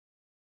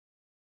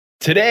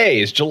Today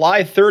is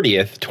July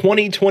 30th,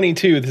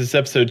 2022. This is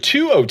episode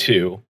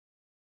 202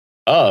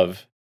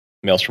 of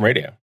Maelstrom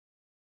Radio.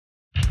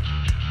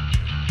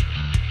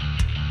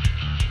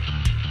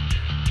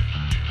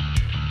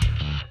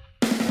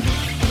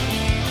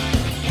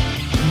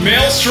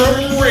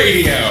 Maelstrom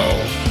Radio.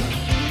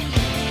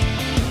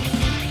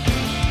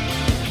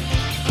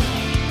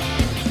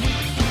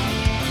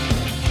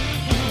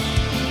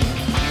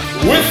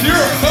 With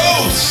your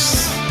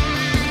hosts,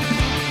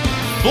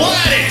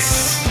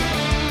 Gladys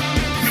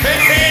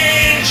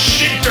and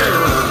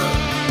Shitter.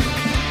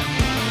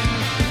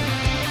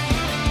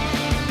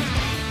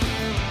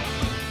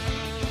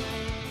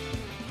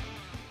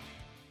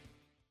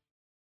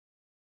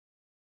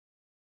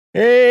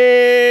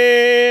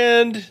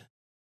 And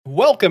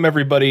welcome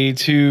everybody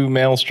to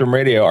Maelstrom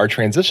Radio. Our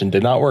transition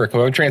did not work.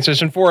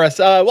 Transition for us.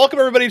 Welcome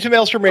everybody to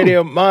Maelstrom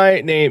Radio.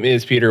 My name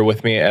is Peter.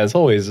 With me, as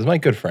always, is my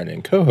good friend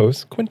and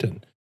co-host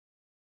Quentin.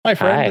 Hi,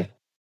 friend.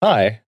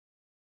 Hi.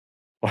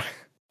 We're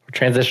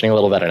transitioning a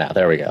little better now.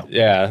 There we go.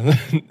 Yeah,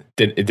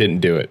 it didn't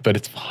do it, but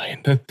it's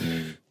fine.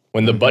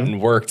 When the button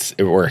works,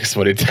 it works.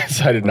 When it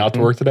decided not to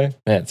work today,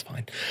 it's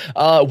fine.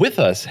 With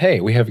us, hey,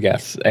 we have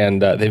guests,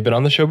 and they've been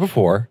on the show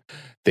before.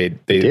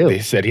 They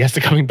said yes to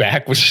coming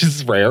back, which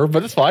is rare,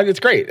 but it's fine. It's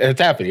great. It's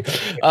happening.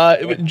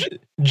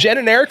 Jen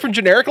and Eric from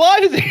Generic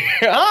Live is here.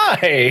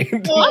 Hi.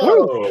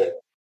 Hello.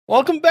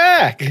 Welcome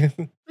back.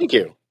 Thank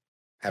you.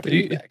 Happy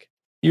to be back.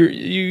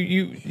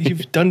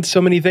 You've done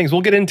so many things.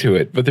 We'll get into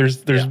it, but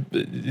there's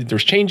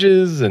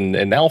changes and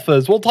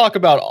alphas. We'll talk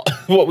about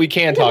what we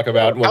can talk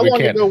about. And what How we long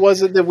can't. ago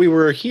was it that we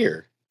were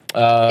here?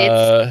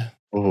 It's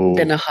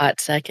been a hot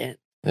second.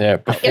 Yeah,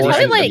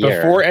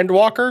 before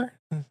Endwalker.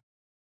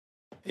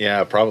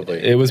 Yeah, probably.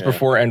 It was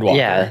before Endwalker.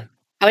 Yeah,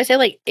 I would say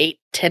like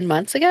 8-10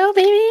 months ago,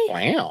 maybe.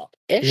 Wow.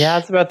 Ish. yeah,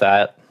 it's about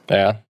that.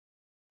 Yeah,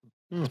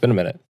 it's been a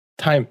minute.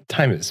 Time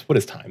is what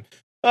is time?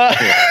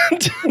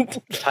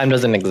 Time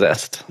doesn't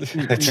exist.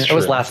 It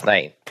was last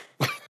night.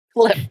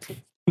 Flip.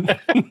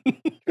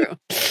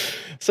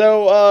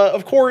 So,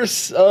 of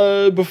course,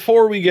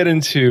 before we get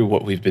into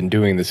what we've been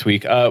doing this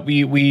week,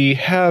 we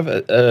have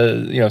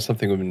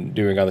something we've been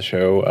doing on the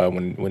show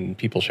when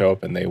people show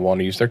up and they want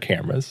to use their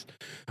cameras.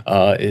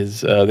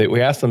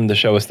 We ask them to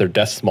show us their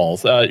desk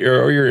smalls,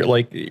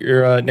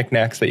 your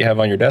knickknacks that you have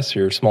on your desk,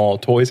 your small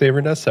toys they have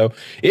on your desk. So,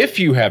 if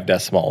you have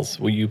desk smalls,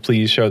 will you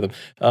please show them?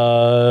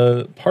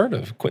 Part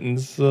of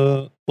Quentin's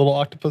little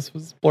octopus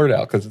was blurred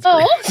out because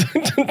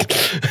it's great.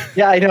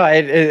 Yeah, I know.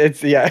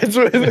 It's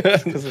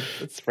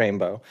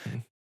rainbow.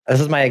 This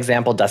is my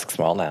example desk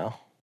small now.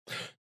 I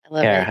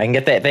love Here, it. I can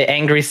get the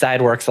angry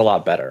side works a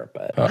lot better,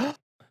 but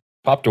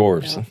Pop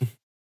dwarves. No.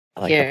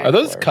 I like Here. the Are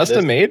those dwarves.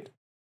 custom made?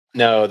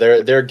 No,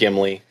 they're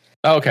Gimli.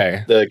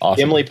 Okay. The Awesome.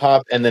 Gimli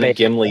pop and then a Fake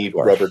Gimli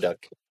dwarf. rubber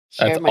duck.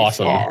 Share That's my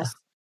awesome. sauce.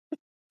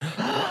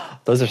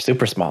 Those are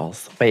super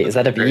smalls. Wait, is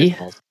that a B?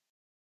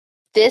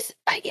 This,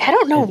 I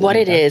don't know what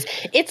it is.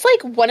 It's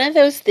like one of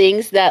those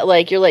things that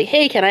like, you're like,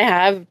 hey, can I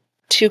have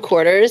 2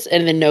 quarters?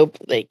 And then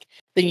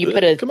then you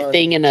put a Come on.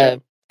 thing in a, I Oh,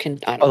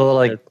 don't the know. little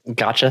like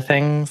gotcha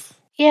things.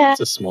 Yeah.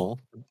 It's a small.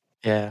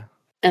 Yeah,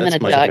 And then a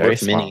that's my duck. very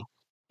dwarf mini.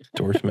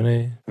 Dwarf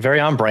mini. very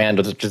on brand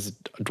with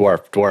just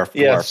dwarf.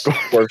 Yes,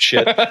 dwarf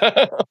shit.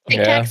 Tic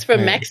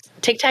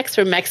Tacs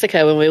from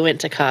Mexico when we went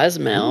to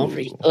Cozumel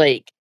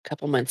like a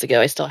couple months ago.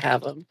 I still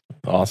have them.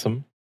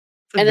 Awesome.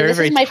 It's a And then very, this is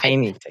very my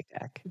tiny Tic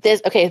Tac.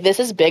 This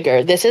is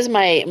bigger. This is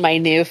my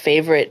new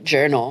favorite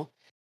journal.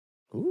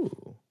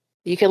 Ooh.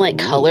 You can like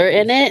color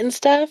in it and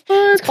stuff.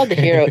 It's called the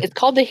Hero. It's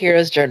called the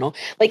Hero's Journal.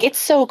 Like it's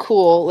so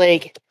cool.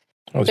 Like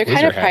Oh, they're there's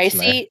kind of wizard hats in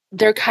there. pricey.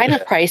 They're kind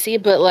of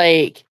pricey, but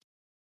like,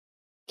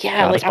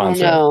 yeah, Not a like I don't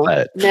sponsor, know.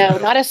 but- No,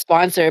 not a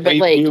sponsor, but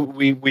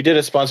we did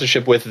a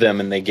sponsorship with them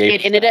and they gave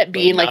it ended up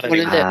being like not one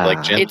of the. anymore,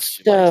 like Jen It's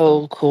likes them.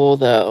 so cool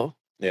though.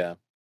 Yeah,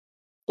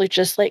 Like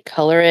just like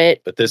color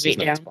it. but this is write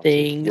not down sponsored.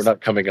 things. We're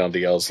not coming on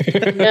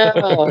DLs.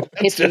 No,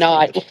 it's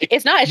not.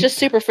 It's not. It's just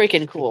super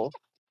freaking cool.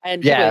 I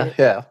enjoy it.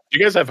 Yeah. You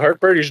guys have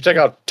heartburn? You should check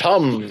out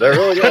Tums. They're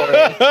really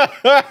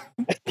good.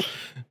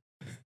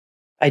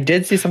 I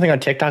did see something on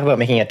TikTok about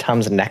making a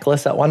Tums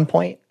necklace at one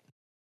point.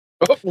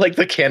 Like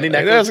the candy I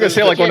necklace. was gonna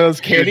say like one of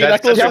those candy Dude,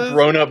 that's such necklaces. a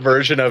grown-up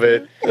version of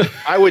it.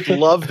 I would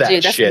love that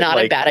Dude, that's shit. not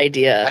like, a bad I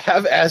idea.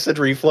 have acid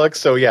reflux,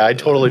 so yeah, I'd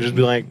totally just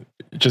be like,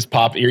 Just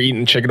pop. You're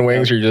eating chicken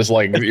wings. You're just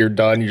like you're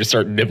done. You just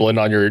start nibbling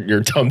on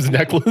your Tums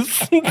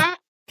necklace.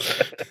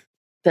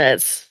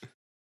 That's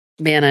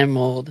man, I'm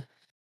old.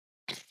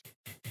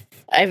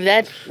 I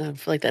feel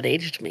like that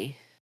aged me.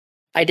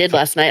 I did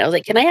last night. I was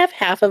like, can I have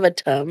half of a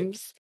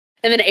Tums?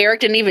 And then Eric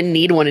didn't even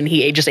need one and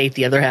he just ate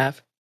the other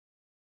half.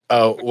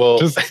 oh well.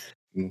 Just-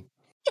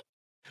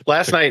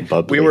 Last night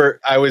Bubbly.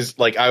 I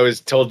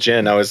was told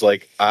Jen, I was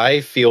like, I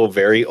feel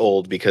very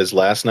old because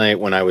last night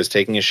when I was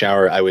taking a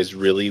shower, I was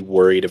really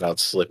worried about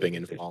slipping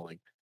and falling.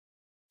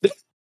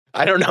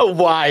 I don't know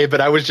why, but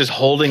I was just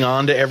holding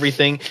on to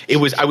everything.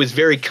 I was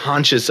very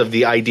conscious of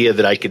the idea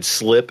that I could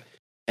slip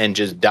and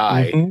just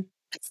die. Mhm.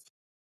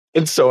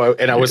 And so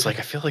I was like,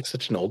 I feel like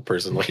such an old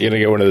person. Like, You're gonna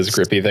get one of those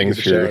grippy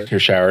things for your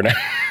shower now.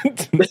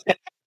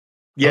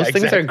 Yeah, Those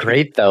things are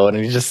great though, and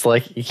you just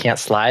like you can't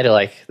slide.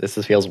 Like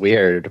feels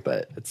weird,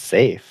 but it's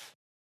safe.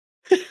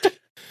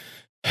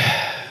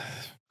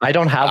 I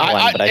don't have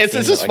one, but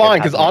this is fine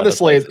because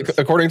honestly,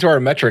 according to our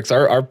metrics,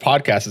 our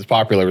podcast is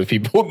popular with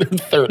people in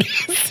their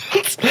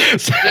 30s.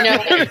 So,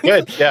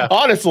 good. Yeah,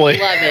 honestly,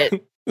 love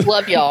it.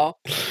 Love y'all.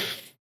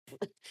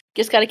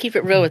 Just got to keep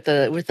it real with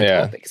the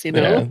topics,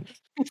 Yeah.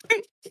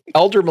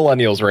 Elder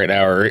millennials right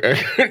now are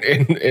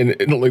in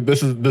like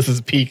this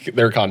is peak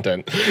their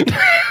content.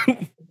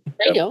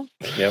 There you go.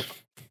 Yep.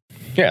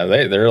 Yeah,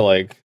 they're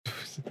like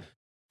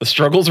the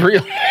struggle's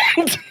real.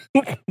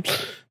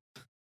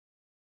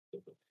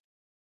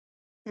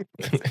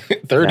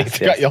 30s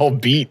got you all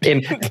beat.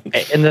 In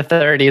the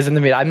 30s, in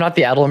the mid. I'm not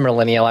the elder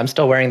millennial. I'm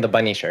still wearing the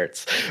bunny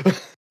shirts.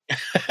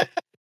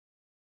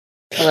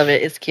 I love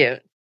it. It's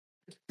cute.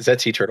 Is that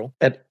T Turtle?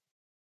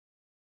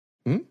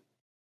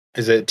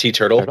 Is it T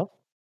Turtle?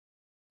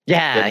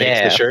 Yeah,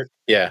 The shirt.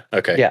 Yeah.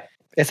 Okay. Yeah.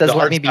 It says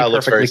 "Let me be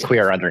perfectly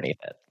queer" underneath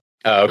it.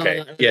 Oh,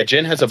 okay. Yeah,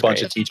 Jen has a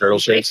bunch of T Turtle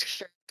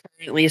shirts.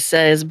 Currently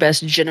says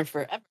 "Best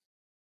Jennifer ever."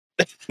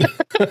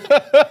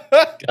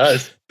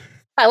 Does.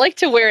 I like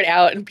to wear it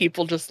out and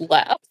people just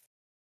laugh.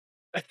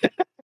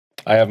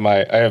 I have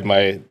my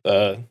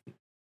the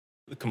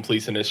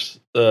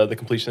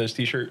completionist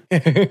t-shirt.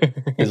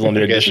 His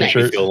limited edition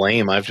shirt. I feel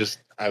lame. I've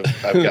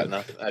got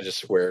nothing.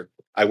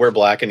 I wear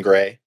black and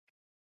gray.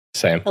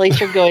 Same. At least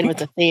you're going with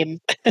the theme.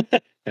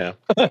 Yeah.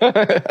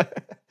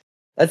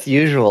 That's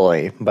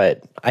usually,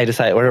 but I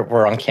decided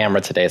we're on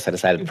camera today, so I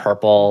decided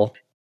purple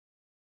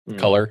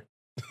color.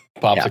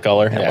 Pops of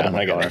color. Yeah,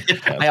 I get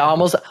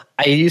it.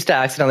 I used to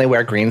accidentally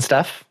wear green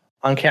stuff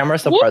on camera,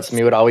 so parts of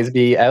me would always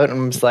be out, and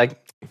I'm just like,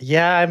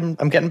 yeah,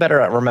 I'm getting better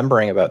at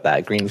remembering about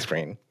that green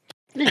screen.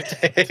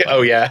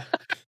 Oh yeah.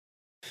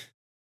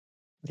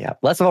 Yeah,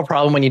 less of a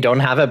problem when you don't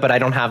have it, but I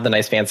don't have the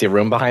nice fancy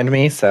room behind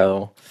me,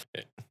 so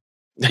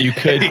we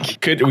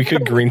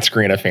could green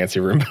screen a fancy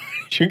room.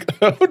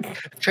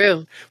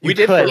 True. We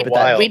did for a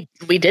while.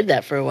 We did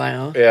that for a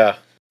while. Yeah.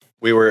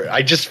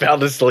 I just found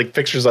this like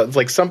pictures of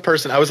like some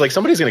person. I was like,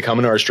 somebody's gonna come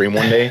into our stream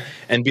one day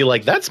and be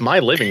like, "That's my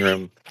living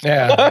room."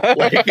 Yeah.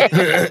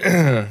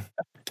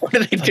 What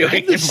are they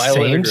doing in my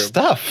living room?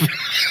 Stuff.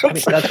 I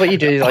mean, that's what you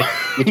do. Like,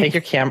 you take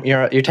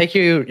your you take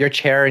your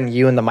chair and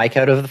you and the mic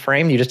out of the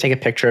frame. You just take a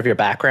picture of your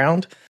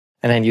background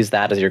and then use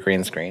that as your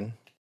green screen.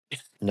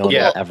 No one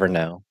will ever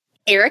know.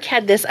 Eric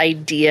had this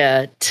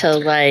idea to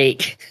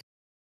like.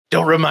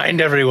 Don't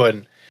remind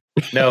everyone.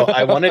 No,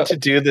 I wanted to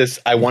do this.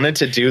 I wanted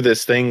to do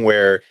this thing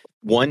where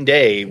one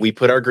day we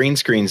put our green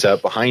screens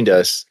up behind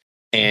us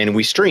and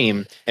we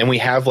stream and we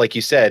have, like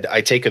you said,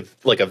 I take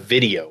a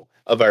video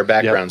of our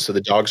background. Yep. So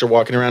the dogs are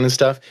walking around and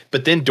stuff,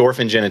 but then Dorf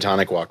and Gin and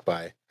Tonic walk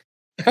by.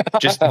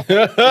 Just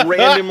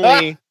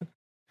randomly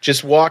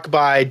just walk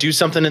by, do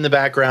something in the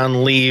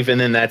background, leave, and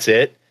then that's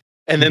it.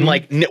 And then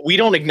we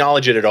don't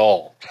acknowledge it at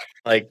all.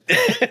 Like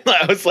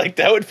I was like,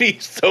 that would be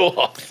so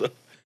awesome.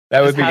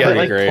 That would be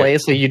great. Play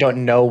so you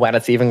don't know when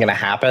it's even going to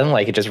happen.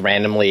 Like it just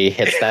randomly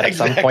hits that at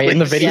some point in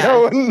the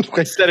video.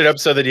 Yeah. Set it up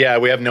so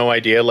that we have no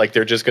idea. Like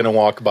they're just going to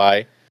walk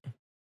by.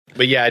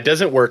 But yeah, it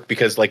doesn't work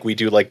because like we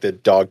do like the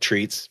dog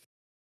treats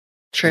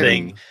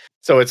thing.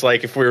 So it's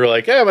like if we were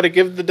like, I'm going to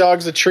give the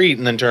dogs a treat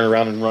and then turn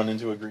around and run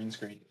into a green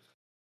screen.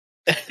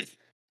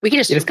 We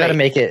can just got to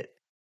make it.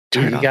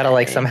 You got to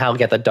like somehow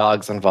get the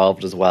dogs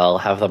involved as well.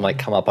 Have them like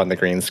come up on the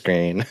green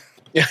screen.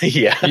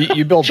 Yeah,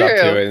 you build up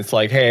to it. It's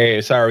like,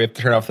 hey, sorry, we have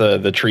to turn off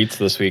the treats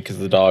this week because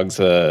the dogs,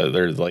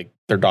 there's like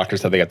their doctor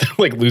said they got to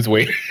like lose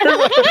weight.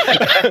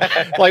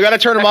 Like, got to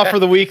turn them off for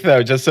the week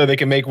though, just so they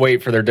can make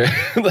weight for their day.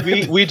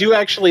 we do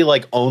actually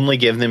like only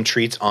give them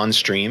treats on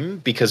stream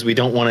because we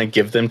don't want to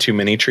give them too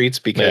many treats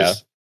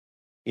because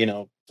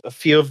a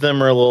few of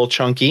them are a little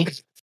chunky.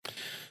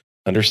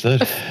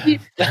 Understood.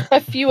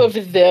 A few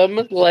of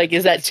them, like,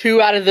 is that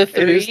 2 out of the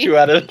 3? It is 2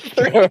 out of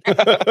 3.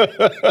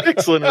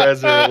 Excellent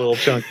res are a little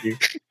chunky.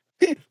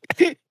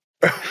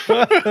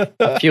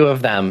 A few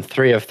of them,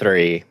 3 of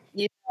 3.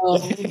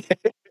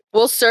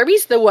 Well,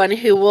 Serby's the one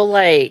who will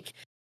like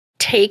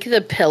take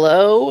the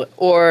pillow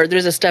or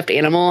there's a stuffed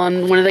animal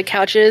on one of the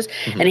couches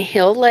and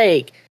he'll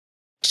like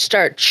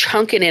start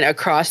chunking it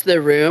across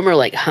the room or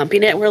like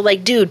humping it. We're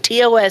like, dude,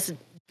 TOS.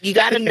 You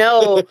got to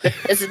know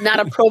this is not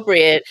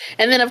appropriate.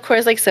 And then, of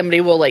course, like somebody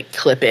will like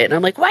clip it. And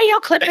I'm like, why y'all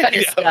clipping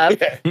this stuff?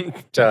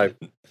 Time.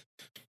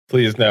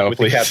 Please, no, with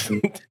please. The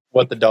caption,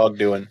 what the dog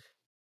doing?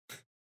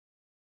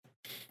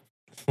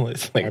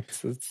 It's like,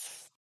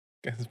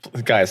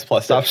 guys,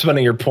 plus stop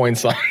spending your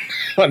points on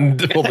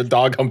will the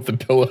dog hump the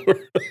pillow.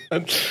 Peter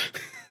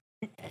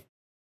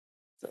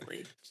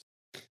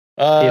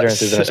and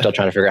Susan are still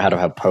trying to figure out how to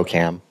have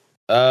ProCam.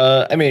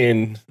 I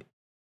mean,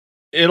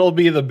 it'll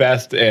be the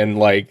best and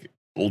like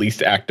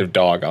least active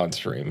dog on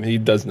stream. He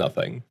does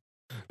nothing.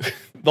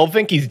 They'll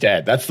think he's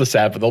dead. That's the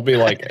sad, but they'll be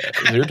like,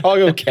 is your dog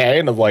okay?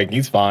 And I'm like,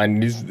 he's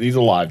fine. He's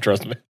alive.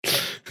 Trust me.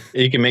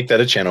 You can make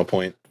that a channel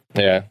point.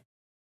 Yeah.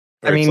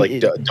 Or I mean,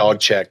 it's like dog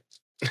check.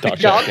 Dog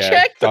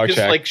check? Dog just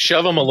check. Like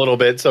shove him a little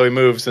bit so he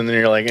moves and then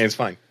you're like, hey, it's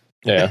fine.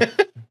 Yeah.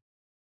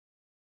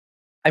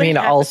 I mean,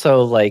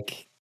 also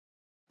like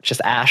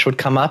just Ash would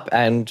come up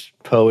and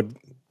Poe would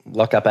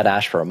look up at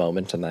Ash for a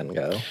moment and then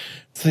go.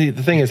 See,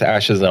 the thing is,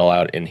 Ash isn't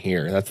allowed in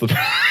here. That's the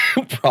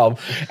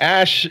problem.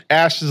 Ash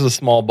is a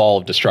small ball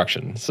of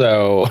destruction,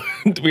 so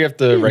we have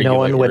to regulate. No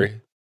one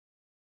would,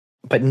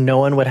 but no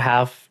one would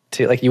have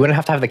to. Like, you wouldn't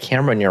have to have the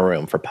camera in your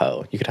room for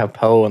Poe. You could have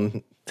Poe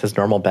in his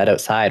normal bed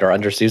outside or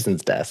under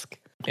Susan's desk.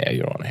 Yeah,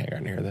 you don't want to hang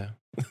around here though.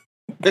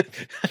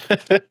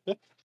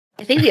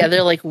 I think the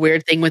other like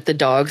weird thing with the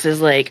dogs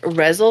is like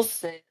Rez will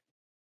sit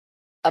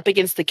up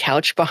against the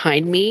couch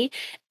behind me,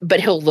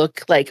 but he'll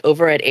look like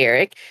over at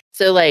Eric.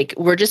 So like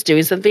we're just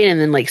doing something and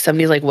then like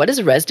somebody's like, what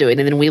is Rez doing?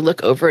 And then we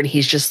look over and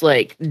he's just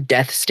like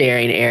death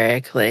staring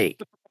Eric.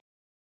 Like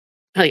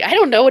I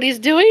don't know what he's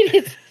doing.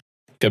 He's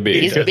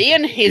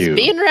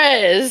being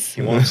Rez.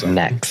 He wants some.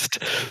 Next.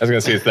 I was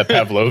gonna say it's the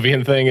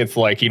Pavlovian thing. It's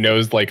like he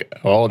knows like,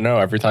 oh no,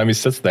 every time he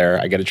sits there,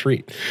 I get a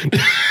treat.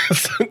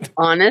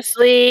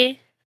 Honestly.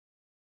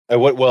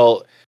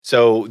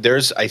 So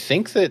there's a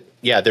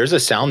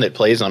sound that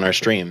plays on our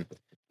stream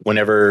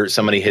whenever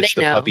somebody hits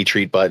the puppy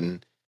treat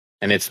button,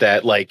 and it's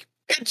that like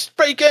it's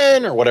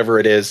bacon or whatever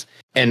it is.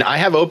 And I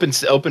have open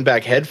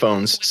back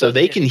headphones so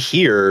they can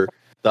hear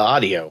the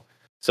audio.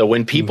 So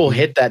when people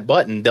hit that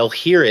button, they'll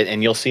hear it,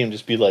 and you'll see them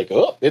just be like,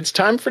 "Oh, it's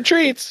time for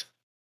treats."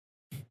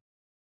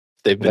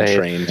 They've been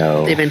trained.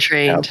 They've been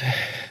trained.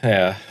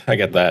 Yeah, I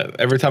get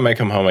that. Every time I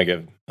come home, I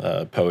give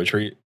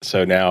poetry.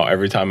 So now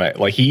every time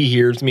he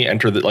hears me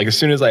enter as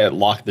soon as I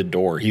lock the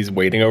door, he's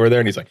waiting over there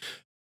and he's like,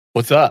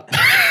 "What's up?"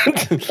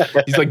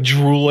 He's like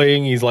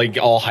drooling. He's like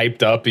all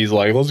hyped up. He's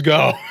like, "Let's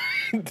go."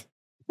 It's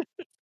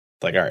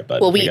like, all right,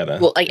 bud.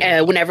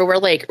 Whenever we're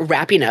like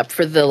wrapping up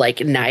for the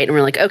like night and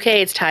we're like,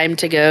 okay, it's time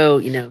to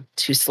go,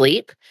 to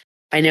sleep.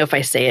 I know if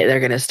I say it, they're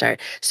going to start.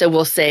 So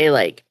we'll say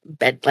like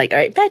all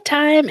right,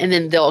 bedtime. And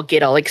then they'll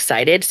get all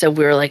excited. So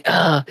we're like,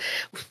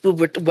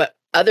 what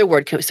other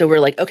word comes? So we're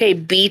like, okay,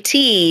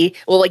 BT.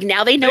 Well, like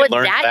now they know what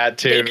that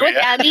too. They know what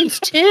that means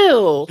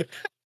too.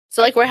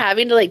 So like we're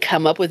having to like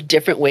come up with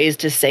different ways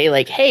to say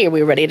like, hey, are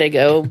we ready to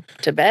go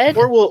to bed?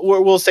 Or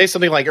we'll say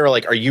something like,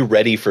 are you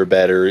ready for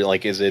bed? Or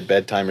like, is it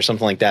bedtime or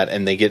something like that?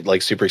 And they get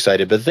like super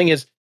excited. But the thing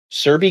is,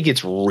 Serby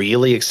gets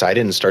really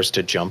excited and starts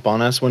to jump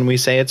on us when we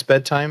say it's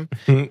bedtime.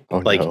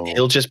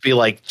 He'll just be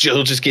like,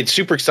 he'll just get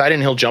super excited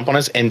and he'll jump on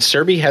us. And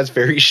Serby has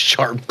very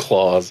sharp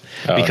claws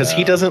because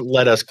he doesn't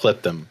let us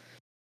clip them.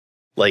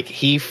 Like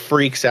he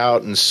freaks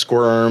out and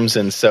squirms.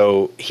 And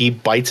so he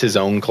bites his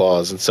own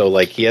claws. And so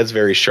like he has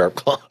very sharp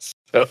claws.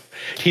 So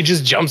he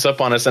just jumps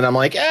up on us and I'm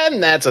like,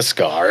 and that's a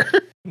scar.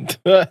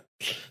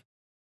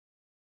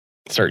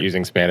 Start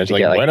using Spanish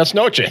buenas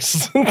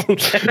noches.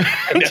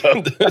 I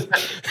know.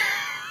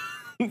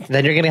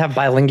 Then you're going to have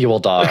bilingual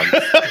dogs.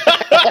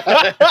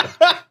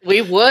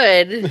 We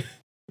would.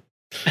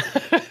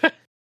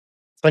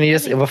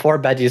 When before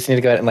bed, you just need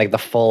to go out in like the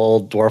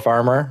full dwarf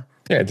armor.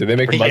 Yeah, do they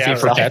make Muzzy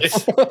for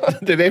pets?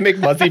 Do they make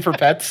Muzzy for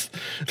pets?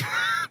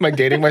 Am I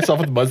dating myself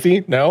with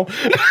Muzzy? No?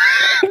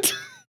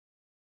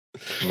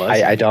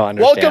 I don't understand.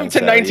 Welcome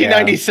to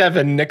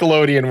 1997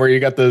 Nickelodeon, where you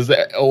got those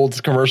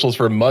old commercials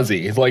for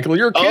Muzzy. It's like, well,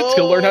 your kids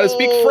can learn how to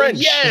speak French.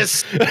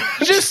 Yes,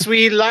 je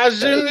suis la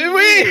jeune.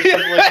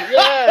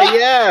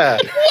 Yeah.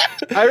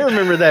 I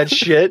remember that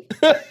shit.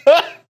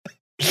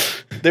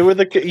 They were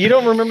you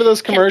don't remember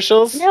those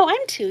commercials? No,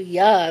 I'm too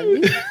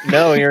young.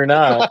 No, you're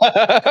not.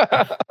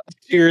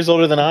 2 years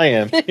older than I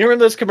am. You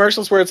remember those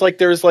commercials where it's like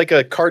there's like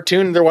a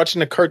cartoon, they're watching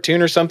a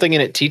cartoon or something,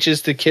 and it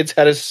teaches the kids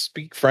how to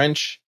speak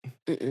French?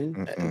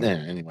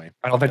 Anyway.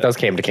 I don't think those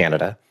came to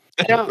Canada.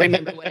 I don't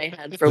remember what I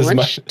had for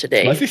lunch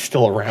today. Is Muzzy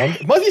still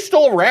around? Muzzy's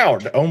still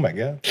around. Oh my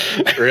god.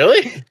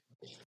 Really?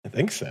 I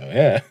think so,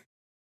 yeah.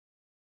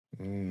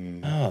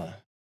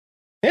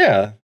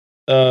 Yeah.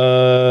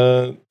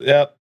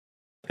 Yeah.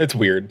 It's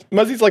weird.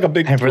 Muzzy's like a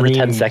big for the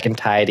 10-second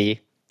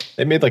tidy.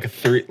 They made like a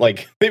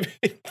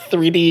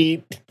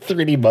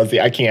 3D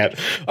Muzzy. I can't.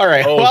 All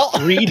right. Oh, well,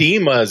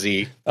 3D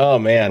Muzzy. Oh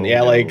man,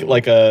 yeah,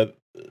 like a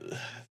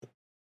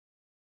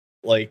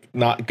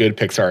not good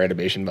Pixar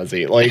animation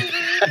Muzzy. Like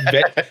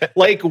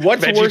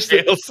what's worse?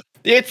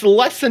 It's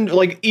less than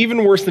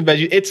even worse than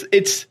Veggie.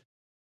 It's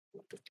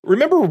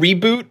remember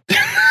Reboot?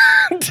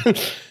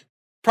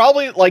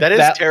 Probably like that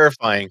is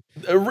terrifying.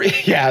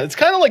 Yeah, it's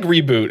kind of like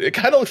Reboot. It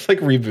kind of looks like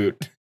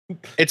Reboot.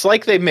 It's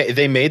like they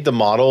made the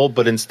model,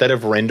 but instead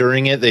of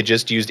rendering it, they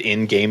just used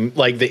in-game,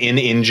 like the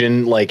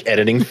in-engine, like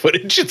editing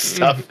footage and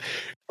stuff.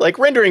 Like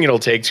rendering it'll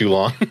take too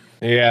long.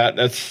 Yeah,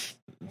 that's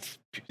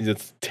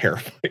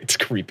terrifying. It's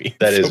creepy.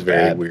 That is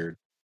very weird.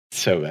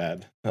 So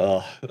bad.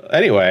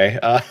 Anyway,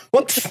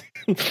 let's.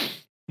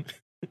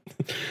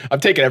 I'm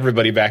taking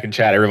everybody back in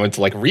chat. Everyone's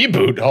like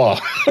Reboot. Oh,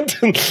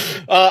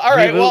 all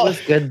right. Reboot was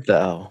good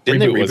though.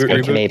 Didn't Reboot was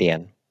good.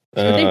 Canadian.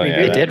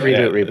 They did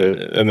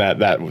reboot, and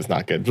that was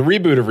not good. The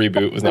reboot of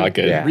Reboot was not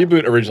good. Yeah.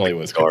 Reboot originally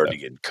was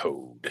Guardian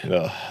Code.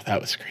 Oh,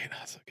 that was great.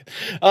 That was so good.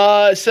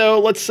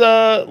 So let's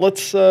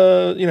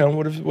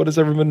what has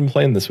everyone been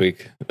playing this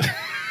week?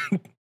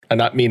 And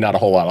not a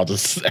whole lot. I'll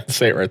just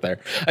say it right there.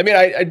 I mean,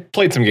 I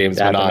played some games,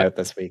 but not out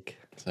this week.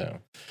 So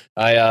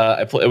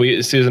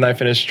Susan and I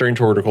finished Strange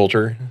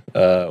Horticulture,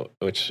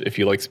 which if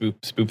you like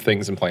spoop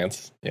things and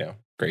plants,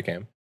 great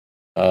game.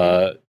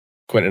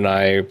 Quentin and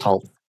I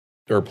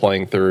are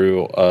playing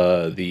through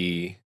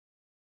the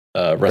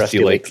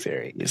Rusty Lake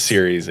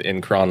series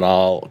in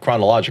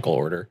chronological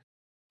order,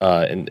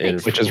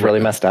 which is really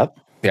messed up.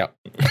 Yeah.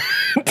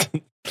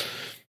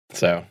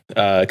 So,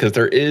 because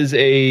there is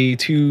a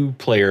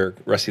 2-player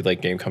Rusty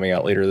Lake game coming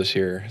out later this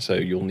year, so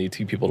you'll need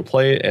 2 people to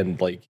play it, and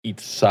like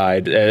each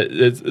side,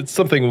 it's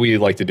something we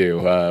like to do.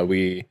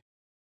 We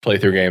play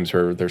through games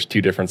where there's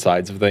 2 different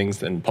sides of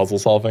things and puzzle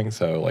solving.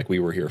 So, like We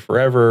Were Here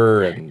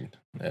Forever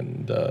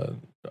and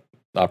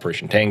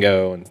Operation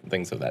Tango and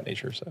things of that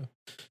nature. So,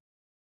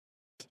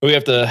 we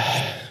have to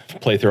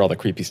play through all the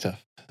creepy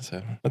stuff.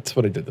 So that's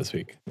what I did this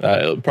week.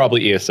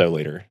 Probably ESO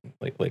later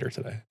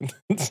today.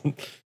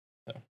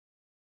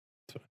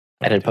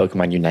 I did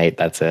Pokemon Unite.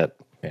 That's it.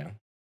 Yeah.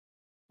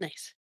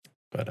 Nice.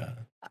 But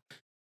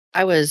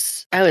I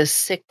was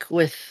sick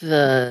with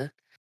the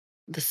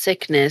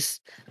sickness.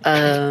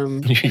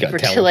 you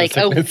got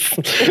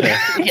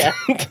yeah.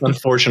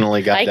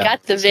 Unfortunately, I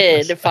got the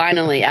vid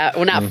finally.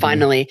 Well, not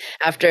finally.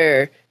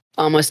 After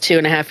almost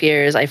 2.5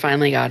 years, I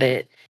finally got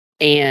it,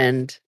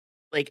 and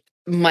like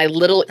my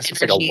little it's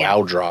like a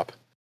wow drop.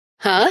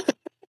 Huh?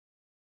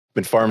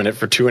 Been farming it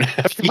for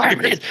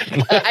 2.5 years.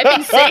 I've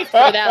been safe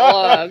for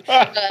that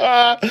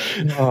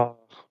long.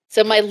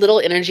 So my little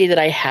energy that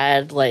I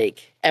had,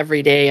 like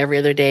every day, every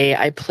other day,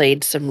 I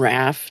played some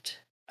Raft.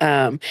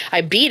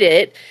 I beat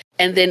it,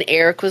 and then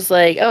Eric was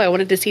like, "Oh, I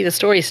wanted to see the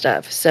story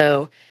stuff."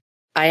 So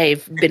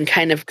I've been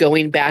kind of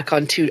going back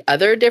onto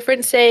other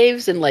different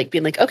saves and like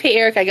being like, "Okay,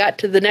 Eric, I got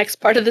to the next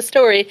part of the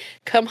story.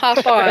 Come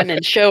hop on,"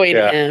 and showing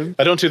him.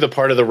 I don't do the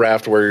part of the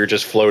raft where you're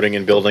just floating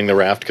and building the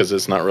raft because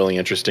it's not really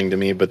interesting to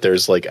me. But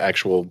there's like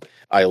actual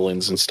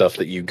islands and stuff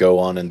that you go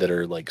on and that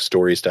are like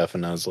story stuff.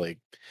 And I was like,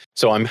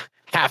 so I'm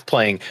half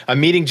playing. I'm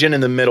meeting Jen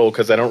in the middle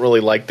because I don't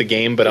really like the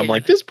game, but I'm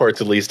like, this part's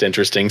at least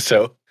interesting.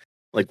 So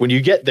like when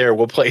you get there,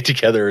 we'll play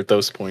together at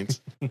those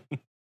points.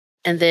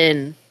 And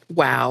then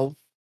WoW.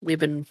 I've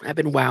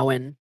been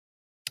wowing.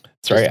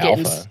 Sorry,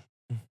 alpha.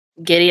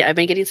 I've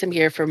been getting some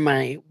gear from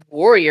my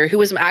warrior, who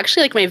was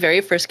actually like my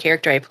very first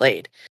character I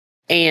played,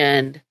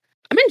 and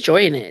I'm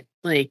enjoying it.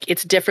 Like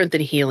it's different than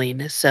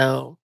healing.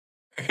 So,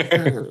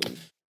 are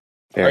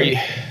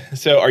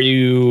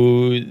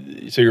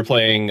you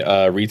playing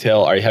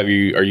retail? Are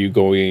you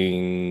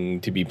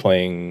going to be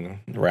playing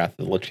Wrath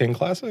of the Lich King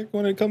Classic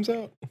when it comes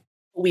out?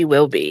 We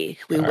will be.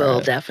 We will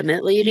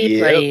definitely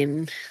be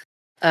playing.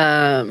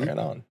 Right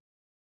on.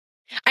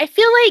 I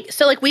feel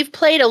like we've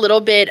played a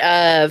little bit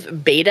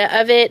of beta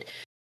of it,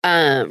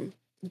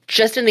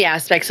 just in the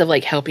aspects of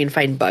like helping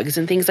find bugs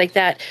and things like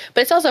that.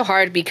 But it's also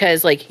hard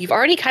because like you've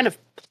already kind of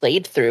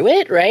played through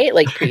it, right?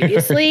 Like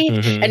previously,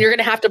 and you're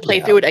gonna have to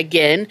play through it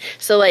again.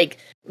 So like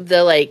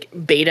the like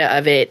beta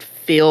of it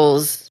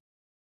feels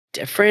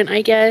different,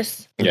 I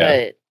guess. Yeah.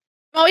 But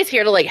I'm always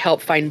here to like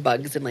help find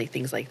bugs and like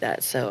things like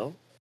that. So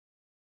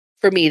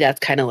for me, that's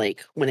kind of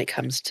like when it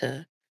comes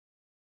to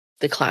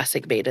the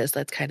classic betas,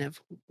 that's kind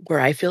of where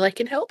I feel I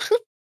can help.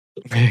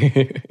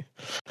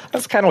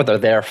 That's kind of what they're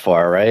there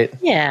for, right?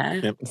 Yeah.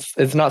 Yep.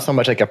 It's not so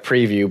much like a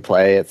preview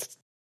play. It's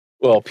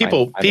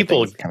people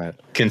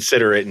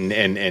consider it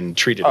and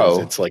treat it as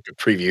it's like a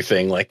preview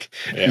thing. Like,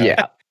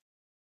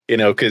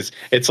 because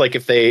it's like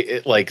if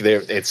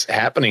it's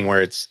happening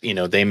where it's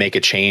they make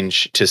a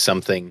change to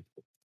something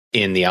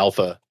in the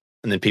alpha.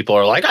 And then people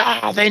are like,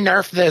 they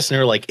nerfed this. And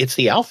they're like, it's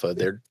the alpha.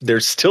 They're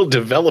still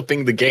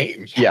developing the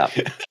game. Yeah.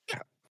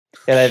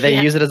 Yeah,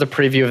 they use it as a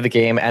preview of the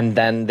game, and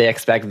then they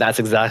expect that's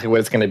exactly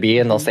what it's going to be,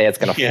 and they'll say it's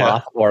going to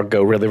flop or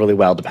go really, really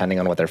well, depending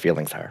on what their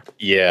feelings are.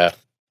 Yeah,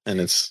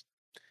 and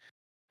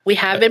we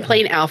have been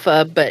playing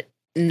alpha, but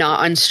not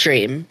on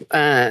stream.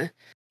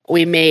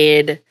 We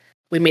made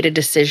a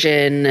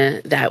decision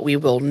that we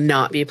will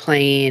not be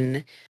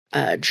playing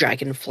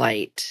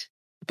Dragonflight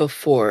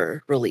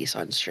before release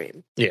on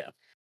stream. Yeah,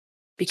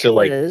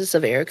 because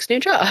of Eric's new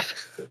job.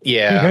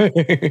 Yeah.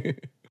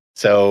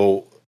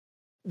 So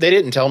they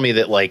didn't tell me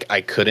that like I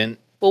couldn't.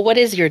 Well, what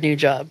is your new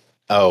job?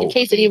 Oh, in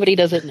case anybody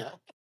doesn't know.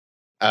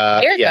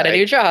 Eric got a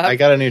new job. I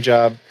got a new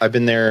job. I've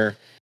been there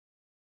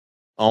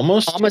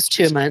almost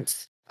 2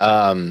 months.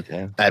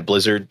 At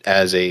Blizzard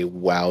as a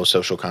WoW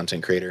social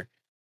content creator.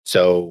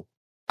 So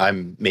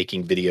I'm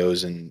making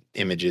videos and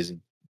images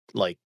and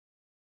like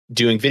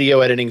doing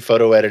video editing,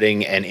 photo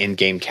editing, and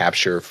in-game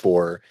capture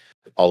for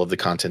all of the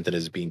content that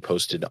is being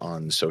posted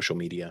on social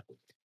media.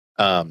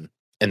 And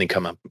then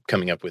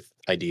coming up with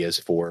ideas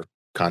for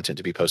content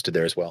to be posted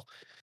there as well.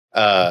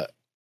 And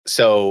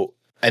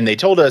they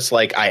told us,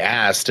 like, I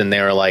asked, and they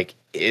were like,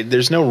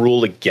 there's no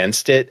rule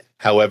against it.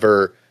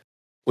 However,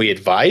 we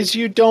advise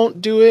you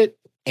don't do it.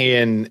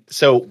 And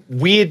so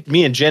me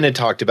and Jen had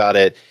talked about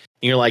it.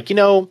 And you're like,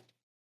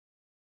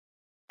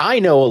 I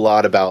know a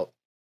lot about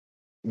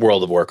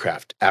World of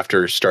Warcraft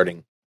after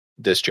starting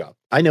this job.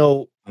 I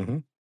know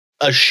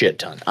a shit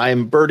ton.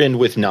 I'm burdened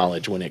with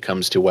knowledge when it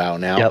comes to WoW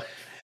now. Yep.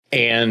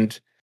 And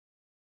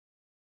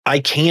I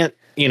can't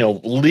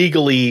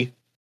legally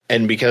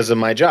and because of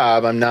my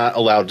job, I'm not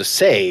allowed to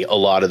say a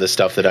lot of the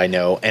stuff that I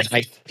know. And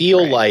I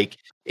feel like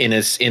in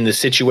the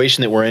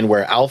situation that we're in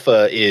where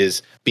alpha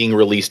is being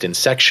released in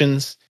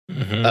sections,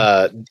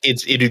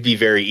 it'd be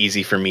very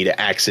easy for me to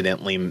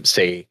accidentally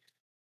say,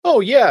 oh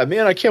yeah,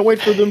 man, I can't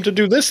wait for them to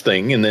do this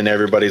thing. And then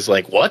everybody's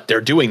like, what? They're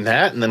doing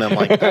that? And then I'm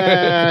like,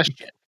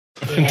 shit.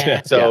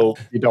 Yeah. So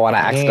you don't want to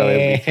accidentally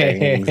leak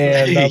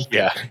things.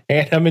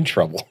 And I'm in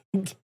trouble.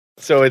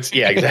 So it's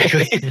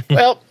exactly.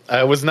 Well,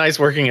 it was nice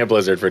working at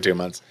Blizzard for 2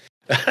 months.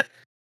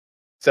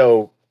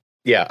 So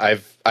yeah,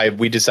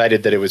 we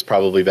decided that it was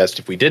probably best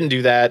if we didn't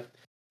do that,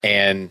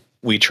 and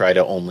we try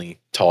to only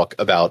talk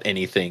about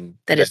anything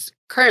that is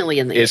currently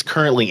in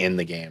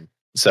the game.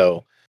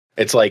 So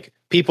it's like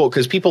people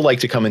like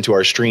to come into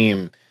our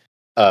stream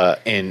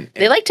and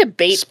they like to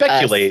bait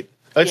speculate.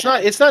 It's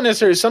not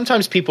necessarily.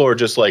 Sometimes people are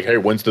just like, hey,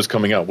 when's this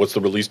coming out? What's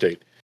the release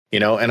date?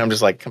 And I'm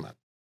just like, come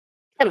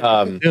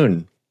on.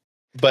 Soon.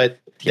 But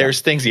there's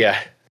things,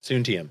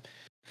 soon TM.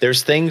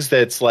 There's things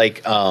that's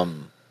like,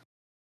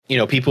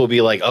 people will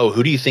be like, oh,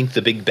 who do you think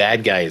the big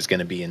bad guy is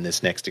going to be in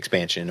this next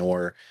expansion?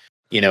 Or,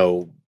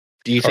 do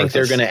you think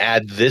they're going to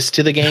add this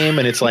to the game?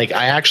 And it's like,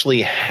 I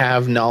actually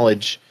have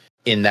knowledge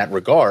in that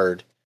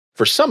regard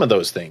for some of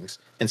those things.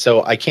 And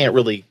so I can't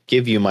really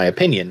give you my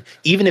opinion,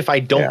 even if I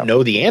don't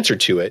know the answer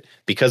to it,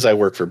 because I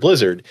work for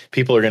Blizzard.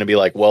 People are going to be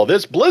like, well,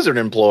 this Blizzard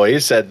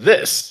employee said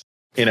this,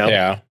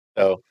 Yeah.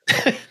 So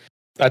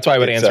that's why I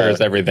would answer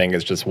as everything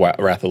is just Wrath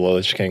of the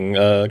Lich King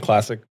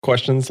classic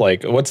questions.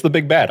 Like, what's the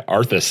big bad?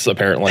 Arthas,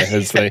 apparently.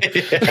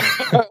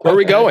 Where are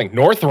we going?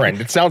 Northrend.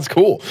 It sounds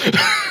cool.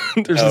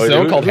 There's a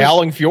zone called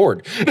Howling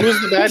Fjord.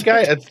 Who's the bad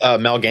guy? It's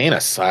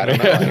Mal'Ganis. I don't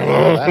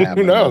know.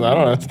 Who knows? I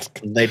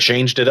don't know. They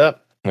changed it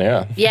up.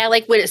 Yeah. Yeah,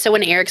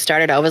 when Eric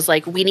started, I was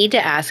like, we need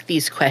to ask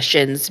these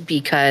questions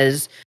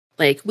because,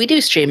 we do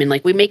stream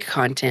and, we make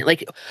content.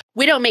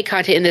 We don't make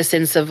content in the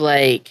sense of,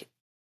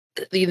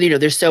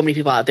 there's so many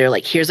people out there,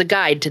 here's a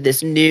guide to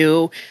this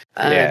new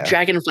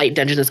Dragonflight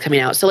dungeon that's coming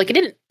out. So, it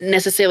didn't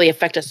necessarily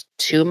affect us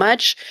too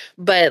much.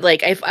 But,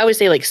 I would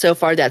say, so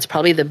far, that's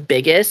probably the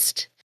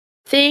biggest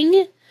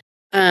thing.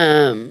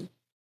 But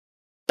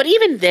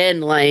even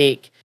then,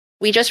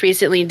 we just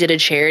recently did a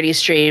charity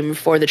stream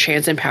for the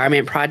Trans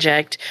Empowerment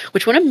Project,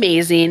 which went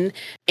amazing.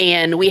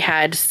 And we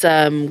had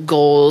some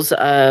goals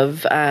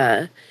of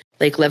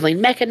leveling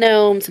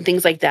mechanomes and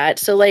things like that.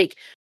 So a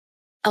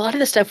lot of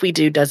the stuff we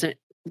do doesn't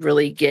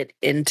really get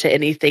into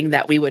anything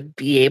that we would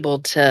be able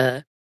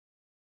to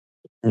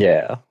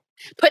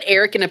put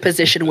Eric in a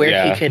position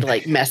where he could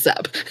mess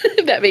up.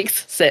 If that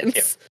makes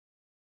sense. Yeah.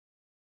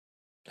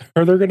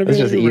 Are there going to be? It's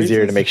just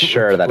easier to make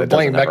sure that it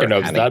doesn't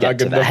mechanomes not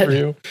good enough for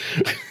you.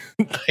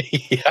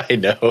 Yeah, I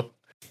know.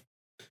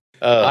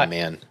 Oh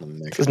man,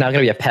 this is now going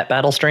to be a pet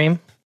battle stream.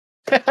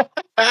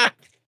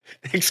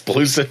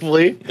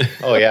 Exclusively.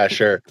 Oh yeah,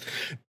 sure.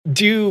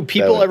 Do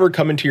people ever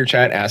come into your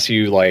chat and ask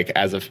you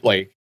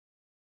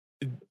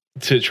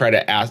to try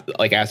to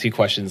ask you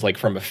questions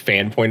from a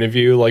fan point of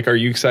view? Are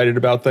you excited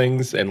about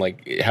things, and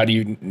how do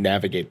you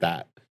navigate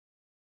that?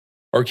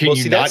 Or can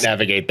you not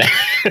navigate that?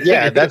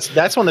 Yeah,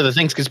 that's one of the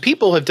things, because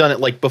people have done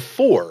it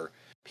before.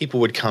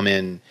 People would come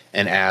in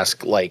and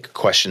ask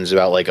questions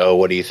about oh,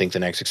 what do you think the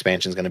next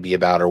expansion is going to be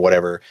about or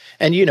whatever.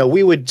 And,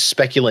 we would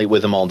speculate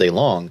with them all day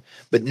long.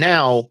 But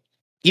now,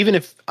 even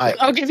if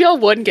I'll give y'all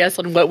one guess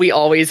on what we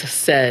always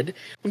said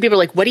when people are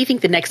like, what do you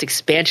think the next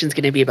expansion is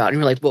going to be about?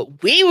 And we're like, well,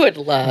 we would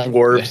love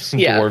dwarves.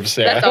 Yeah, dwarves.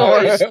 Yeah. That's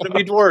always going to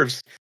be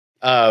dwarves.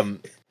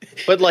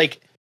 But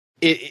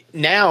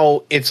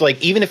now it's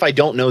even if I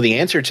don't know the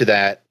answer to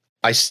that,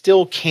 I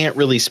still can't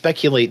really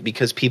speculate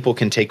because people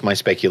can take my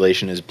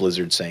speculation as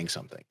Blizzard saying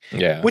something.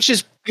 Yeah. Which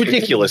is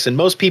ridiculous. And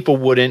most people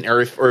wouldn't,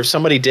 or if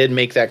somebody did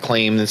make that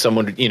claim, then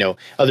someone,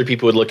 other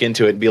people would look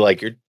into it and be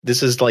like,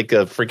 this is a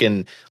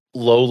freaking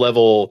low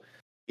level,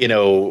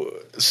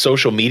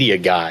 social media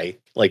guy.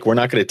 We're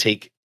not going to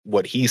take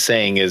what he's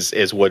saying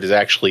is what is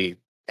actually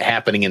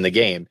happening in the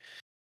game.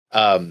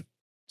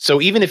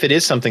 So even if it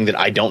is something that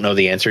I don't know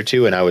the answer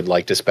to, and I would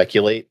like to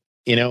speculate,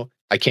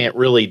 I can't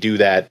really do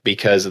that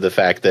because of the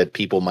fact that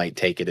people might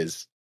take it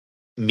as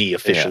me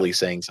officially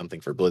saying something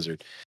for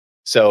Blizzard.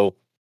 So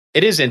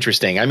it is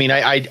interesting. I mean,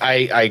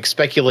 I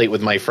speculate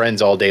with my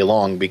friends all day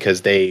long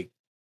because they,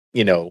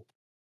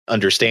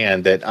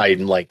 understand that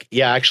I'm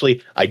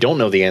actually, I don't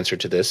know the answer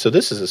to this. So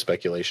this is a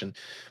speculation.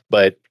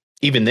 But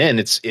even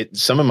then,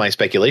 some of my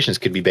speculations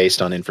could be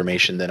based on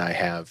information that I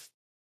have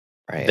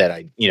that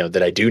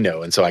I do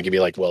know. And so I could be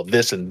like, well,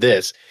 this and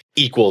this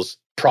equals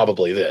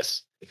probably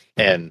this.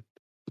 And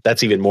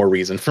that's even more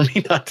reason for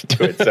me not to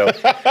do it. So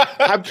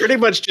I'm pretty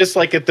much just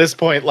at this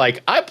point,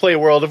 I play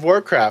World of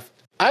Warcraft.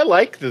 I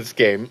like this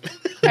game.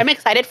 I'm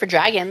excited for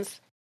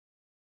dragons.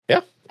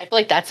 Yeah. I feel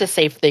like that's a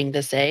safe thing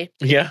to say.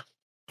 Yeah.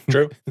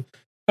 True.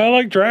 I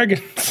like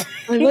dragons.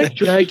 I like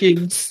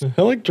dragons.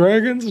 I like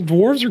dragons.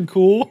 Dwarves are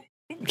cool.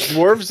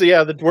 Dwarves,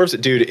 yeah, the dwarves,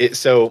 dude.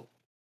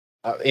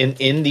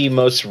 In the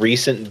most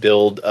recent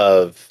build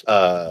of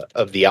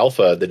the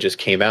alpha that just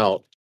came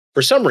out,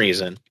 For some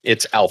reason,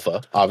 it's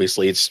alpha.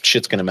 Obviously,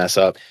 shit's gonna mess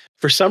up.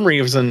 For some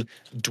reason,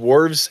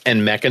 dwarves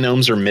and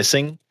mechanomes are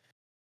missing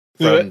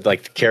from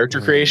like the character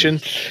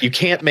creation. You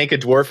can't make a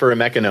dwarf or a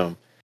mechanome.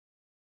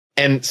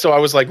 And so I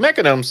was like,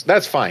 mechanomes,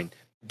 that's fine.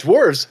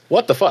 Dwarves,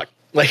 what the fuck?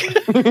 Like, you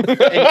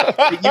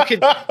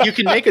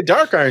can make a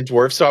dark iron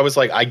dwarf. So I was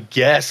like, I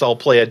guess I'll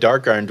play a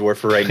dark iron dwarf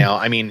for right now.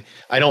 I mean,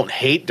 I don't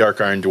hate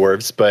dark iron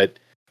dwarves, but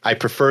I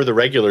prefer the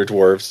regular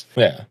dwarves.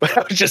 Yeah. But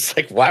I was just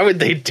like, why would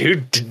they do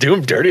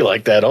them dirty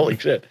like that? Holy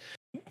shit.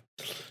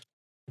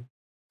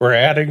 We're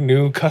adding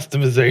new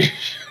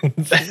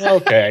customizations.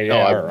 Okay. No,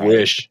 Yeah, I right.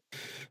 wish.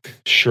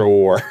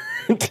 Sure.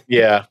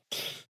 Yeah.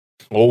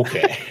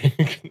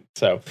 Okay.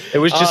 So It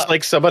was just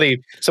like somebody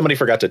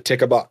forgot to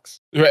tick a box.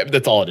 right,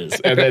 that's all it is.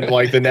 And then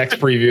like the next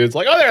preview, it's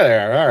like, oh, they're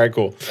there. All right,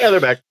 cool. Yeah, they're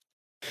back.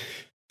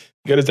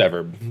 Good as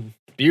ever.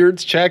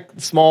 Beards, check.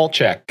 Small,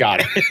 check.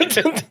 Got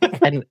it.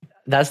 And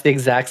that's the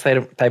exact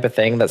type of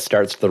thing that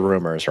starts the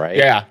rumors, right?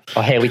 Yeah.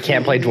 Oh, hey, we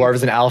can't play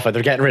dwarves in alpha.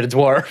 They're getting rid of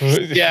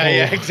dwarves.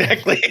 Yeah,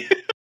 exactly.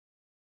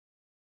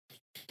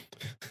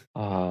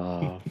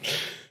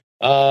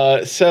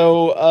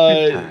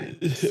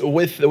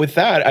 With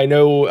that, I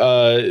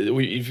know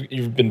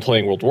you've been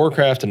playing World of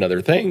Warcraft and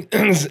other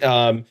things.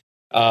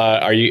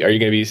 Are you going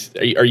to be?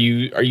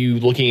 Are you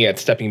looking at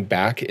stepping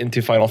back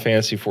into Final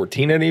Fantasy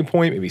 14 at any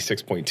point? Maybe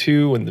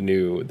 6.2 when the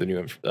new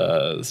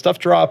stuff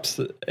drops.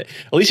 At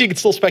least you can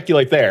still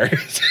speculate there.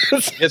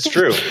 It's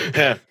true.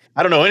 Yeah.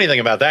 I don't know anything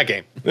about that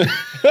game.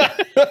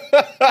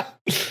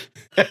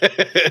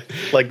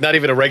 Like not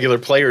even a regular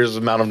player's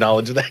amount of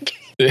knowledge of that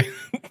game.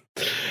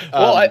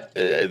 Well,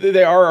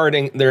 they are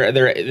adding.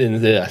 They're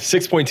in the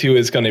 6.2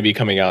 is going to be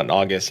coming out in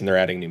August, and they're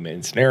adding new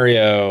main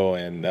scenario,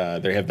 and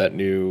they have that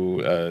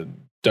new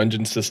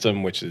dungeon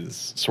system, which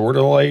is sort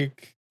of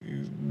like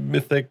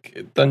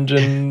Mythic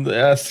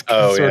Dungeon-esque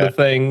of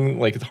thing,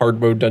 like it's hard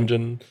mode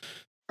dungeon.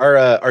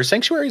 Are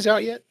sanctuaries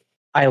out yet?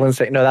 Island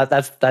Sanctuary. No,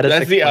 that's the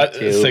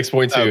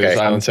 6.2 Okay. is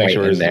Island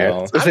Sanctuaries there. as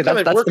well. That's we're the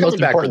most coming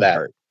back for important that.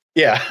 part.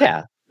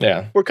 Yeah.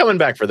 Yeah. We're coming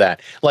back for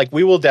that. Like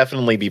we will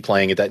definitely be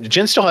playing at that.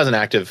 Jen still has an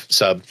active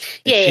sub.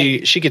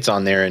 Yeah. She gets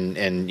on there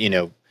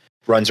and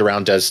runs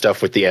around, does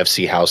stuff with the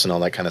FC house and all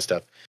that kind of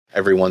stuff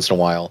every once in a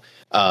while.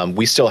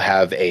 We still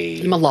have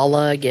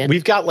Malala again.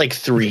 We've got like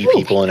 3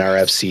 people in our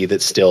FC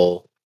that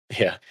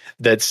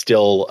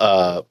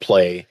still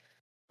play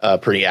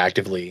pretty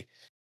actively.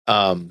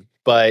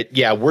 But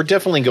yeah, we're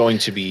definitely going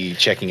to be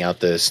checking out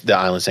the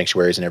Island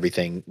Sanctuaries and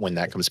everything when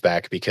that comes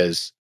back,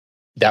 because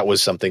that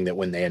was something that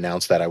when they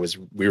announced that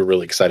we were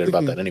really excited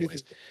about that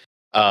anyways.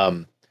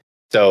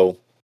 So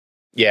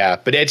yeah,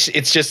 but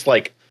it's just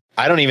like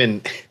I don't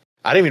even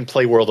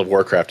play World of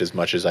Warcraft as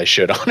much as I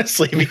should,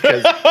 honestly,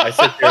 because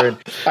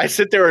I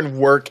sit there and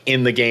work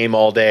in the game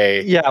all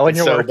day. Yeah, when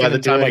you're working, by the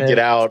time I get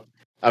out,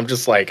 I'm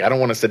just like, I don't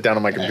want to sit down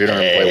on my computer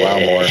and play WoW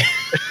more.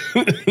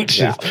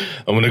 Yeah.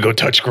 I'm gonna go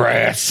touch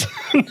grass.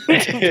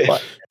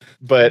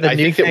 But I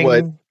think that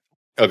what.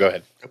 Oh, go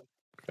ahead.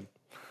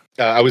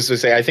 I was going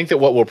to say, I think that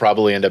what we'll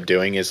probably end up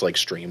doing is like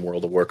stream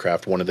World of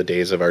Warcraft one of the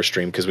days of our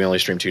stream, because we only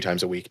stream 2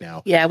 times a week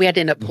now. Yeah, we had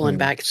to end up pulling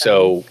back.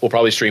 So we'll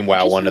probably stream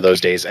WoW one of those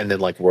days, and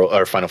then like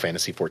Final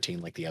Fantasy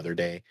 14 like the other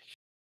day.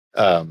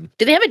 Do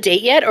they have a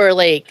date yet, or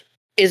like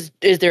is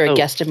there a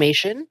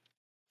guesstimation?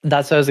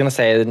 That's what I was going to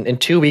say. In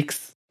 2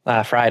 weeks,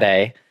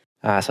 Friday,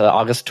 so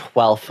August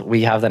 12th,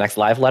 we have the next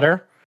live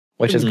letter,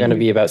 which is going to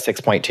be about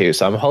 6.2.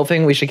 So I'm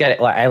hoping we should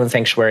get Island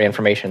Sanctuary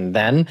information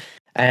then.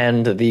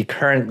 And the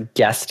current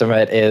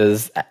guesstimate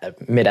is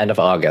mid-end of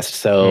August.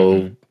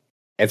 So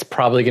it's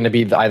probably going to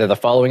be either the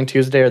following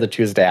Tuesday or the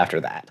Tuesday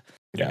after that.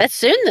 Yeah. That's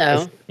soon,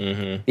 though.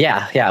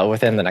 Yeah,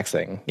 within the next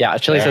thing. Yeah,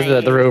 Chili says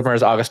that the rumor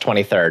is August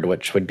 23rd,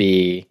 which would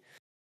be,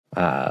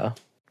 2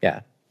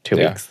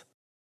 weeks.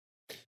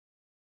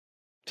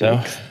 So,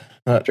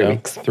 3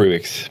 weeks. 3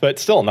 weeks. But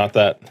still not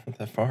that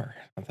far.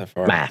 Not that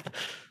far. Math.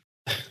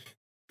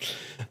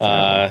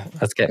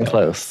 That's getting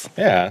close.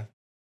 Yeah.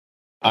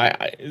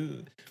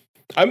 I'm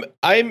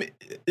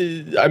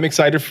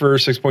excited for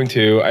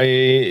 6.2.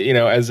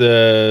 As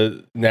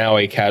a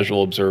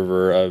casual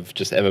observer of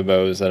just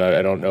MMOs, and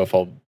I don't know if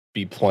I'll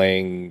be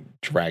playing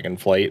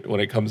Dragonflight when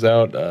it comes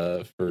out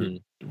for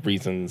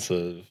reasons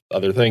of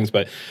other things,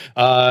 but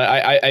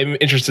I'm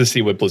interested to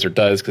see what Blizzard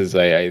does, because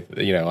I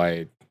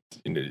know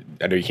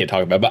you can't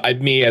talk about it,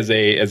 but me as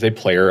a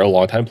player, a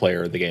longtime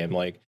player of the game,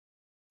 like,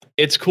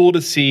 it's cool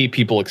to see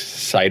people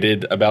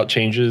excited about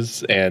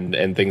changes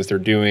and things they're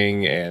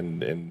doing,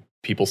 and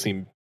people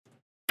seem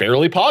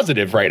fairly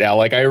positive right now.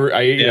 Like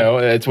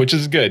which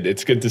is good.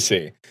 It's good to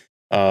see.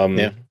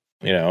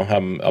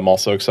 I'm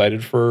also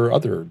excited for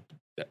other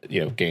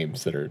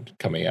games that are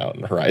coming out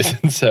on the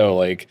horizon. So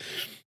like,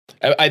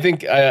 I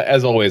think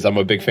as always, I'm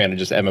a big fan of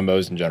just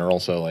MMOs in general.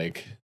 So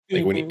like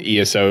when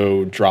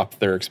ESO dropped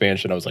their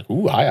expansion, I was like,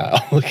 ooh,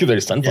 hi, look at their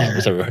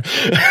sunflowers everywhere.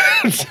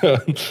 So,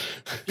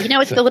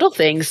 it's the little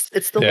things.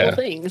 It's the little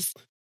things.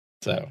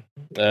 So,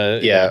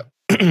 yeah.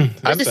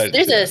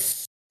 There's a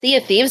Sea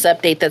of Thieves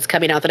update that's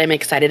coming out that I'm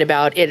excited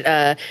about.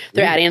 They're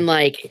adding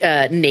like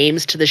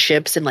names to the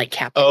ships and like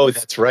captains. Oh,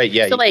 that's right.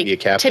 Yeah, so you like can be a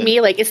captain. to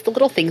me, like it's the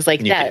little things like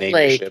and you can that, name your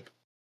like ship.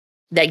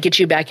 that get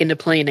you back into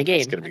playing a game.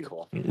 It's gonna be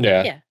cool.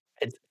 Yeah. Yeah.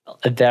 It's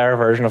their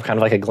version of kind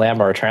of like a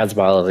glamour or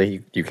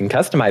transmog. You can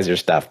customize your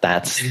stuff.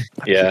 That's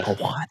what Yeah.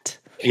 people want.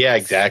 Yeah,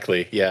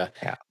 exactly. Yeah.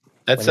 Yeah.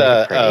 That's When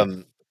they get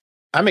pretty.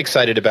 I'm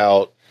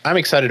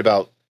excited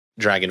about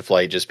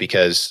Dragonflight just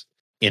because,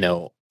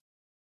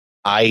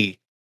 I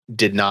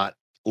did not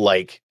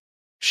like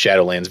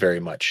Shadowlands very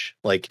much.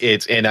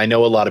 And I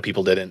know a lot of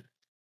people didn't.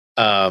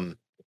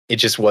 It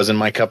just wasn't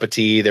my cup of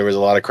tea. There was a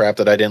lot of crap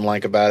that I didn't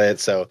like about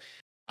it. So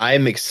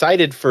I'm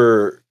excited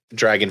for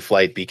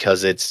Dragonflight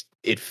because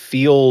it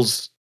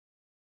feels,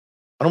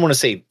 I don't want to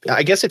say,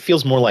 I guess it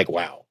feels more like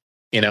WoW,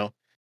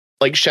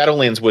 like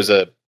Shadowlands was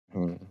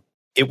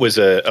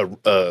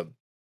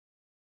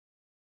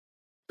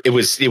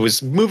it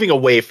was moving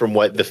away from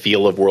what the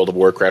feel of World of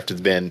Warcraft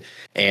has been,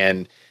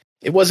 and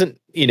it wasn't,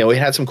 it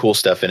had some cool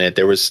stuff in it.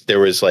 There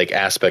was like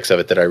aspects of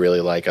it that I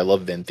really like. I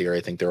love Venthyr. I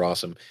think they're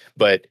awesome.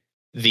 But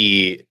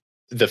the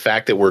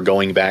fact that we're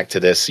going back to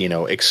this,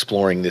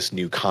 exploring this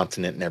new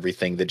continent and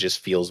everything that just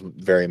feels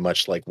very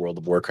much like World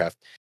of Warcraft.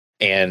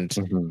 And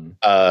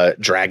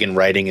dragon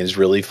riding is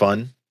really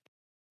fun.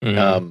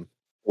 Mhm.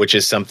 Which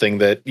is something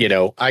that,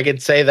 I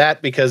could say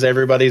that because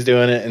everybody's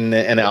doing it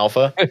in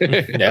alpha.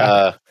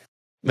 Yeah.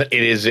 But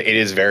it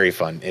is very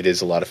fun. It is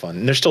a lot of fun.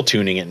 And they're still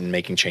tuning it and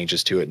making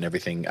changes to it and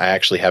everything. I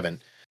actually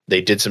haven't. They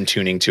did some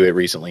tuning to it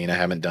recently, and I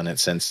haven't done it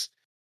since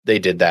they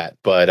did that.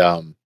 But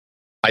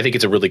I think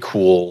it's a really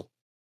cool,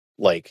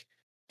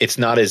 it's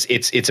not as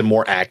it's a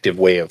more active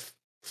way of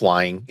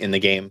flying in the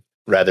game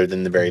rather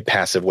than the very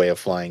passive way of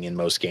flying in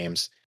most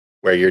games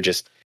where you're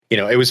just,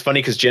 it was funny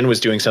because Jen was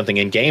doing something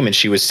in game and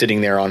she was sitting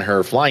there on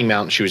her flying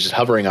mount and she was just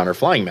hovering on her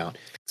flying mount.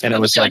 And I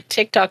was like,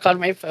 TikTok on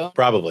my phone.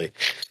 Probably.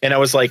 And I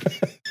was like,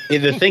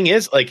 the thing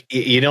is,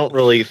 you don't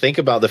really think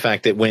about the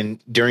fact that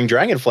during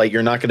Dragonflight,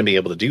 you're not going to be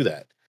able to do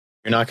that.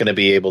 You're not going to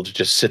be able to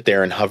just sit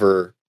there and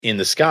hover in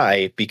the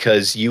sky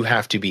because you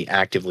have to be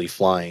actively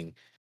flying,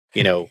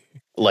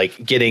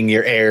 like getting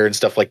your air and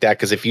stuff like that.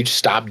 Because if you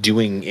stop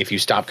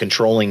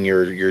controlling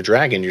your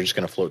dragon, you're just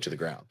going to float to the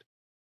ground.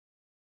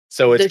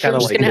 So it's kind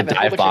of like a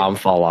dive bomb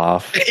fall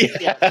off.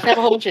 Yeah, have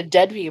a whole bunch of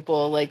dead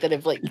people that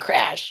have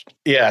crashed.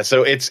 Yeah,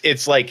 so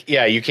it's like,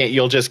 yeah,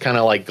 you'll just kind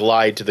of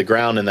glide to the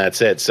ground and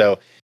that's it. So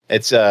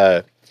it's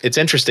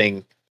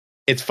interesting.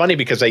 It's funny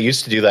because I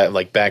used to do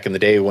that back in the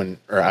day or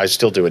I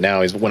still do it now,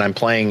 is when I'm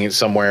playing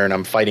somewhere and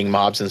I'm fighting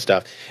mobs and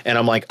stuff and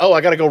I'm like, oh,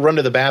 I got to go run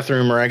to the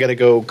bathroom or I got to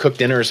go cook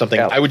dinner or something.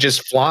 Yeah. I would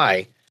just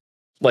fly,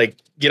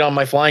 get on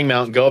my flying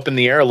mount, go up in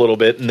the air a little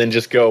bit and then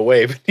just go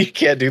away. But you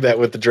can't do that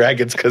with the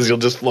dragons because you'll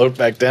just float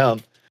back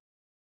down.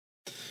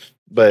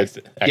 But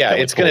yeah,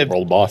 it's going to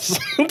roll boss.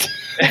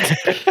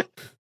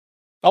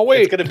 Oh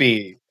wait, it's going to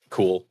be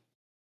cool.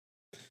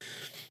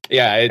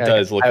 Yeah, it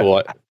does look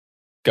cool.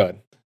 Go ahead.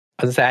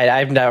 I was gonna say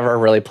I've never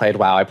really played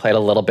WoW. I played a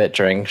little bit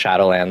during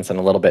Shadowlands and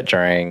a little bit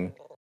during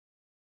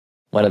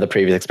one of the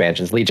previous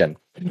expansions, Legion.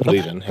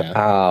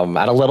 Yeah. And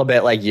a little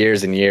bit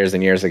years and years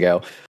and years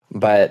ago.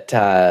 But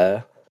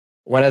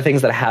one of the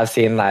things that I have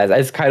seen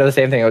is kind of the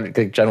same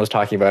thing Jen was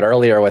talking about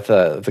earlier with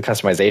the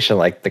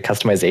customization, the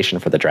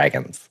customization for the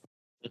dragons.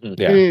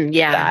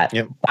 Yeah.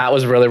 That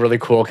was really, really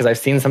cool because I've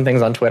seen some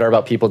things on Twitter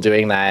about people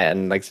doing that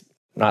and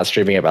not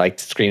streaming it, but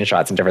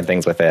screenshots and different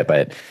things with it.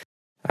 But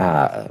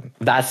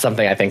that's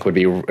something I think will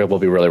be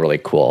really, really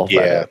cool.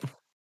 Yeah.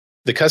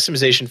 The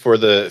customization for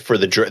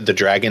the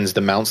dragons,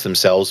 the mounts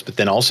themselves, but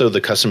then also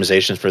the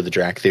customizations for the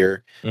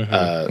Drakthir,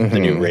 the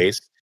new race,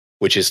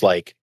 which is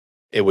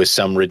it was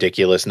some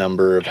ridiculous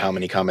number of how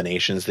many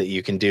combinations that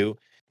you can do.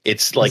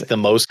 It's the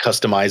most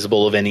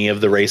customizable of any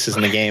of the races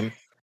in the game.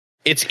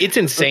 It's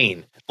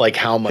insane,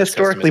 how much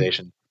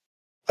customization.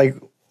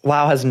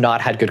 WoW has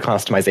not had good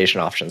customization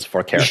options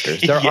for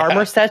characters. Their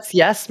armor sets,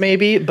 yes,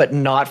 maybe, but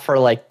not for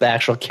the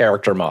actual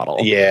character model.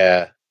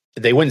 Yeah.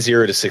 They went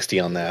 0 to 60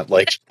 on that.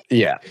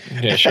 Yeah,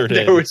 sure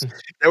did.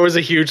 There was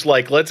a huge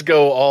let's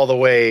go all the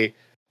way.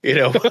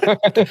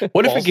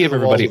 What if we gave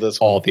everybody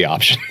all the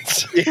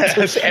options?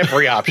 Yes,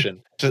 every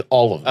option, just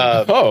all of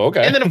them.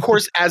 Okay. And then, of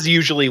course, as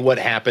usually, what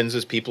happens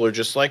is people are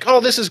just like, "Oh,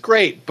 this is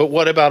great," but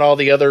what about all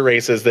the other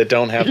races that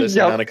don't have this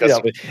amount of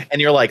customization?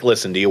 And you're like,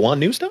 "Listen, do you want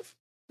new stuff?"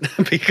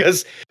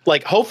 Because,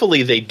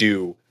 hopefully, they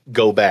do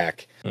go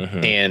back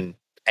and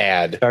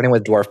add, starting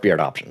with dwarf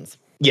beard options.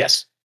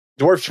 Yes.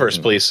 Dwarfs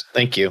first, please.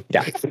 Thank you.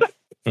 Yeah.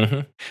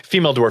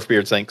 Female dwarf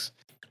beards, thanks.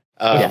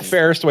 The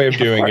fairest way of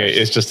doing it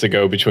is just to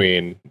go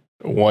between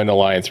one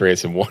alliance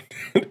race and one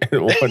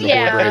horde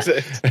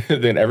race.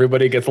 Then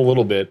everybody gets a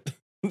little bit.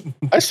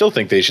 I still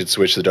think they should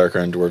switch the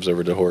Dark-Iron Dwarves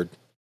over to Horde.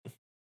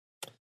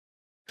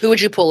 Who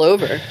would you pull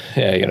over?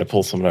 Yeah, you gotta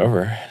pull someone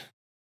over.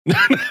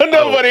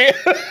 Nobody.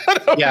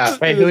 Yeah.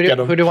 Wait, who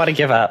do you want to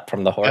give up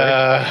from the Horde?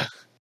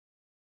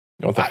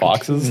 You want the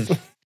foxes?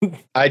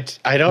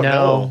 I don't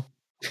know.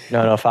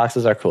 No,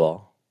 foxes are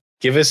cool.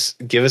 Give us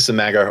the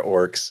Magar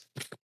orcs.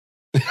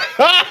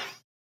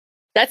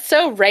 That's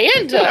so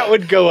random. That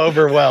would go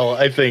over well,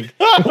 I think.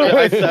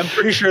 I'm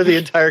pretty sure the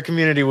entire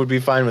community would be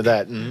fine with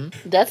that.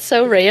 That's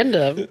so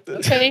random.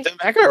 Okay. The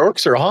Mackinac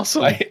orcs are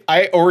awesome.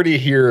 I already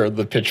hear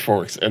the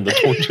pitchforks and the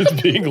torches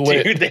being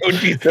lit. Dude, they would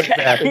be so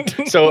bad.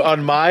 So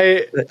on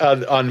my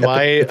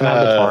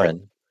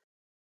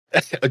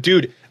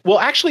dude, well,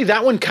 actually,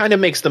 that one kind of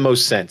makes the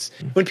most sense.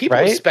 When people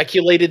Right?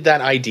 speculated that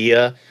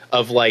idea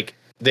of like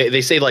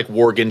they say like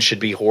Worgen should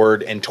be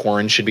Horde and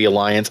Tauren should be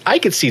Alliance, I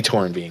could see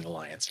Tauren being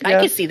Alliance. I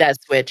can see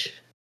that switch.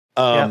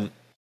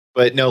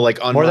 But no,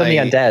 like on More my, than the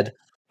undead.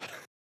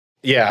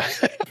 Yeah.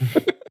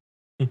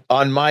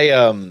 On my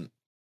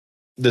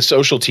the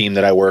social team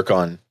that I work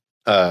on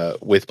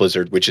with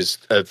Blizzard, which is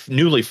a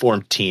newly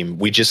formed team,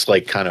 we just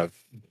like kind of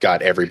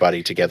got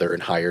everybody together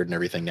and hired and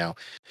everything now.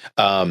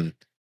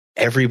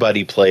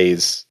 Everybody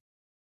plays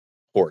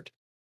Horde.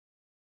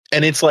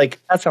 And it's like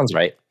That sounds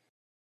right.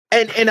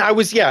 and I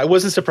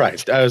wasn't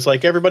surprised. I was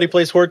like, everybody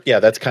plays Horde. Yeah,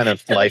 that's kind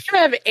of life. You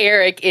have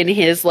Eric in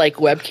his like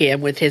webcam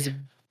with his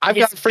I've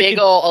got big freaking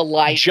ol'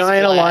 alliance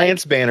giant flag.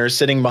 alliance banner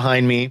sitting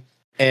behind me,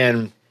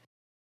 and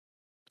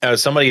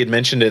somebody had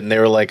mentioned it, and they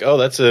were like, "Oh,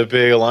 that's a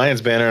big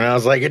alliance banner," and I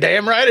was like, "You're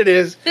damn right it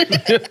is."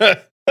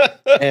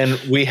 And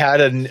we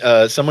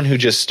had someone who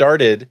just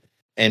started,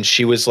 and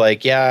she was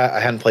like, "Yeah, I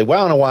hadn't played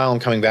WoW in a while. I'm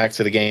coming back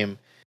to the game,"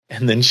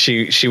 and then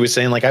she was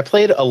saying like, "I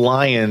played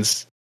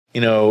Alliance."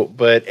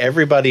 But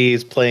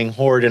everybody's playing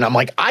Horde, and I'm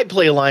like, I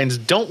play Alliance.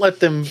 Don't let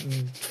them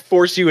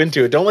force you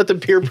into it. Don't let them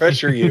peer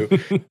pressure you.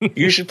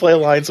 You should play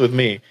Alliance with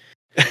me.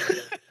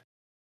 It's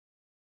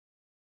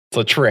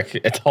a trick.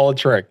 It's all a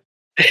trick.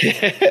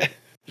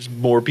 There's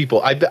more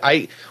people.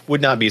 I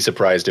would not be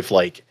surprised if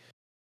like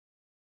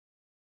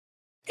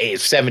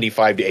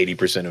 75 to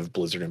 80% of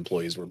Blizzard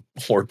employees were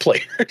Horde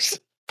players.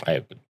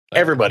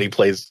 Everybody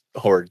plays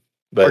Horde,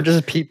 but Or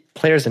just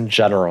players in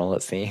general,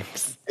 it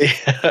seems.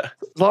 yeah.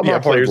 A lot more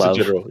Players Horde love.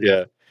 in general.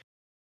 Yeah,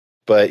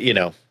 but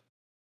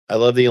I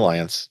love the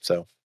Alliance.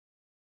 So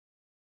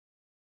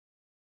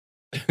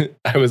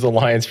I was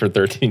Alliance for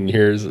 13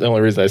 years. The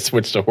only reason I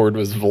switched to Horde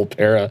was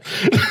Volpera.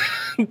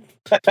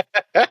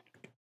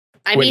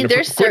 I mean,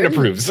 there's Quinn certain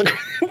approves.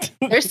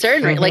 there's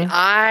certain Mhm. like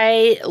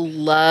I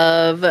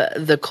love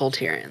the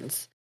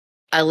Colterians.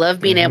 I love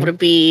being Mhm. able to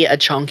be a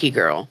chunky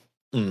girl.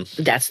 Mm.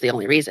 That's the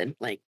only reason.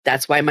 Like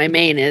that's why my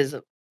main is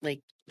like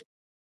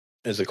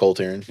as a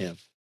Coltarian, yeah,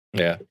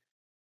 Yeah,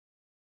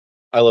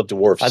 I love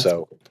dwarfs. That's-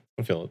 So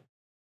I feel it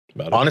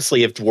about it.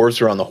 honestly, if dwarves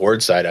were on the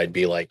Horde side, I'd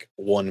be like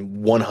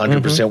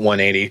 100%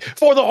 180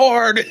 for the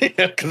Horde,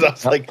 because I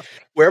was like,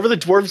 wherever the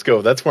dwarves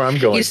go, that's where I'm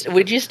going.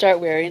 would you start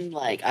wearing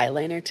like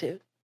eyeliner too?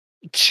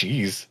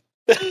 Jeez.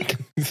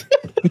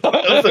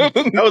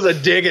 that was a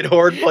dig at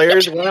Horde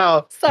players.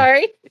 Wow.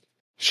 Sorry.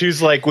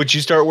 She's like, would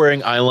you start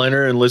wearing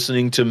eyeliner and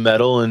listening to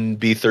metal and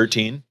be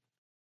 13?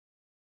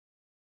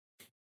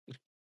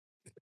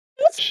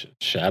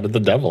 Shout at the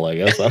devil, I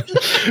guess.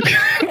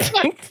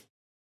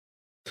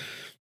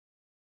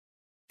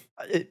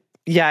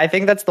 Yeah, I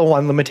think that's the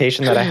one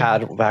limitation that I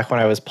had back when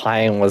I was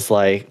playing was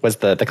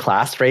the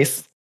class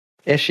race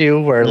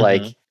issue where Mhm.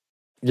 like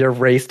your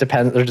race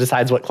depends or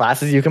decides what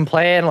classes you can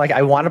play, and like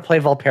I want to play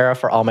Volpera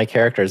for all my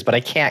characters, but I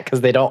can't because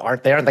they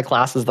aren't the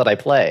classes that I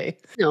play.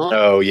 No.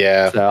 Oh,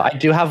 yeah. So I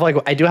do have a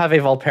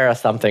Volpera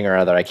something or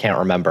other. I can't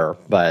remember,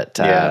 but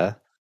yeah,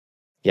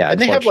 And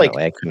they have, like-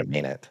 unfortunately I couldn't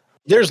mean it.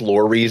 There's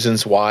lore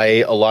reasons why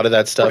a lot of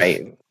that stuff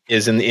Right.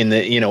 is in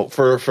the,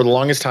 for the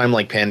longest time,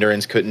 like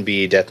Pandorans couldn't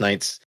be Death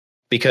Knights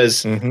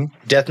because Mm-hmm.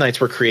 Death Knights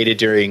were created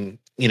during,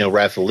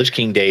 Wrath of the Lich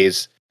King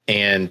days,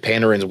 and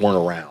Pandorans weren't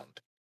around.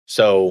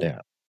 So Yeah.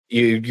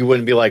 you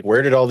wouldn't be like,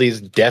 where did all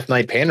these Death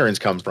Knight Pandorans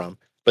come from?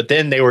 But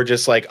then they were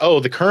just like, oh,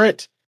 the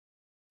current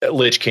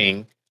Lich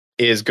King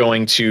is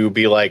going to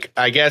be like,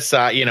 I guess,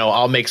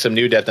 I'll make some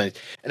new Death Knights.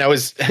 And I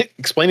was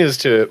explaining this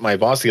to my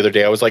boss the other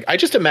day. I was like, I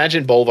just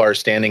imagine Bolvar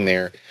standing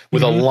there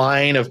with Mhm. a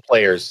line of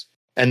players.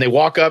 And they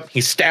walk up, he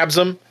stabs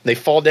them, they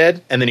fall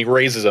dead, and then he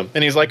raises them.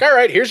 And he's like, all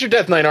right, here's your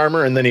Death Knight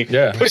armor. And then he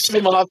Yeah. pushes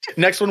them off.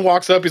 Next one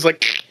walks up, he's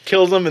like,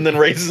 kills them, and then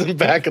raises them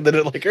back. And then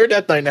it's like, you're a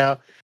Death Knight now.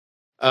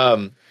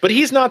 But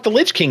he's not the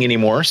Lich King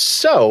anymore.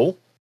 So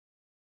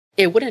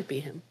It wouldn't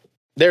be him.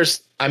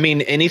 there's,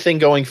 anything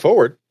going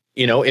forward,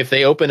 if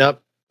they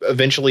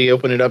eventually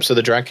open it up so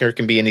the Drakir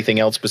can be anything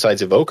else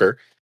besides Evoker,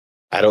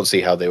 I don't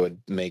see how they would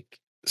make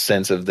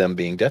sense of them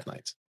being Death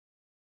Knights.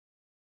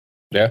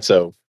 Yeah.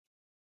 So,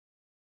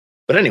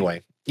 but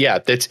anyway, yeah,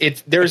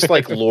 there's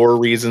like lore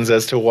reasons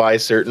as to why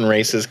certain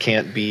races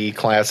can't be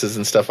classes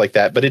and stuff like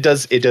that, but it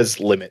does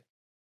limit,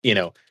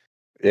 Yeah.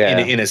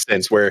 in a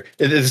sense where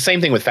it's the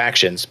same thing with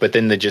factions, but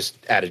then they just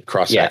added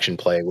cross faction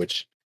play,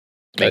 which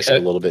makes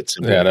it a little bit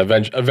simpler. Yeah,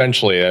 and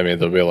eventually,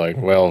 they'll be like,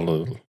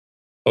 well,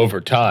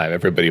 over time,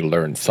 everybody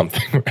learns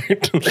something,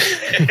 right?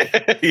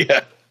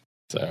 Yeah.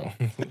 So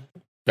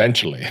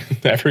eventually,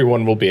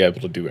 everyone will be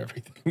able to do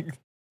everything.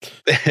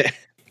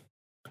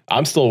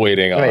 I'm still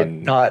waiting Right,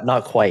 on.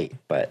 not quite,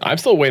 but I'm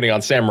still waiting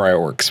on Samurai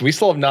Orcs. We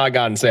still have not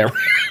gotten Samurai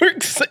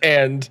Orcs,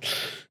 and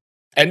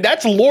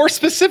that's lore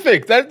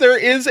specific. That there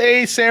is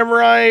a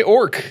Samurai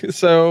Orc.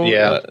 So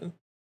Yeah.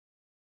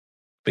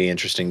 be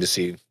interesting to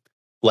see,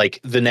 like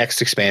the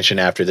next expansion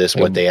after this,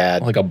 what they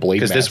add, like a blade,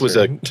 because this was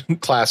a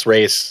class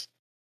race,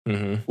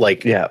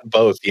 like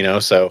both,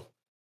 So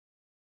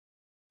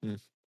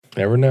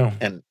never know,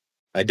 and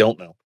I don't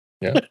know.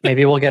 Yeah,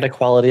 maybe we'll get a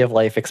quality of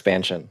life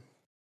expansion,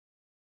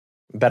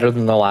 better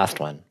than the last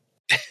one.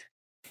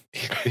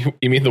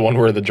 You mean the one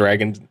where the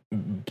dragon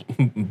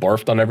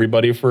barfed on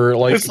everybody for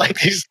like? It's like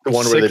the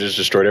one where they just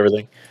destroyed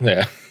everything.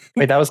 Yeah.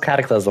 Wait, that was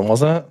Cataclysm,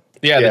 wasn't it?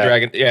 Yeah, the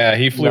dragon. Yeah,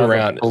 he flew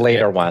around. The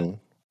later one.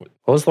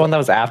 What was the one that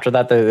was after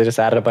that? They just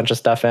added a bunch of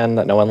stuff in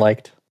that no one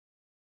liked.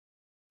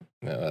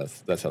 No,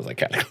 that sounds like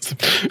Cataclysm.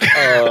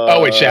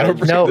 Oh wait, Shadow.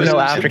 No,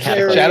 after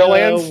Cataclysm.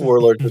 Shadowlands,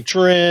 Warlords of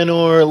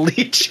Draenor,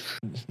 Leech.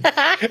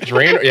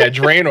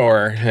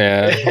 Draenor.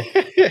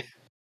 Yeah.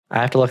 I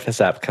have to look this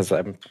up because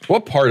I'm.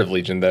 What part of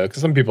Legion though?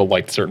 Because some people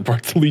liked certain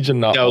parts of Legion.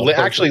 Not no,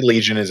 actually,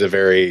 Legion is a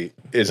very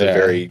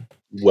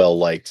well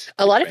liked.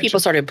 A lot of people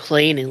started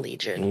playing in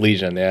Legion.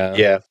 Legion,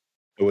 yeah.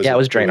 It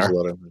was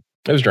Draenor.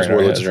 It was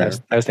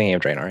Draenor. I was thinking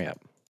of Draenor. Yeah.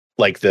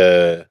 Like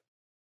the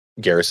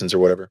garrisons or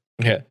whatever.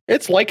 Yeah,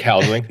 it's like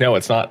housing. No,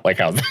 it's not like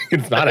housing.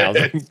 It's not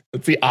housing.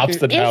 It's the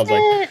opposite of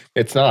housing.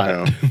 It's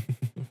not.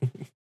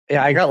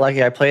 Yeah, I got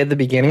lucky. I played the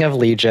beginning of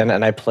Legion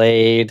and I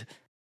played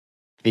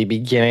the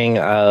beginning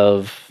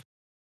of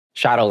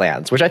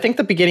Shadowlands, which I think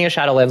the beginning of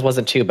Shadowlands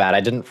wasn't too bad.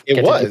 I didn't.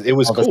 It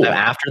was cool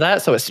after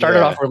that, so it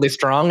started off really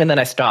strong, and then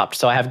I stopped.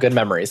 So I have good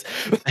memories.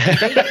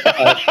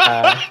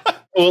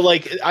 Well,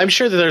 like I'm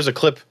sure that there's a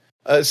clip,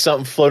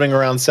 something floating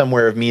around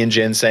somewhere of me and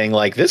Jen saying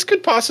like this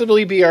could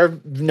possibly be our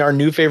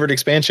new favorite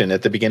expansion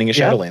at the beginning of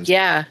Shadowlands.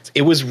 Yeah,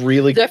 it was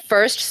really the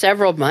first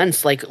several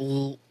months. Like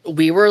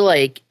we were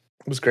like,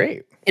 it was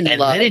great, and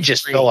then it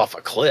just fell off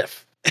a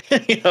cliff.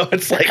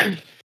 It's like.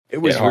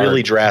 It was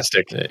really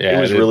drastic. Yeah,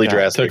 it was really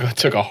drastic.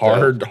 Took a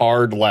hard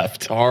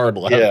left.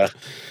 Yeah.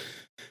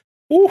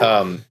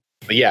 But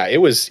yeah, it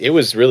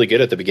was really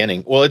good at the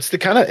beginning. Well, it's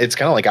kind of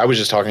like I was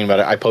just talking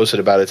about it. I posted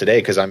about it today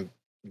because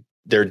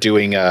they're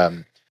doing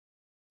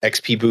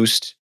XP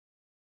boost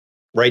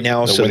right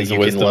now, so that you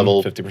can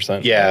level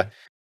 50%. Yeah.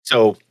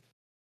 So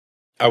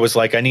I was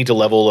like, I need to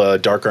level a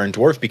Dark Iron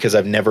Dwarf because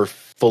I've never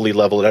fully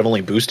leveled it. I've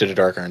only boosted a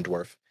Dark Iron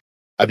Dwarf.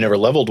 I've never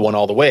leveled one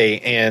all the way,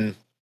 and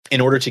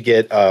in order to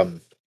get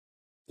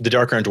the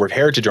Dark Iron Dwarf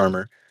Heritage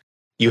Armor,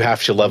 you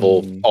have to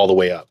level all the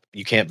way up.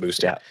 You can't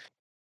boost it.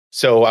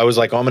 So I was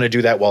like, I'm going to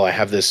do that while I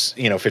have this,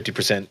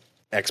 50%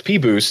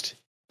 XP boost.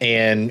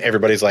 And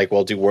everybody's like,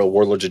 well, do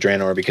Warlords of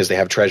Draenor because they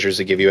have treasures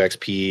that give you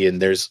XP.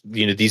 And there's,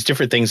 these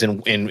different things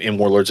in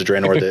Warlords of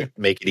Draenor that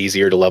make it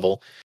easier to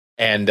level.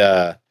 And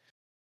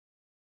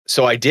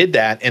so I did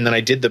that. And then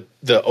I did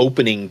the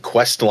opening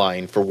quest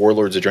line for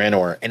Warlords of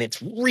Draenor. And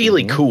it's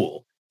really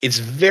cool. It's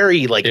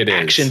very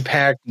action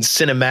packed and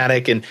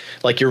cinematic, and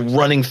like you're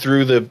running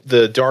through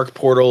the dark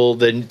portal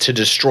then to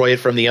destroy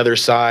it from the other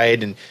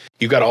side, and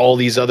you've got all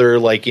these other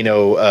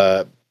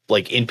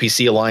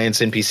NPC Alliance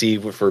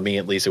NPC, for me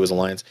at least it was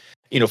Alliance,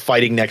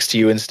 fighting next to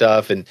you and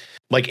stuff, and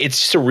like it's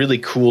just a really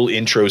cool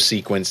intro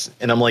sequence.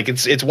 And I'm like,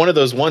 it's one of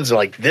those ones that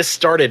like this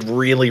started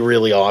really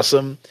really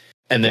awesome,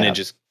 and then it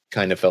just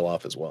kind of fell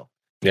off as well.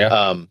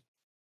 Yeah.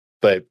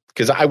 But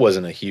because I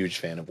wasn't a huge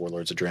fan of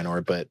Warlords of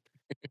Draenor, but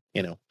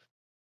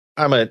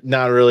I'm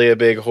not really a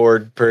big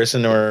horde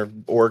person or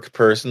orc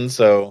person,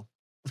 so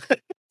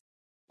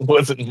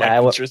wasn't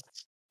my interest.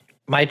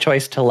 My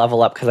choice to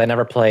level up, because I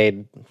never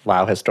played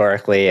WoW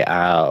historically,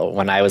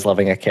 when I was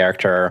leveling a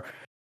character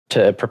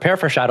to prepare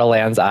for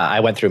Shadowlands, I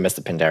went through Mists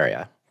of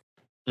Pandaria.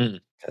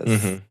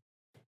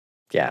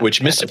 Yeah,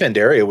 which Mists of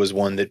Pandaria was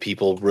one that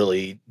people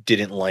really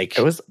didn't like.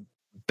 It was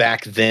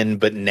back then,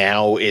 but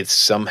now it's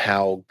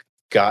somehow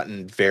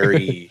gotten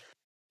very...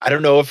 I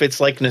don't know if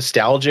it's like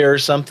nostalgia or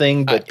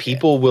something, but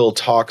people will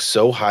talk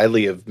so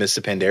highly of Mists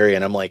of Pandaria,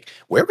 and I'm like,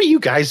 where were you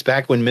guys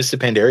back when Mists of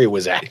Pandaria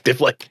was active?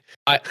 Like,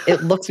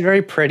 it looks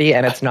very pretty,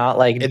 and it's not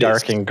like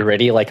dark and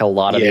gritty like a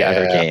lot of the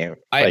other games.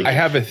 I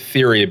have a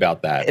theory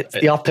about that. It's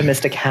the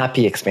optimistic,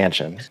 happy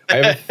expansion.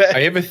 I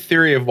have a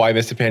theory of why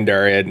Mists of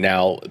Pandaria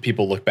now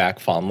people look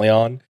back fondly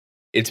on.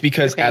 It's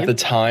because at the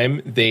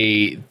time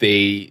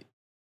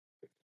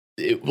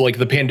like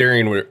the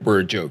Pandarian were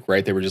a joke,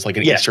 right? They were just like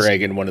an Easter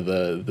egg in one of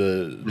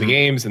the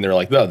games, and they're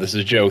like, "No, this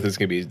is a joke. This is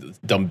gonna be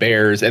dumb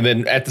bears." And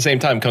then at the same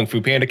time, Kung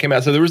Fu Panda came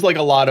out, so there was like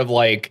a lot of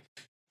like,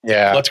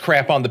 let's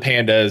crap on the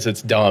pandas.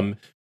 It's dumb.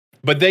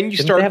 But then you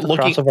start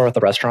looking crossover with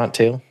the restaurant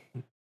too.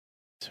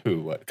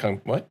 Who? What?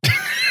 What?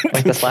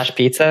 Like the Slash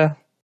Pizza.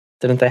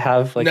 Didn't they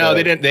have like? No,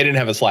 they didn't. They didn't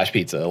have a Slash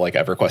Pizza like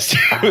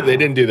EverQuest. They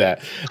didn't do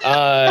that.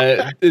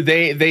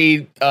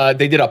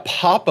 They did a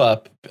pop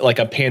up like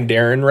a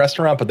Pandaren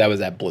restaurant, but that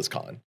was at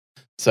BlizzCon.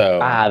 So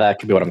that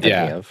could be what I'm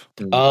thinking of.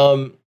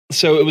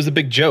 So it was a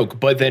big joke,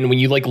 but then when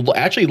you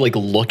actually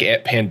look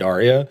at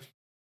Pandaria,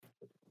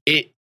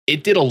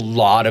 it did a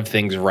lot of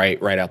things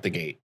right out the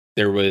gate.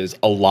 There was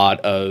a lot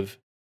of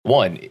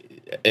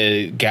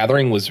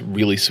gathering was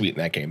really sweet in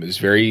that game. It was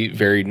very,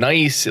 very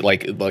nice.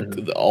 Like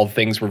all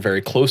things were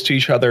very close to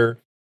each other.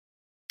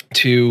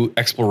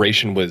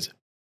 Exploration was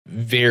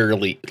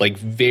very,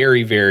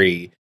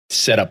 very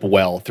set up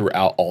well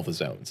throughout all the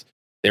zones.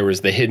 There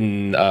was the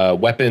hidden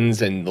weapons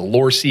and the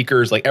lore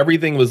seekers. Like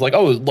everything was like,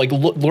 oh, like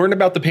learn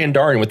about the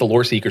Pandaren with the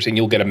lore seekers, and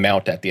you'll get a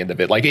mount at the end of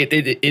it. Like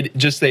it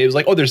just it was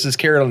like, oh, there's this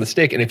carrot on the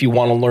stick, and if you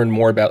want to learn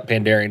more about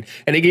Pandaren,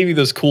 and it gave you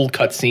those cool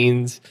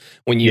cutscenes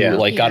when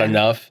you got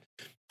enough.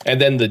 And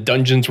then the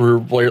dungeons were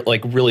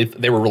like really,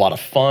 they were a lot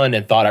of fun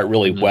and thought out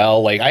really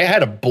well. Like I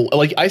had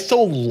I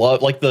still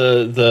love like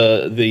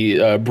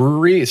the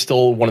brewery is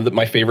still one of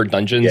my favorite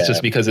dungeons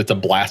just because it's a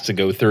blast to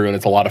go through and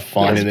it's a lot of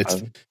fun and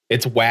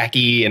it's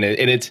wacky and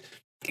it's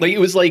like, it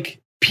was like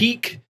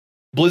peak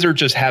Blizzard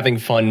just having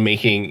fun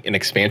making an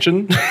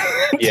expansion.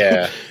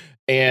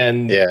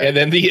 And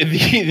then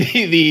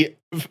the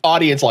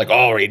audience like,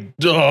 oh,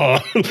 duh.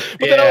 But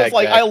then I was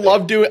like, I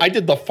love doing. I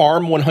did the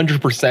farm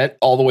 100%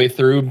 all the way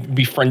through.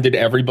 Befriended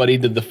everybody.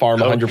 Did the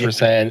farm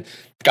 100%.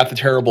 Got the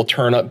terrible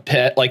turnip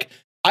pet. Like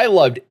I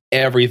loved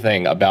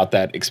everything about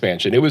that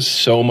expansion. It was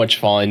so much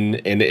fun.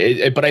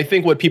 And but I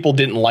think what people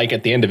didn't like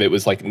at the end of it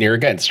was like near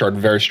again started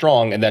very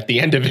strong, and at the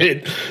end of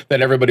it,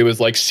 then everybody was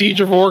like,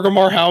 Siege of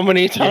Orgrimmar, how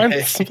many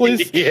times,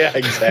 please? Yeah,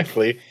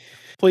 exactly.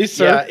 Please,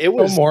 sir. Yeah, it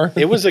was no more.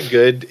 It was a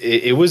good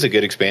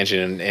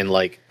expansion, and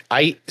like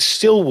I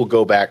still will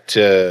go back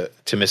to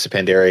Mists of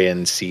Pandaria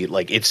and see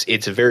like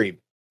it's a very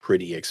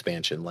pretty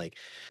expansion. Like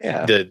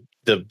the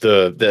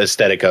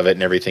aesthetic of it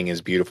and everything is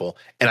beautiful.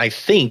 And I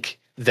think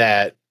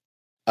that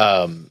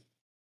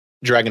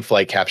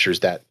Dragonflight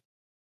captures that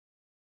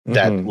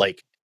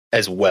like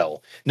as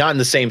well. Not in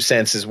the same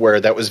sense as where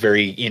that was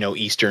very,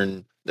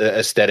 Eastern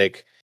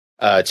aesthetic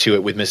to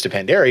it with Mists of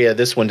Pandaria.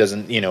 This one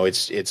doesn't,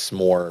 it's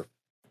more,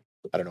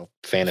 I don't know,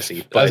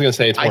 fantasy. But I was going to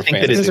say it's more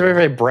fantasy. It's very,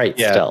 very bright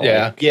still.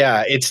 Yeah.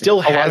 It still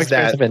has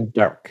that. Have been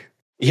dark.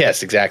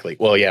 Yes, exactly.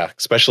 Well, yeah,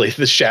 especially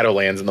the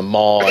Shadowlands and the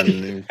Maw,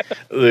 and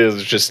it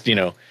was just,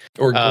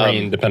 or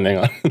green, depending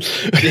on.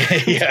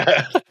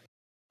 Yeah.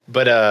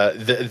 But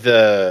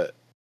the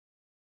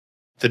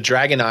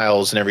Dragon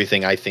Isles and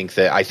everything, I think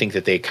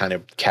that they kind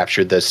of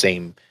captured the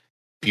same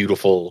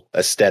beautiful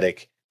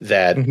aesthetic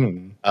that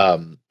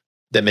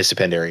that Mists of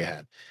Pandaria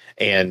had.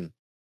 And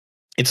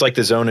it's like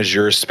the Zone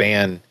Azure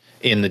span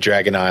in the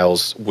Dragon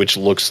Isles, which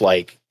looks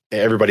like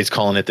everybody's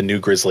calling it the new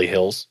Grizzly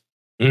Hills.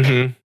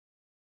 Mm-hmm.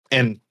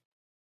 And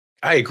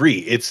I agree.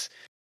 It's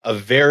a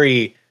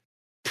very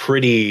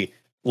pretty,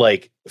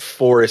 like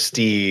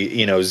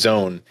foresty,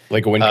 zone.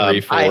 Like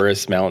wintry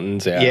forest,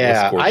 mountains.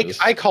 Yeah.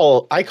 I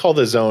call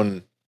the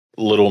zone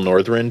Little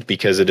Northrend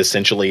because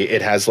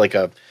it has like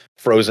a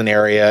frozen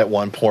area at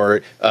one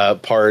part,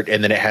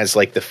 and then it has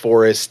like the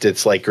forest.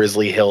 It's like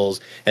Grizzly Hills,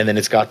 and then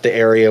it's got the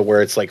area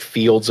where it's like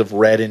fields of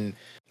red and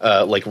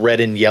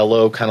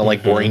yellow, kind of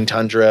like Borean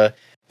tundra.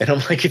 And I'm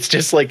like, it's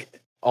just like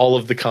all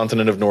of the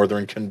continent of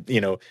Northern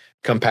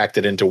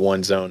compacted into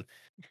one zone.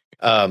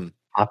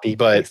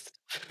 But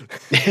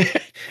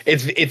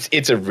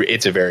it's a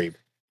very,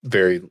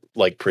 very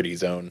like pretty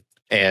zone.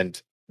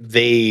 And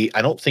I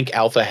don't think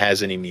Alpha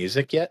has any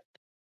music yet.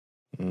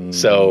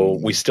 So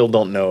we still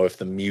don't know if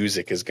the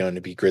music is going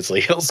to be Grizzly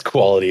Hills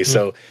quality.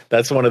 So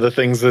that's one of the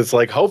things that's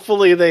like,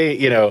 hopefully they,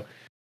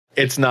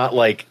 it's not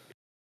like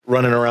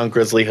running around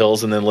Grizzly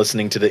Hills and then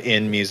listening to the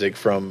end music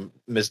from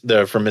Mists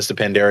of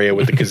Pandaria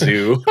with the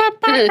kazoo.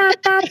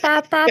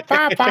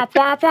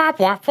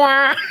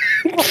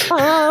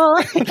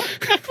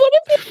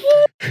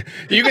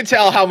 You can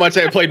tell how much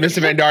I played Mists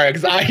of Pandaria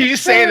because you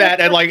say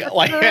that and like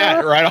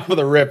that right off of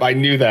the rip. I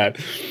knew that.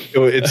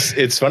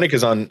 It's funny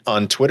because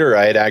on Twitter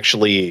I had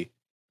actually,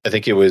 I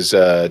think it was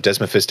Des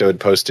Mephisto had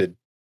posted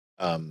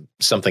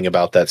something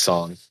about that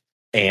song,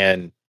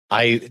 and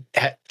I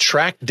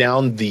tracked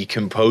down the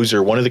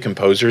composer, one of the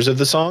composers of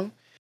the song,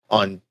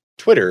 on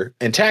Twitter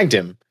and tagged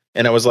him.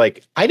 And I was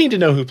like, I need to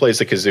know who plays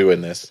the kazoo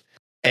in this.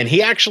 And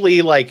he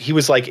actually he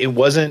was like, it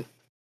wasn't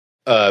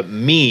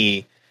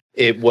me.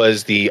 It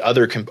was the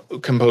other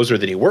composer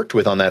that he worked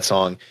with on that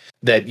song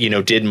that,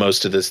 did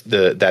most of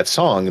that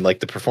song and like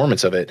the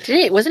performance of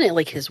it. Wasn't it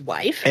like his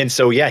wife? And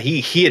so, yeah,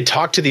 he had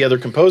talked to the other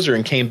composer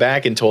and came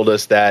back and told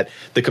us that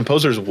the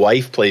composer's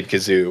wife played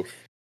kazoo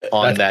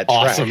on that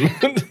track. Awesome.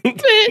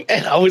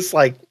 And I was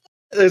like,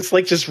 it's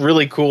like just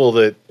really cool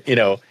that,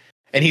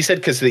 and he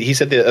said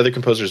the other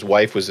composer's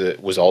wife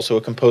was also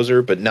a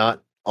composer, but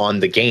not on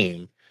the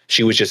game.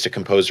 She was just a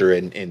composer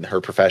in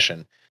her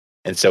profession.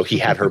 And so he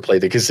had her play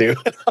the kazoo.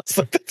 I was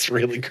like, that's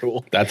really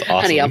cool. That's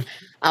awesome. Honey, I'm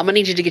gonna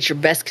need you to get your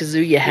best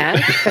kazoo you have.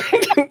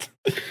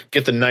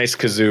 Get the nice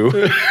kazoo.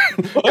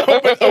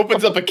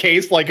 Opens up a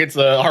case like it's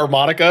a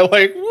harmonica.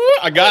 Like,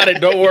 I got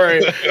it. Don't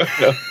worry.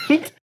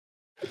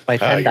 My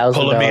 $10,000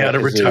 pulling me out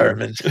of kazoo.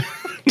 retirement.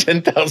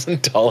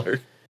 $10,000.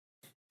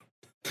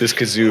 This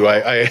kazoo,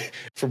 I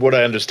from what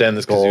I understand,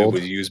 this kazoo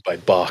was used by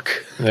Bach.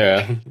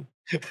 Yeah.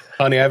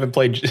 Honey, I haven't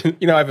played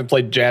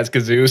jazz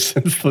kazoo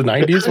since the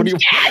 90s. What do you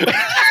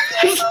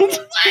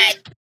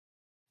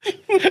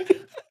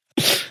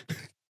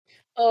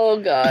Oh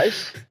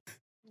gosh.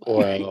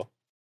 Wow.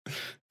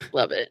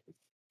 Love it.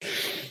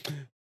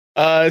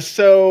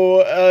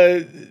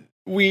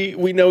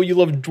 we know you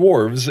love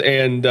dwarves,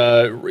 and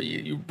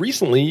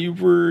recently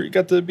you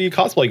got to be a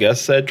cosplay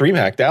guest at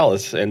DreamHack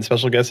Dallas and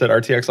special guest at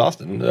RTX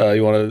Austin.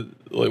 You want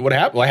to what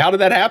happened? Like, how did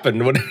that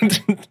happen?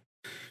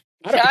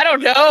 I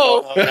don't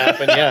know. What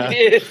happened? Yeah,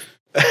 it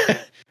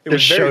Just very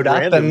showed up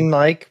random. and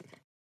like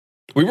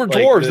We were Like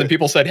dwarves, the- and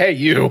people said, "Hey,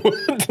 you."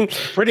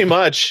 Pretty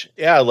much,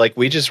 yeah. Like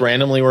we just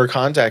randomly were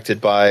contacted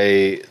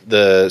by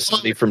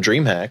somebody from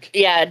DreamHack.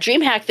 Yeah,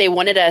 DreamHack, they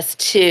wanted us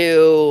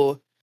to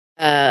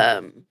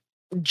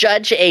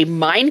judge a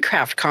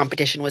Minecraft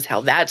competition was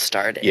how that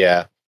started.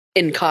 Yeah,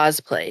 In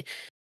cosplay.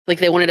 Like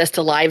they wanted us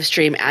to live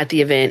stream at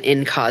the event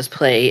in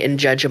cosplay and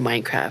judge a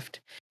Minecraft.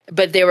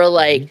 But they were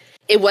like,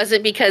 it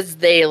wasn't because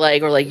they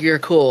like were like, you're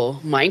cool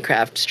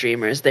Minecraft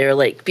streamers. They were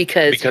like,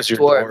 because you're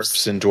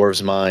dwarves and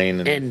Dwarves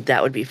Mine, and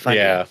that would be funny.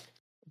 yeah.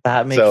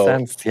 that makes So-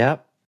 sense.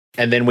 Yep.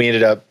 And then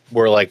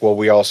we're like, well,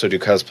 we also do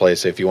cosplay.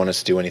 So if you want us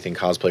to do anything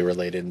cosplay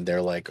related, and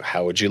they're like,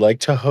 how would you like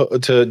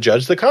to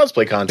judge the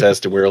cosplay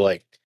contest? And we were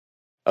like,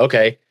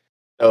 okay.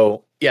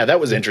 So yeah, that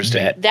was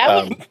interesting.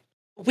 That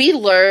we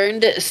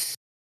learned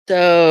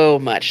so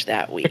much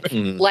that week.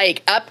 mm,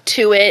 Like up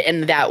to it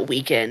and that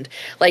weekend.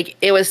 Like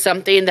it was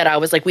something that I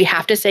was like, we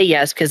have to say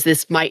yes because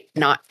this might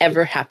not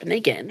ever happen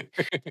again.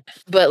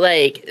 But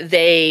like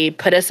they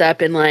put us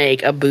up in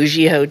like a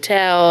bougie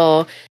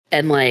hotel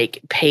and like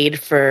paid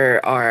for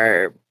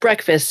our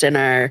breakfast and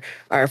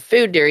our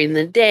food during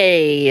the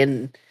day.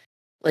 And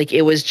like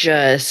it was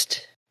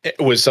just it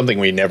was something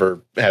we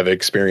never have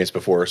experienced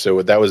before.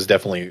 So that was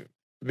definitely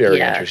very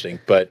Yeah. interesting.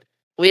 But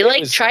we like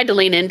was- tried to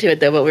lean into it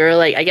though, but we were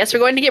like, I guess we're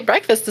going to get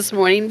breakfast this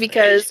morning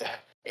because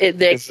they're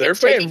it's paying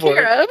taken for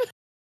it. care of.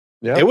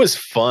 Yeah. it was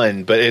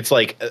fun. But it's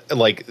like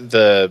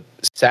the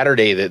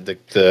Saturday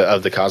that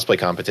of the cosplay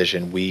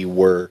competition, we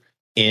were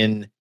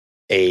in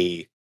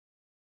a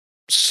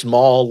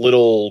small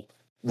little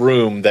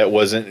room that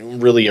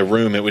wasn't really a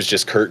room. It was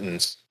just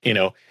curtains,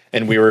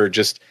 and we were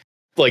just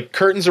like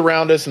curtains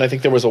around us. And I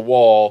think there was a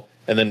wall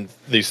and then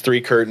these 3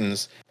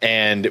 curtains,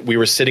 and we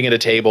were sitting at a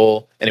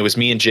table, and it was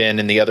me and Jen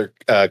and the other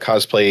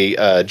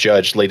cosplay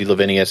judge, Lady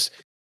Lavinius.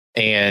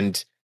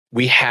 And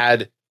we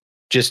had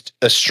just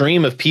a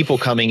stream of people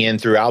coming in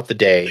throughout the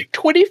day.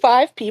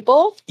 25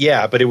 people?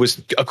 Yeah, but it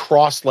was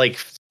across like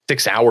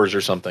 6 hours or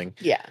something.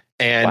 Yeah.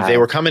 And Wow. they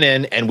were coming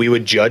in, and we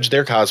would judge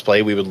their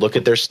cosplay. We would look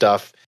at their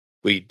stuff.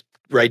 We'd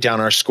write down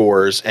our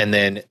scores, and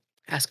then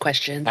Ask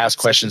questions. ask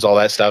questions, all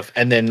that stuff.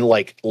 And then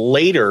like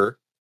later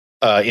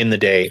in the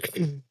day,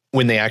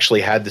 when they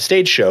actually had the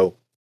stage show,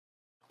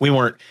 we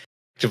weren't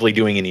actively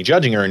doing any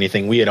judging or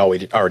anything. We had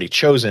already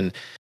chosen.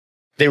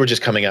 They were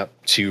just coming up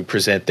to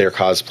present their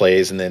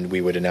cosplays, and then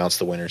we would announce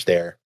the winners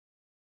there.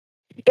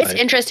 It's But-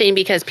 interesting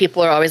because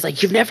people are always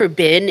like, you've never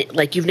been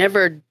like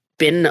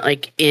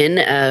in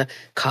a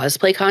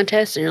cosplay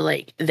contest. And you're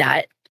like,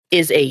 that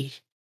is a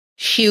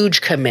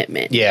huge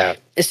commitment. Yeah,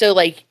 So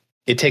like,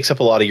 it takes up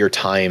a lot of your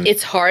time.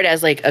 it's hard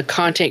as like a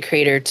content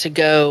creator to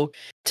go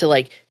to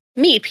like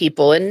meet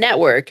people and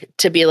network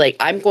to be like,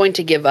 I'm going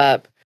to give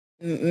up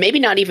maybe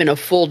not even a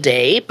full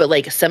day, but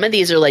like some of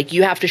these are like,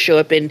 you have to show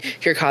up in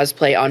your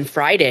cosplay on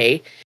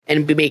Friday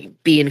and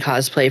be in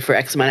cosplay for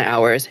X amount of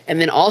hours. And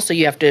then also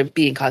you have to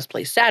be in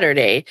cosplay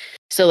Saturday.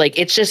 So like,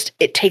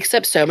 it takes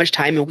up so much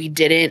time, and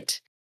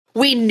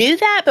we knew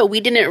that, but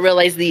we didn't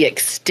realize the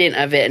extent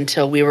of it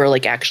until we were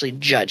like actually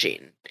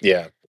judging.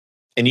 Yeah.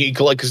 And you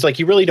like, because like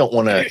you really don't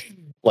want to,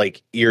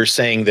 like, you're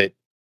saying that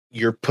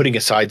you're putting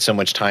aside so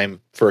much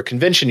time for a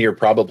convention you're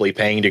probably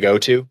paying to go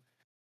to.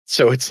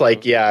 So it's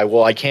like, yeah,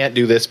 well, I can't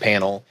do this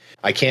panel.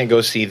 I can't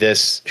go see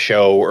this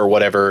show or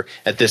whatever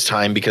at this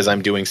time because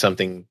I'm doing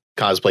something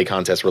cosplay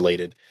contest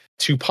related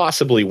to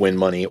possibly win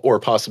money or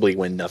possibly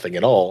win nothing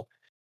at all.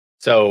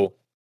 So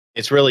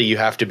it's really, you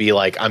have to be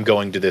like, I'm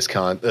going to this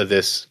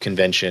this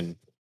convention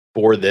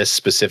for this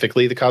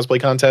specifically, the cosplay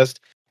contest.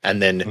 And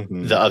then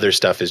Mhm. the other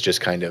stuff is just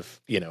kind of,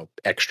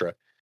 extra.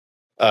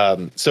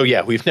 So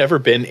yeah, we've never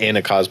been in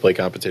a cosplay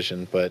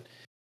competition, but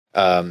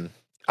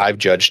I've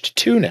judged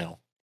 2 now,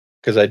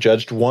 because I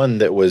judged one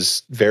that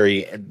was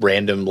very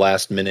random,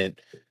 last minute.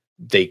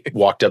 They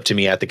walked up to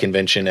me at the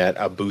convention at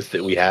a booth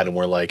that we had and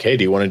were like, hey,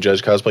 do you want to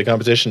judge cosplay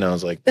competition? And I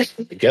was like, I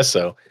guess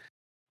so.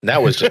 And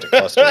that was just a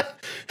cluster.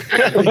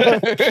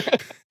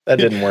 That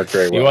didn't work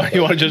very well.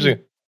 You want to judge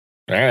it?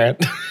 All right.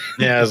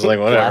 Yeah, I was like,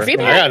 whatever. Dreamhack-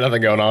 I got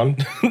nothing going on.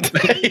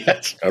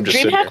 Yes, I'm just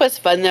sitting DreamHack here. was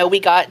fun though. We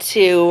got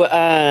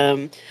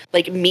to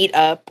like meet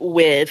up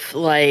with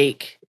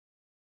like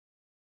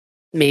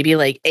maybe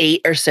like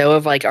 8 or so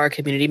of like our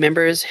community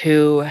members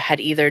who had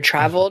either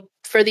traveled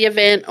for the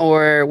event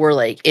or were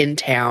like in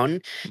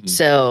town. Mhm.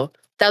 So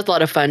that was a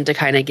lot of fun to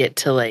kind of get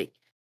to like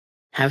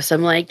have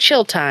some like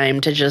chill time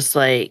to just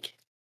like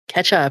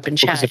catch up and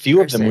chat. Because a in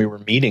few of them person. we were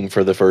meeting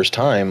for the first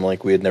time,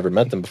 like we had never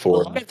met them A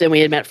before. lot of them we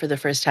had met for the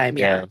first time.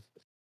 Yeah.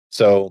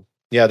 So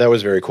yeah, that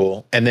was very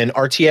cool. And then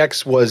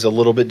RTX was a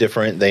little bit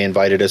different. They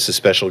invited us as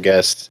special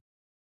guests,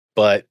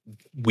 but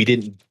we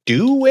didn't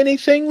do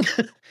anything.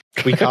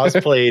 We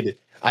cosplayed.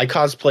 I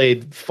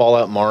cosplayed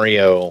Fallout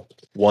Mario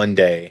one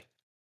day,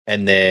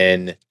 and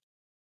then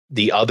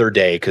the other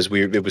day, because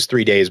it was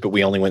 3 days, but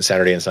we only went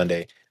Saturday and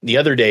Sunday. The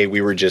other day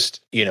we were just,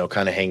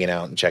 kind of hanging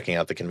out and checking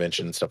out the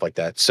convention and stuff like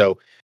that. So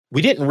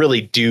we didn't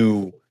really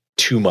do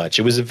too much.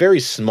 It was a very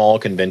small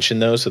convention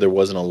though, so there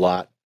wasn't a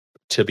lot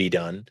to be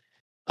done.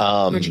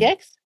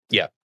 RTX?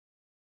 Yeah.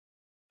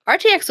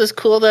 RTX was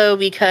cool though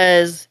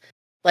because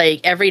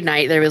like every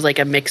night there was like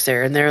a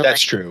mixer and they're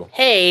That's like, true.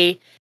 hey,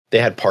 They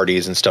had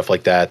parties and stuff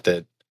like that.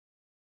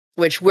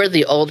 which we're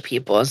the old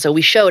people. And so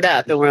we showed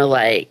up and we're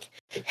like,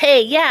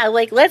 hey, yeah,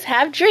 like let's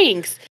have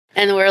drinks.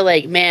 And we're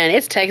like, man,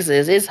 it's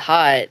Texas. It's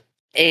hot.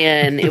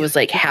 And it was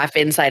like half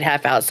inside,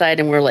 half outside.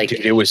 And we're like,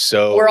 Dude, it was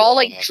so. we're all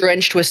like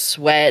drenched with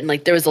sweat. And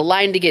like there was a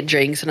line to get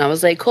drinks. And I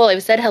was like, cool.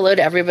 I've said hello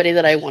to everybody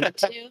that I wanted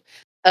to.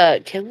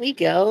 Can we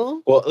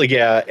go? Well, like,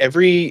 yeah,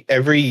 every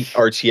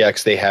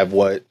RTX they have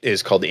what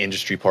is called the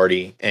industry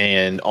party,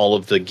 and all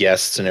of the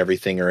guests and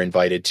everything are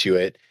invited to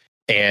it,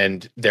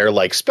 and they're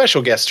like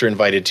special guests are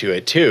invited to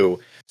it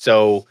too.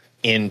 So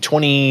in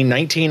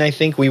 2019, I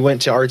think we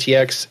went to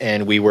RTX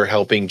and we were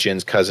helping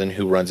Jen's cousin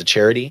who runs a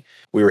charity.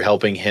 We were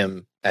helping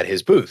him at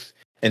his booth,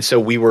 and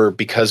so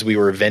because we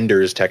were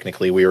vendors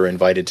technically, we were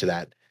invited to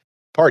that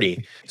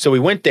party. So we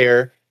went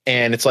there,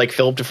 and it's like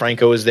Philip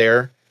DeFranco was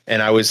there.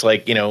 And I was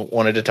like,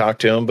 wanted to talk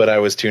to him, but I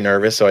was too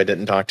nervous, so I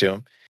didn't talk to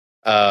him.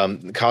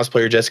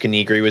 Cosplayer Jessica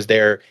Negri was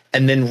there.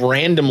 And then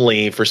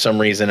randomly, for some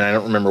reason, I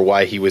don't remember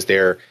why he was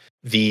there,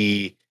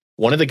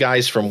 one of the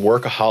guys from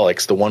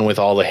Workaholics, the one with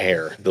all the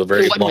hair, the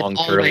very long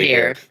curly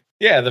hair.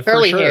 Yeah, the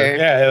curly for sure. hair.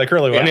 Yeah, the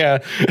curly one. Yeah.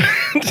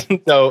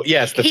 So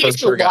yes, the He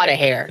first used a lot of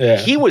hair. Yeah.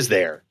 He was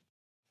there,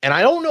 and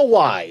I don't know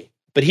why,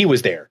 but he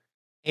was there.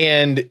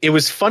 And it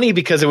was funny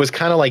because it was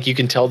kind of like you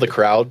can tell the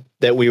crowd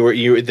that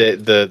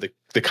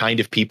the kind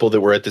of people that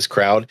were at this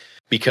crowd,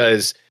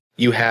 because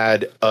you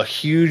had a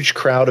huge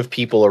crowd of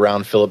people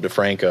around Philip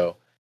DeFranco,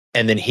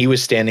 and then he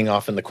was standing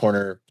off in the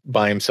corner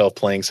by himself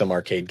playing some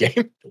arcade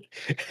game.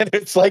 And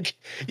it's like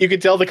you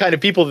could tell the kind of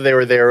people that they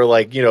were there,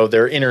 like,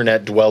 they're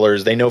internet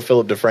dwellers. They know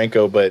Philip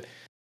DeFranco, but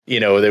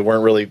they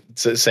weren't really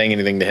saying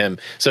anything to him.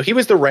 So he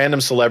was the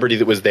random celebrity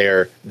that was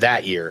there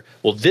that year.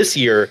 Well, this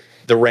year,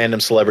 the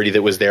random celebrity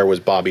that was there was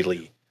Bobby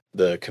Lee,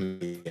 the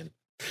comedian.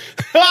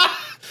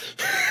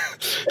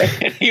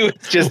 And he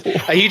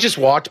just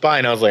walked by,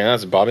 and I was like,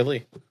 that's Bobby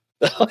Lee.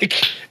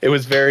 Like, it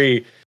was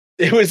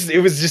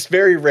just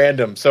very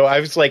random. So I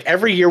was like,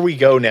 every year we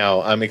go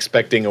now, I'm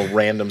expecting a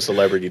random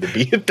celebrity to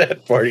be at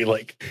that party.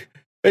 Like,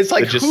 It's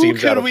like, just who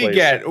seems out could of we place.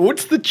 get?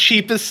 What's the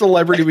cheapest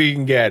celebrity we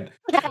can get?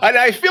 And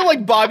I feel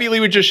like Bobby Lee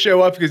would just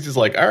show up because he's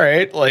like, all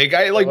right, like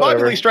Bobby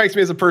Whatever. Lee strikes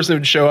me as a person who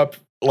would show up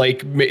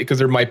like because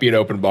there might be an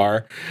open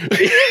bar.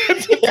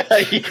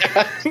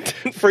 yeah.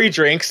 Free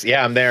drinks.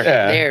 Yeah, I'm there.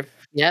 Yeah. There.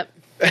 Yep.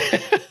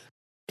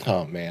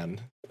 Oh man.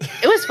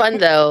 It was fun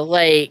though.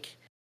 Like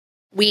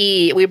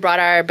we brought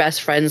our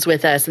best friends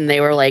with us and they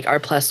were like our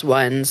plus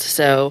ones.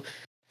 So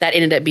that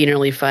ended up being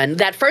really fun.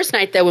 That first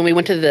night though, when we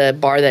went to the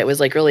bar that was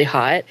like really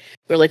hot,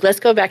 we were like, let's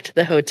go back to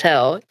the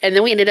hotel. And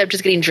then we ended up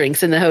just getting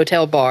drinks in the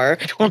hotel bar,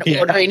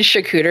 ordering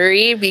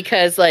charcuterie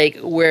because like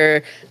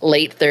we're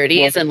late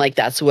 30s and like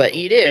that's what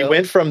you do. We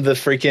went from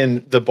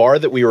the bar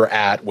that we were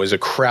at was a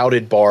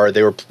crowded bar.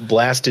 They were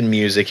blasting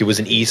music. It was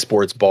an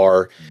esports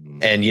bar.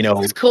 And,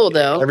 It's cool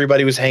though.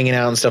 everybody was hanging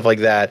out and stuff like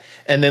that.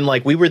 And then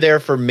like we were there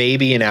for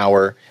maybe an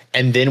hour.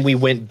 And then we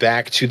went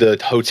back to the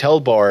hotel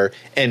bar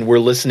and we're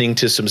listening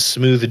to some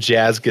smooth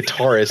jazz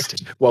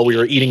guitarist while we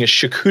were eating a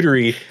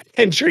charcuterie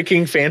and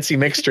drinking fancy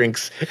mixed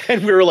drinks.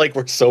 And we were like,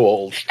 we're so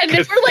old. And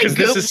then we're like,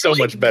 this is so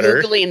much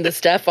better. Googling the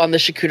stuff on the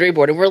charcuterie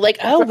board, and we're like,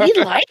 oh, we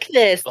like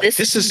this. Like,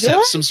 this is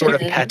good. some sort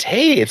of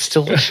pate. It's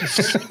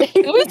delicious.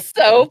 It was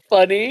so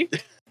funny.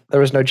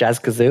 There was no jazz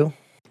kazoo.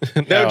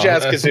 No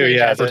jazz kazoo,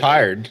 yeah.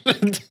 Retired.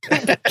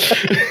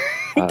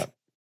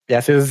 Yeah,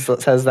 Susan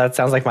says that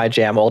sounds like my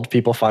jam. Old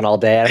people fun all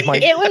day. I'm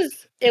like,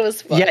 It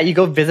was fun. yeah, you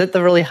go visit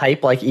the really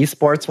hype like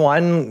esports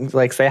one,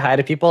 like say hi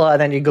to people, and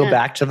then you go Yeah.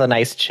 back to the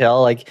nice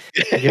chill. Like,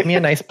 give me a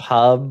nice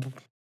pub.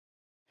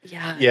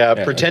 Yeah.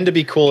 Yeah, pretend to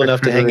be cool enough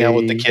to hang out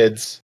with the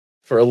kids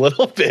for a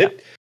little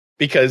bit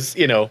because,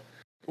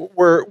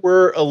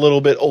 we're a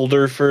little bit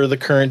older for the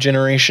current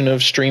generation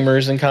of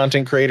streamers and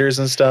content creators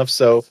and stuff.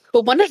 So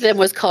But one of them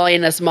was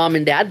calling us mom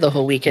and dad the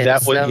whole weekend.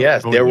 that was, so-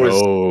 yes, there was.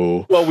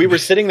 No. Well, we were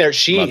sitting there. Mother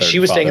She and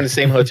was staying in father. the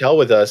same hotel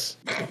with us.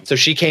 So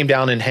she came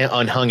down and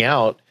hung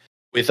out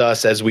with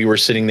us as we were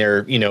sitting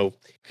there,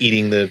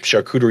 eating the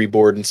charcuterie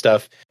board and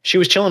stuff. She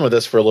was chilling with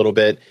us for a little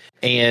bit.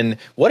 And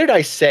what did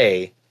I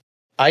say?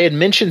 I had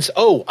mentioned,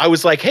 I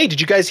was like, hey,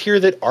 did you guys hear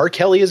that R.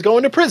 Kelly is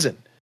going to prison?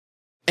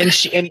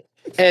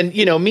 And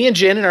me and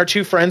Jen and our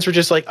two friends were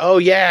just like, oh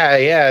yeah,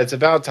 it's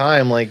about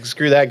time. Like,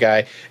 screw that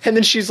guy. And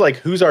then she's like,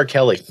 who's R.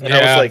 Kelly? And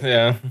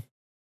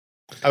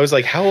I was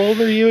like, how old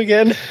are you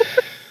again?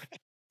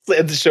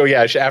 So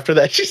yeah, after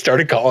that, she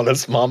started calling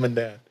us mom and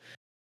dad.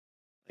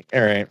 Like,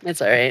 all right,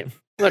 It's all right.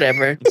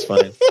 Whatever. it's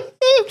fine.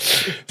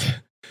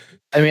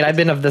 I mean, I've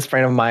been of this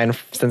frame of mind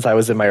since I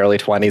was in my early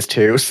 20s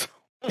too. So.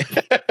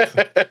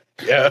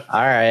 Yeah.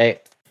 All right.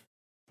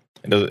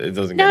 It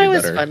doesn't get No, any it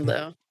was better. fun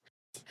though.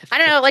 I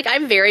don't know. Like,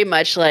 I'm very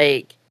much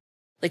like,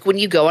 like when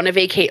you go on a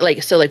vacation,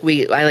 like, so like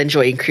I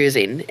enjoy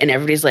cruising and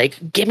everybody's like,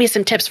 give me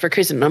some tips for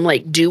cruising. And I'm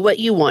like, do what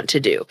you want to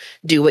do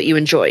what you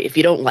enjoy. If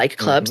you don't like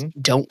clubs,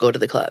 don't go to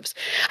the clubs.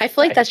 I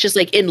feel like that's just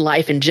like in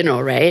life in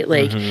general, right?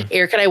 Like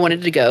Eric and I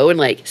wanted to go and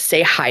like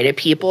say hi to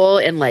people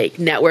and like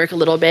network a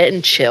little bit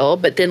and chill.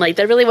 But then like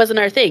that really wasn't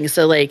our thing.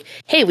 So like,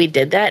 hey, we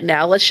did that.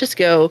 Now let's just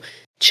go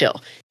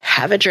chill,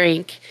 have a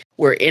drink.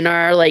 We're in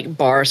our like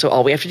bar, so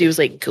all we have to do is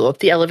like go up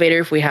the elevator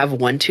if we have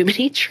one too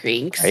many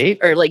drinks, Right.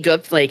 or like go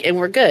up like, and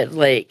we're good.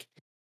 Like,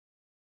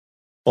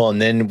 Well,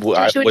 and then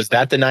was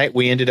that the night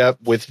we ended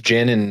up with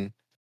Jen and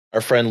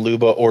our friend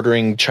Luba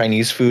ordering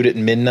Chinese food at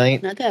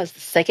midnight? no, that was the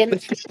second.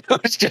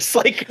 It was just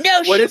like, No,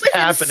 what she is was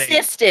happening?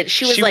 insistent.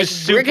 She was She like,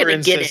 was we're super gonna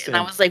get it, insistent. and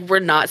I was like, we're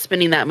not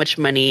spending that much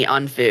money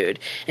on food,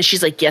 and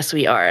she's like, yes,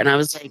 we are, and I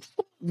was like,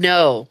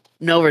 no,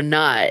 we're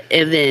not.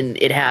 And then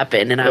it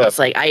happened, and I was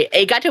like,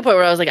 it got to a point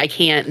where I was like, I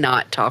can't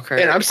not talk her.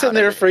 And I'm sitting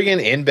there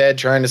friggin' in bed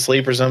trying to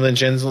sleep or something.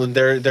 Jen's,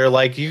 they're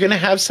like, you gonna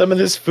have some of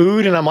this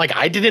food? And I'm like,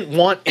 I didn't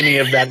want any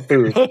of that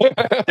food.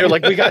 They're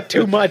like, we got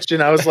too much.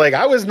 And I was like,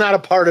 I was not a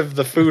part of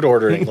the food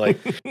ordering. Like,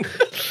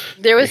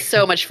 there was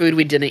so much food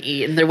we didn't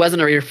eat, and there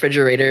wasn't a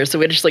refrigerator, so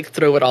we had to just like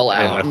throw it all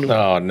out. And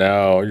Oh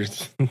no!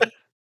 So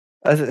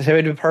it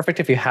would be perfect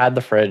if you had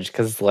the fridge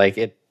because like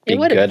it'd be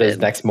would've good as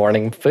been. next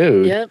morning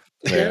food. Yep.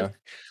 yeah.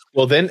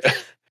 well, then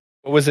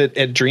what was it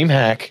at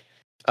DreamHack?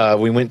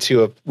 We went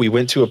to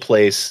a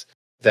place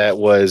that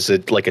was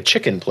like a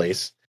chicken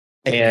place,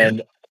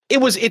 and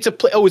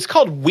it's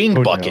called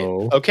Wing Bucket.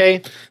 no.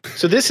 Okay,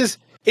 so it's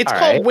All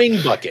called right.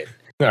 Wing Bucket.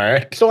 All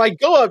right. So I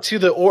go up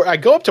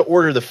to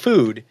order the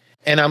food,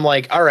 and I'm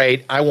like, all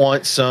right, I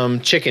want some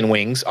chicken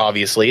wings,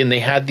 obviously. And they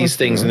had these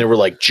things, and they were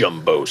like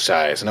jumbo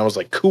size, and I was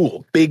like,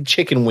 cool, big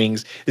chicken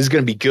wings. This is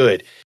gonna be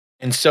good.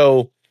 And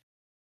so,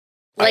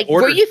 Like,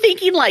 were you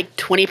thinking like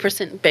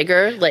 20%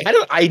 bigger? Like,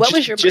 what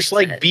was your just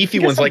like mindset? beefy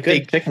You get ones, some like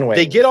good chicken wings.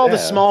 they get all the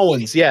yeah. small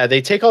ones. Yeah,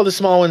 they take all the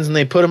small ones and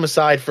they put them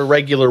aside for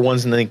regular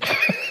ones, and then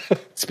they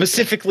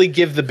specifically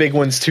give the big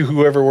ones to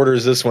whoever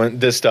orders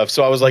this stuff.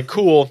 So I was like,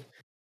 cool.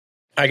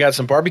 I got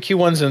some barbecue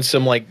ones and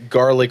some like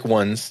garlic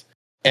ones,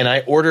 and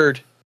I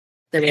ordered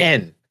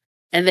 10.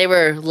 And they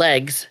were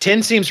legs.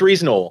 10 seems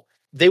reasonable.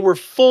 They were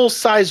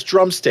full-size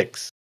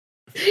drumsticks.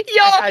 Yo,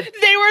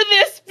 they were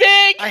this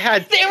big. I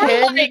had They 10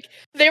 were like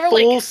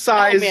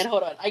full-size oh man,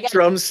 hold on. I got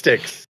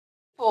drumsticks.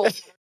 full.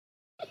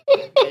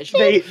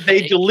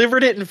 They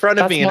delivered it in front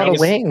of That's me, not and a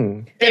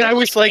wing. I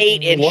was like,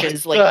 8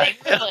 inches. what Like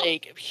the they were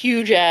like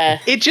huge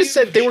ass. It just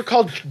said they were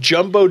called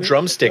jumbo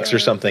drumsticks or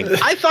something.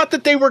 I thought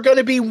that they were going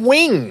to be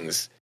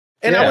wings.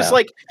 And I was Yeah.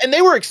 like, and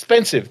they were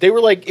expensive. They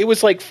were like, it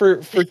was like for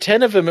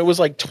 10 of them, it was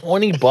like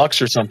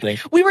 $20 or something.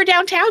 We were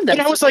downtown though.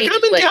 And I was like,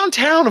 I'm in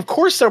downtown. Of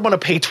course I want to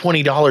pay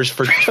 $20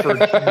 for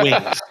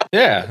wings.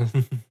 Yeah.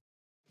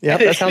 Yeah,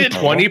 that sounds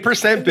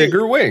 20%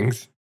 bigger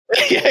wings.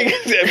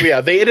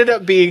 yeah, they ended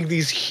up being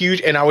these huge,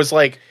 and I was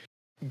like,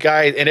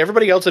 guys, and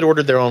everybody else had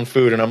ordered their own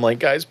food, and I'm like,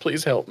 guys,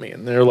 please help me.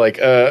 And they're like,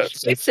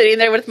 sitting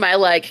there with my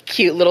like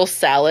cute little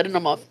salad, and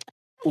I'm all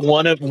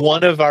one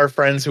of our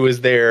friends who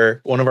was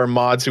there, one of our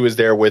mods who was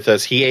there with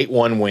us, he ate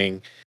one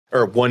wing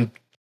or one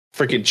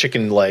freaking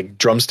chicken leg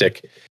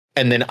drumstick,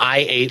 and then I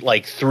ate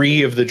like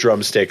 3 of the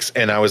drumsticks,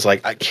 and I was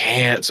like, I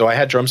can't. So I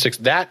had drumsticks.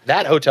 That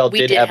hotel we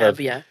did have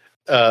a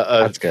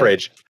That's good.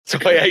 fridge, so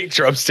I ate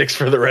drumsticks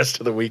for the rest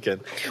of the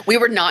weekend. We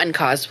were not in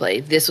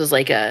cosplay. This was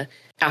like a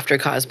after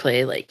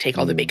cosplay, like take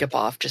all the makeup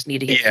off, just need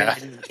to get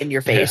food in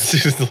your Yeah, face.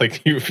 it's just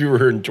like if you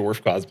were in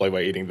dwarf cosplay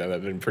by eating that,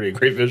 that'd been pretty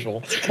great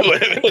visual.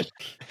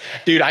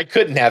 Dude, I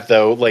couldn't have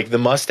though. Like the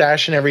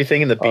mustache and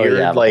everything and the beard,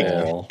 yeah, like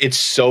no. it's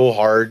so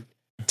hard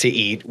to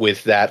eat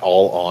with that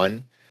all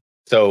on.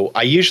 So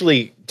I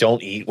usually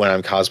don't eat when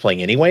I'm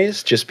cosplaying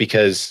anyways, just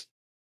because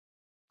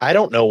I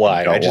don't know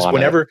why. Don't I just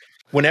want it.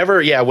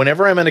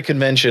 whenever I'm at a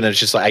convention, it's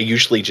just like I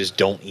usually just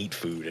don't eat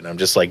food, and I'm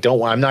just like,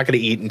 I'm not going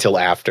to eat until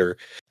after.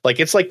 Like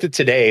it's like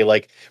today,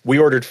 like we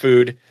ordered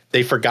food,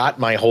 they forgot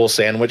my whole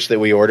sandwich that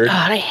we ordered,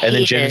 God, I and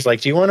then hate Jen's it. like,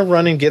 "Do you want to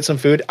run and get some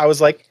food?" I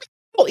was like,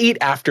 "I'll eat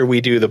after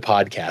we do the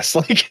podcast."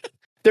 Like,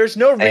 there's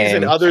no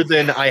reason Same. other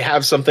than I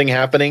have something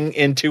happening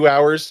in 2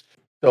 hours,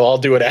 so I'll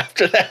do it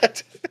after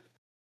that.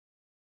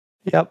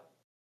 Yep.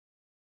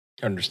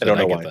 Understood. I don't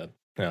know get why. that.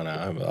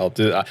 No, I'll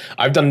do.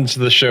 I've done to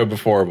the show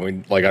before.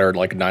 When we I heard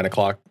like 9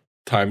 o'clock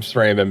time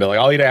frame and be like,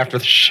 I'll eat after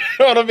the show.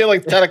 And it'll be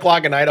like 10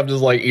 o'clock at night. I'm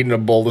just like eating a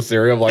bowl of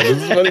cereal. I'm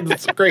like,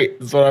 this is great.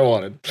 This is what I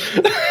wanted.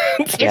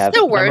 It's Yeah,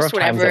 the number worst of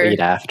times I whenever eat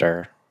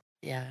after.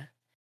 Yeah.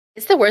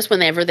 It's the worst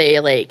whenever they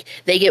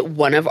get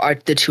one of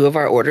the 2 of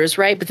our orders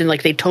right, but then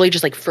like they totally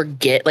just like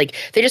forget, like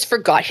they just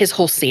forgot his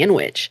whole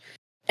sandwich.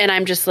 And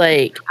I'm just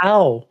like,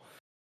 Ow.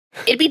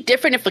 it'd be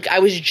different if like I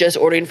was just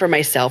ordering for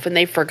myself and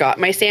they forgot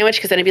my sandwich,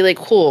 because then I'd be like,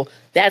 cool,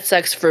 that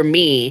sucks for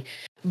me.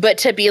 But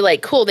to be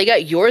like, cool, they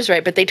got yours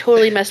right, but they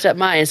totally messed up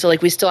mine. So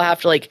like we still have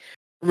to like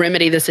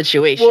remedy the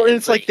situation. Well, and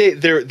it's like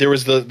there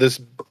was this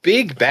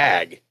big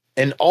bag,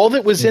 and all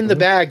that was in the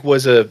bag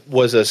was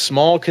a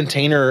small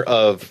container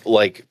of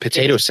like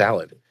potato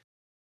salad.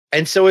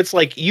 And so it's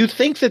like, you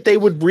think that they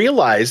would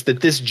realize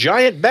that this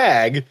giant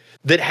bag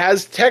that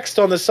has text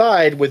on the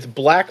side with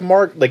black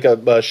mark, like a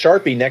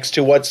Sharpie next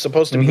to what's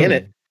supposed to be in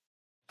it.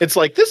 It's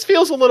like, this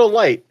feels a little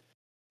light.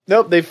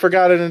 Nope, they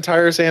forgot an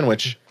entire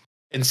sandwich.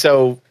 And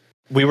so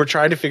we were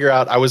trying to figure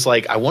out, I was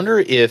like, I wonder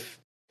if,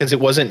 because it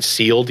wasn't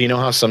sealed, you know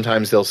how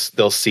sometimes they'll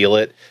seal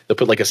it, they'll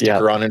put like a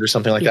sticker on it or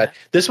something like that.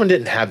 This one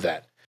didn't have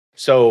that.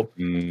 So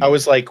I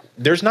was like,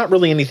 there's not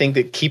really anything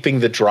that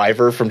keeping the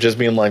driver from just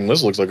being like,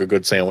 this looks like a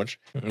good sandwich.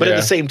 But at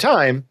the same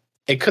time,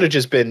 it could have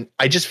just been,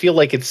 I just feel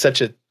like it's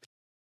such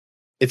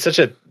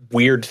a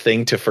weird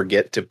thing to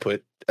forget to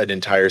put an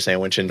entire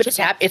sandwich in. But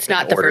it's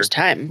not the first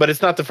time. But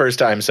it's not the first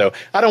time. So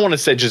I don't want to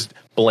say just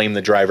blame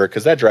the driver,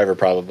 because that driver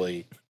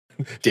probably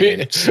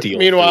didn't steal.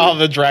 Meanwhile,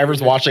 the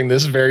driver's watching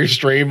this very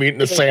stream,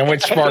 eating a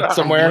sandwich marked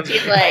somewhere.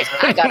 He's like,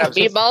 I got a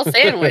meatball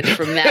sandwich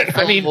from that.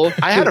 I mean,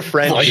 I had a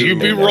friend. Well, you'd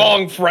be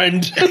wrong,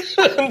 friend.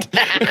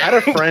 I had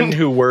a friend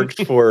who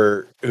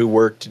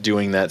worked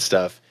doing that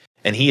stuff,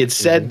 and he had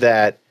said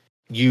that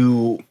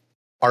you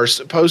are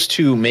supposed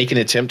to make an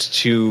attempt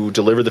to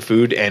deliver the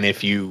food, and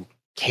if you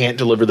can't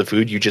deliver the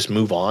food, you just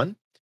move on,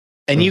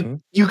 and you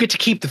get to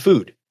keep the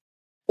food.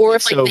 Or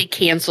if they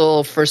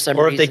cancel for some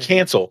reason. Or if they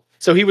cancel.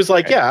 So he was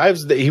like,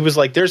 he was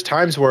like, there's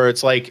times where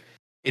it's like,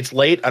 it's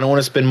late, I don't want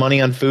to spend money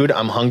on food,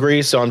 I'm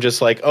hungry, so I'm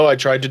just like, I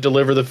tried to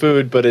deliver the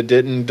food, but it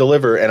didn't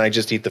deliver, and I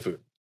just eat the food.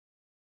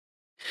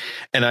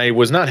 And I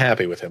was not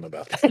happy with him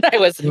about that. I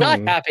was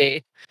not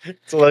happy.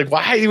 So like,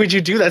 why would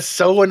you do that?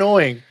 So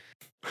annoying.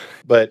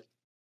 But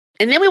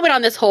and then we went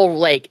on this whole,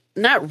 like,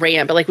 not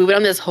rant, but like we went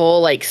on this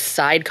whole like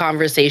side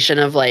conversation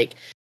of like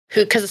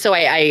who, because so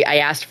I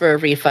asked for a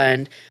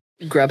refund.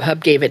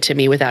 Grubhub gave it to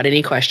me without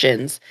any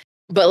questions.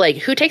 But like,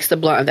 who takes the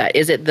blunt of that?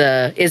 Is it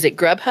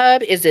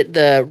Grubhub? Is it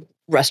the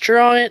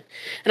restaurant?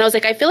 And I was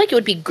like, I feel like it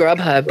would be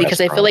Grubhub, because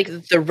I feel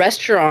like the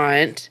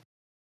restaurant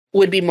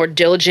would be more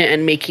diligent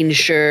in making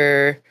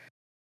sure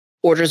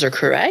orders are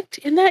correct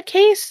in that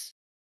case.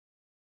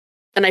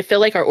 And I feel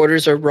like our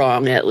orders are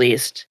wrong at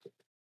least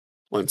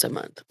once a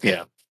month.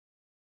 Yeah.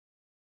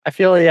 I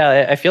feel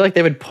like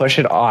they would push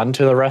it on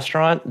to the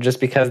restaurant just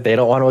because they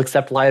don't want to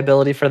accept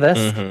liability for this.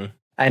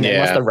 And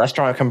unless the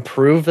restaurant can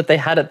prove that they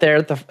had it there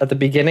at the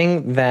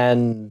beginning,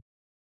 then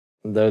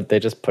they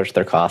just push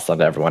their costs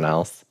onto everyone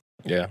else.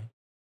 Yeah.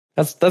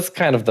 That's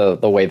kind of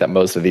the way that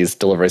most of these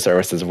delivery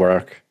services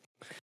work.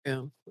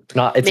 Yeah.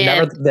 It's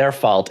never their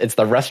fault. It's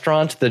the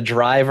restaurant, the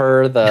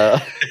driver,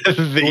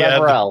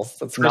 whoever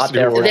else. It's not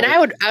their fault. Then I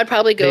would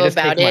probably go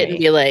about it and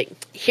be like,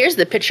 here's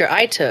the picture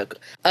I took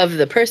of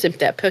the person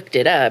that picked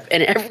it up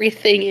and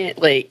everything.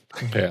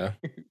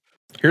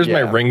 Here's my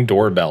Ring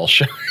doorbell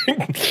showing.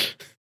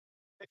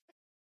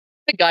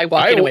 The guy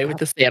walking away with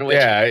the sandwich.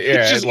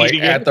 Yeah. Just like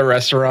at the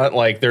restaurant,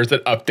 like there's an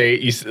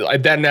update. You see,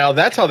 then now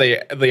that's how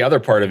the other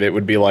part of it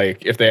would be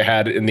like if they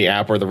had it in the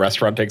app where the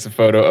restaurant takes a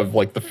photo of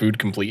like the food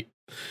complete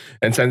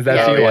and sends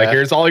that to you. Like,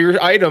 here's all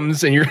your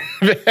items in your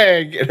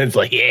bag, and it's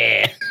like,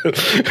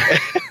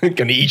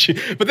 gonna eat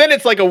you. But then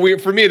it's like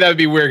for me that would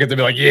be weird because they'd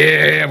be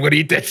like, I'm gonna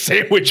eat that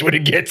sandwich when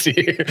it gets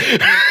here.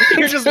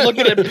 You're just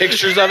looking at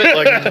pictures of it,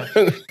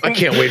 like, I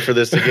can't wait for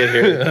this to get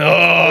here.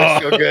 Oh,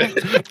 so good.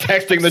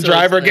 Texting the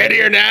driver, get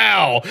here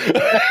now.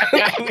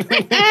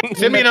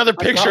 Send me another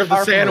picture of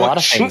the sandwich. A lot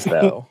of things,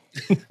 though.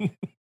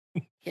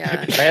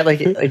 Yeah. Right,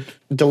 like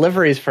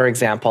deliveries, for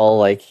example,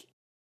 like.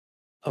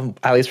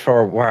 At least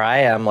for where I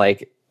am,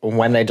 like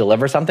when they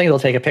deliver something, they'll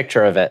take a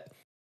picture of it.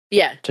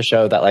 Yeah. To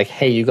show that, like,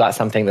 hey, you got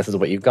something. This is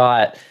what you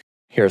got.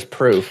 Here's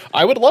proof.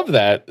 I would love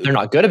that. They're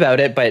not good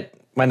about it, but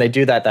when they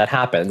do that, that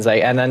happens.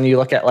 Like, and then you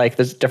look at like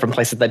there's different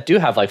places that do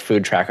have like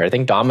food tracker. I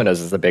think Domino's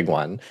is the big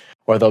one,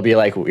 where they'll be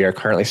like, we are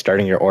currently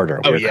starting your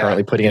order. We're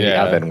currently putting in the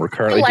oven. We're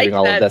currently doing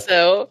all of this.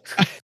 So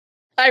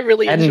I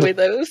really enjoy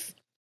those.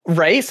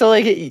 Right. So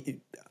like.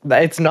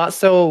 It's not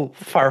so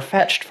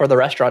far-fetched for the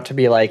restaurant to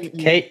be like,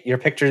 Kate, your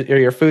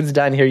food's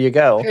done. Here you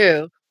go.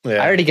 True.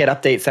 I already get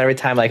updates every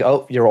time, like,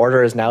 your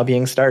order is now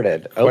being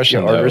started. Your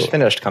order is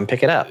finished. Come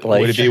pick it up.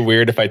 Like, would it be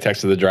weird if I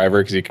texted the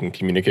driver because you can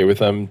communicate with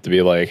them to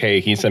be like,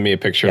 hey, can you send me a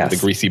picture of the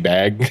greasy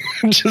bag?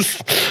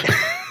 just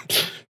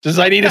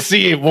I need to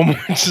see it one more.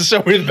 Just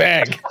show me the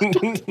bag.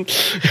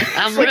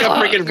 I'm like a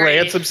freaking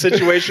ransom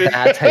situation.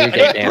 That's how you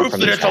get banned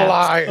from it's a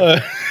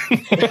lie.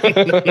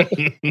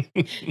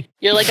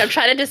 You're like, I'm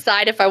trying to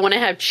decide if I want to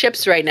have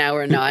chips right now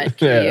or not.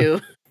 Can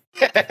you?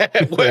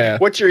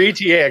 What's your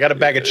ETA? I got a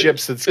bag of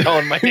chips that's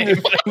calling my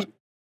name.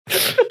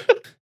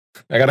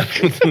 I got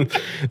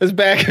this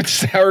bag of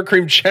sour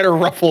cream cheddar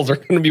ruffles are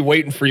going to be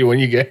waiting for you when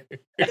you get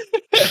here.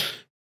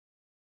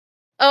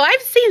 Oh,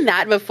 I've seen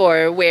that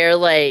before where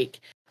like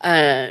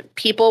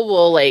people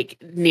will like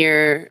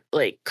near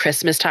like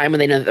Christmas time when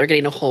they know that they're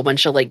getting a whole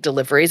bunch of like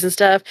deliveries and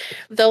stuff,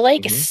 they'll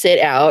like sit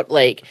out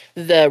like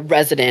the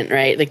resident,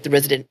 right? Like the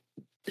resident,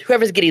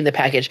 whoever's getting the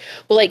package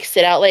will like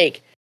sit out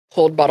like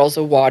cold bottles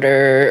of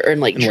water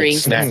and like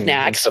drinks and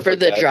snacks for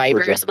the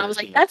drivers. And I was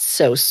like, that's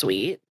so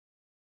sweet.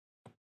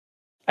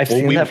 I've Well,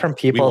 seen we- that from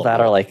people won't that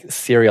know. are like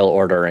serial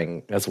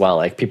ordering as well,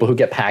 like people who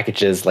get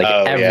packages like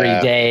Oh, every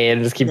yeah. day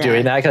and just keep Yeah.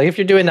 doing that. Like if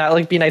you're doing that,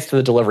 like be nice to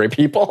the delivery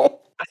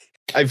people.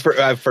 At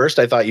first,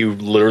 I thought you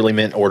literally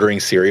meant ordering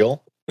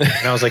cereal, and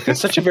I was like,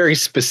 "That's such a very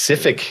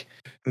specific."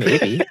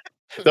 Maybe.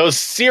 Those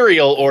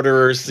cereal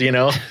orderers, you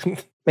know,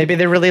 Maybe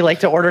they really like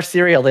to order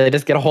cereal. They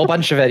just get a whole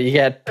bunch of it. You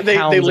get They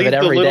pounds of leave it the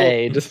every little-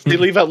 day. Just they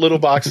leave out little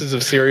boxes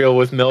of cereal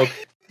with milk.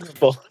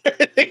 Full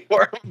everything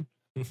for 'em.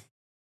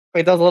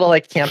 wait, those little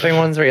like camping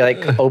ones where you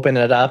like open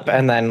it up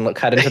and then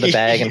cut into the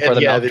bag and pour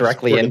the Yeah, milk they just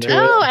directly pour it into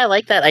into it. Oh, I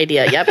like that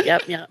idea. Yep.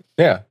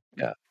 Yeah.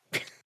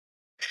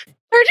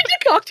 Or did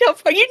a cocktail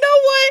party? You know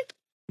what?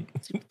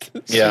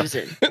 Yeah.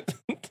 Susan,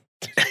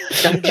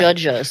 don't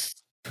judge us.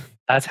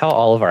 That's how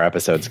all of our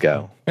episodes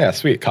go. Yeah,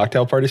 sweet.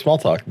 Cocktail party small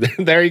talk.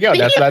 There you go.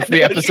 That's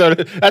the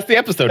episode. That's the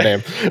episode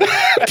name.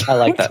 I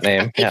like that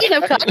name. Yeah. Speaking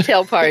of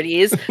cocktail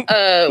parties,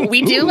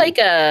 we do like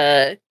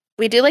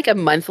a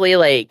monthly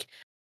like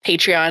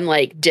Patreon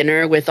like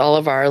dinner with all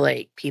of our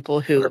like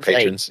people who Our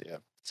patrons. Yeah.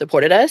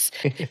 supported us.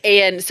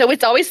 And so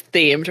it's always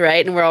themed,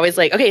 right? And we're always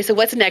like, okay, so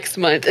what's next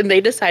month? And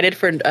they decided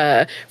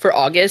for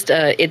August,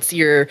 it's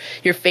your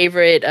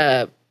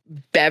favorite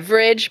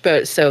beverage,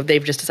 but so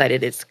they've just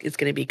decided it's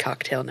going to be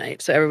cocktail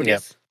night. So everybody's,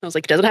 Yep. I was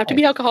like, it doesn't have to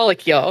be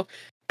alcoholic, y'all,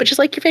 but just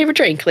like your favorite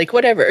drink, like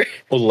whatever.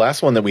 Well, the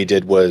last one that we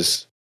did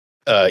was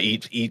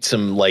eat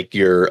some like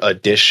a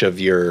dish of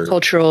your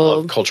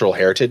cultural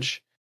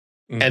heritage.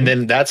 Mhm. And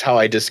then that's how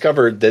I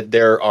discovered that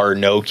there are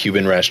no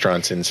Cuban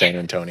restaurants in San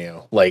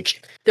Antonio.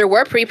 Like There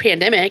were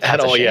pre-pandemic. at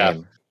That's a all, yeah.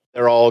 shame.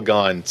 They're all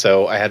gone.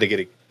 So I had to get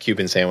a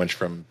Cuban sandwich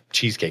from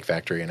Cheesecake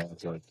Factory, and I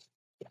was like,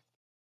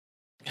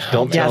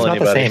 "Don't Yeah, tell it's not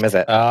anybody." the same, is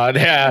it?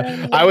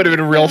 Yeah, I would have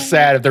been real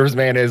sad if there was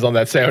mayonnaise on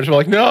that sandwich. I'm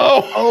like,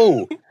 no.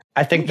 Oh,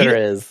 I think there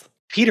is.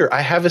 Peter,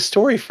 I have a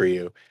story for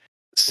you.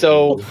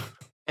 So,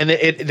 and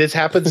this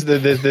happens.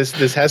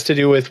 This has to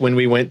do with when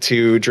we went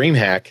to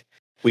DreamHack.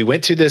 We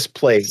went to this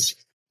place,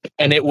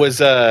 and it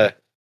was a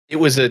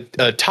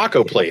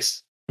taco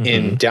place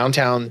in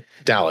downtown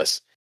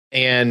Dallas.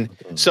 And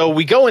so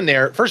we go in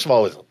there. First of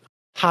all, it was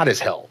hot as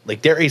hell.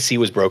 Like their AC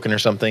was broken or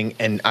something,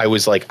 and I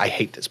was like, I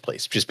hate this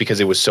place just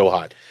because it was so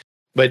hot.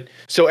 But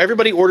so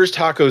everybody orders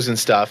tacos and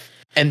stuff,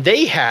 and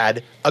they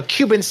had a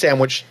Cuban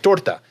sandwich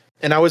torta,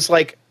 and I was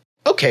like,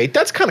 okay,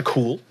 that's kind of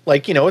cool.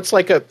 Like, you know, it's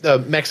like a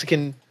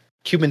Mexican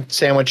Cuban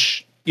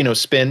sandwich, you know,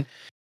 spin.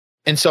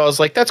 And so I was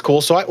like, that's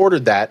cool. So I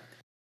ordered that.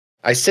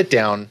 I sit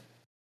down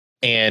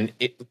and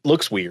it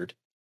looks weird.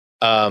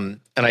 And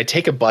I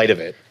take a bite of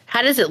it.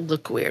 How does it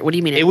look weird? What do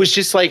you mean? It was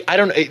just like, I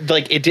don't know,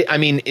 it did. I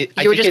mean, you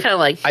were just kind of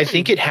like, I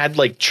think it had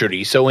like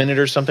chorizo in it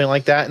or something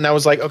like that. And I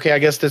was like, okay, I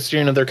guess that's,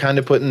 you know, they're kind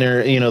of putting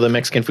their, you know, the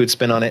Mexican food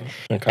spin on it.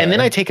 Okay. And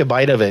then I take a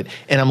bite of it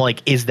and I'm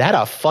like, is that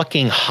a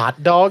fucking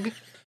hot dog?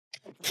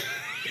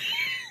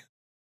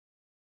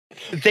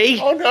 They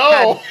oh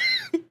no.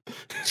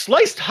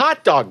 sliced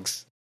hot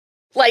dogs.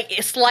 like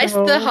slice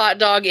Oh. the hot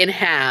dog in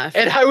half.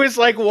 And I was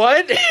like,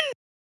 what?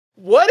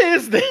 What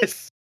is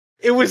this?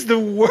 It was the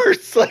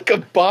worst, like,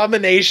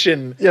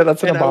 abomination. Yeah,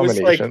 that's an And I was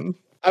like- abomination.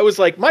 I was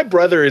like, my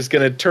brother is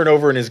going to turn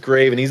over in his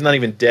grave and he's not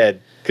even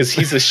dead because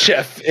he's a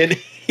chef. And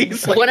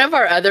he's like, One of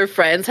our other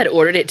friends had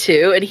ordered it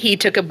too, and he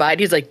took a bite.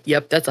 He's like,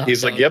 "Yep, that's a hot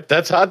he's dog." like, yep,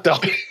 that's hot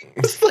dog.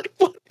 It's like,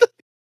 what the?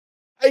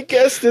 I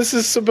guess this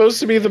is supposed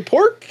to be the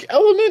pork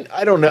element.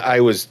 I don't know.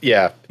 I was,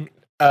 yeah.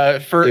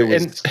 For It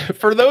was-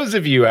 for those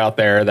of you out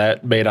there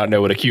that may not know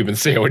what a Cuban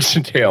sandwich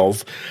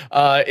entails,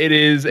 it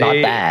is Not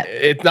a that.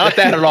 it's not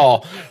that at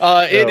all.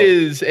 It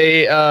is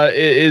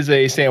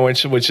a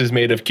sandwich which is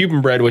made of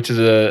Cuban bread, which is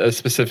a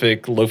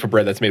specific loaf of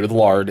bread that's made with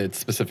lard. It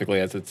specifically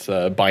has its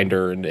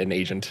binder and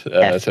agent.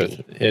 So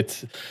Hefty.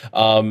 it's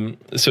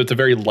a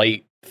very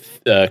light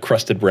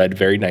crusted bread,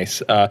 very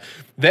nice.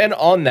 Then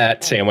on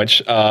that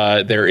sandwich,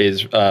 there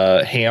is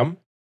ham,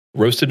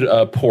 roasted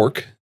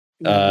pork.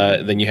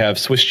 Then you have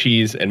Swiss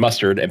cheese and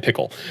mustard and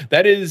pickle.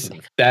 That is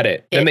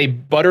it. Then they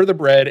butter the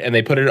bread and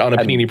they put it on a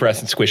panini press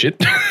and squish it.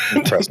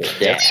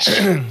 Yeah.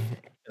 And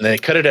then they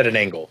cut it at an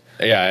angle.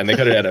 Yeah, and they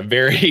cut it at a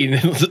very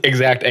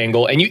exact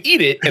angle, and you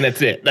eat it, and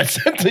that's it. That's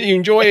you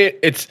enjoy it.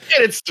 It's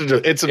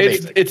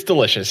amazing. it's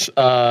delicious.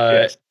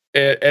 Yes.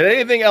 And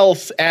anything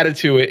else added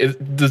to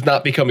it does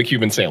not become a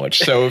Cuban sandwich.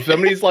 So if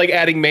somebody's like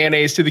adding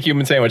mayonnaise to the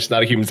Cuban sandwich, it's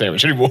not a Cuban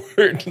sandwich anymore.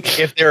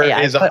 If there Yeah,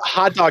 is a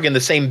hot dog in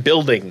the same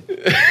building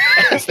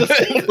as the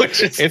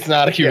sandwiches, It's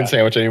not a Cuban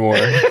sandwich anymore.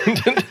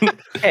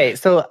 Okay,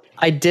 so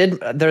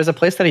there's a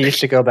place that I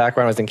used to go back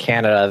when I was in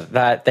Canada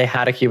that they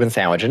had a Cuban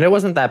sandwich, and it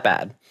wasn't that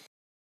bad.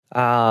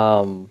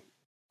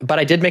 But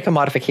I did make a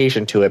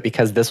modification to it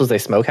because this was a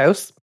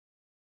smokehouse,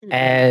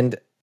 and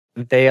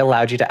they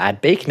allowed you to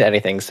add bacon to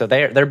anything. So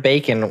their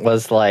bacon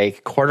was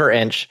like 1/4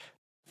 inch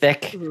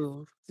thick,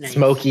 Ooh, nice.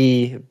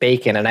 smoky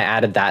bacon, and I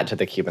added that to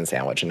the Cuban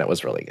sandwich, and it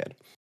was really good.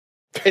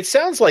 it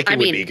sounds like it I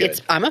would mean, be good.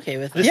 I'm okay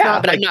with it. It's Yeah,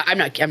 not but like-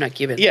 I'm not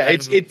Cuban. Yeah,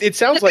 it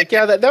sounds like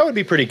that would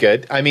be pretty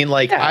good. I mean,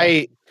 like Yeah.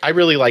 I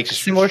really like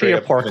Similar to straight your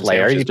up pork Cuban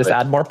layer, you sandwiches, just but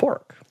add more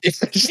pork. it's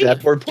just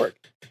add more pork.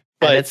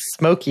 and it's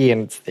smoky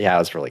and it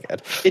was really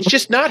good. it's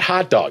just not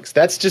hot dogs.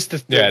 That's just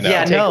the Yeah, no.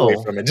 Yeah, takeaway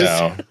no. from it. No.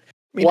 Just, I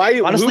mean,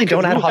 Why- honestly, who-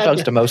 don't add who hot had dogs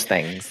to- to most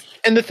things.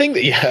 and the thing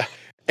that you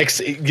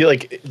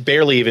like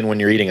barely even when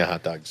you're eating a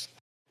hot dog.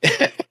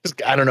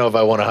 I don't know if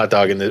I want a hot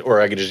dog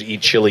or I could just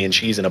eat chili and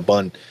cheese in a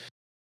bun.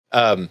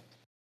 That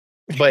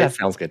But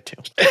sounds good too.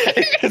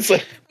 it's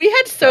like We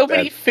had so Not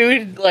many bad.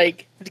 food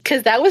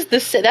because that was the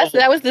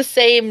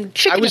same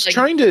chicken. I was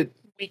trying to.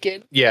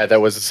 weekend. Yeah,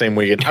 that was the same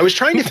weekend. I was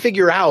trying to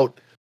figure out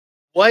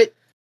what,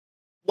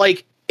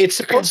 like, it's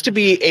supposed to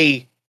be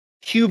a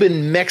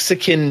Cuban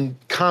Mexican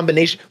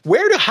combination.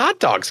 Where do hot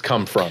dogs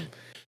come from?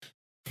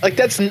 Like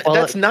that's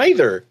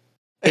neither.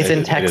 It's It in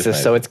is Texas,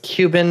 nice. so it's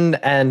Cuban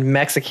and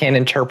Mexican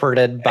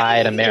interpreted by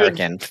an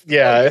American.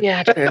 Yeah,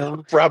 Yeah,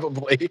 true.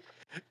 probably.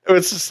 It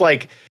was just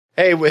like,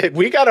 hey,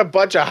 we got a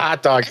bunch of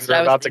hot dogs That's that what I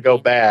are was about to go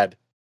thinking. bad.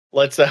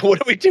 Let's. What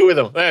do we do with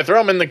them? Throw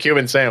them in the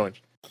Cuban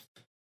sandwich.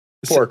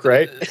 Pork,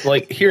 right?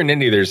 Like here in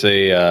Indy, there's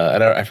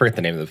I forget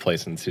the name of the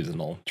place, and Susan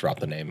will drop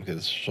the name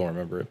because she'll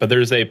remember it. But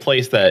there's a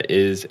place that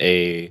is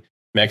a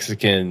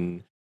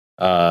Mexican,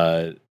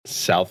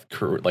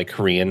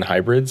 Korean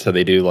hybrid. So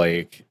they do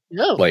like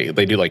No.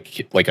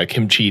 a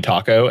kimchi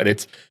taco, and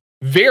it's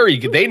very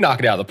good. They knock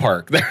it out of the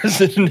park.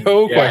 There's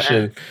no Yeah.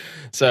 question.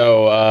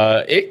 So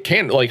it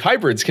can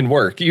hybrids can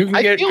work. You can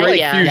I get feel great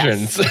like-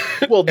 fusions.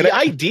 Well, the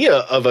idea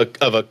of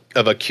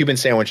a Cuban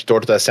sandwich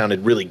torta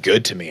sounded really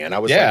good to me, and I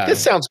was Yeah. like, "This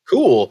sounds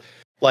cool."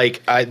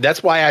 Like,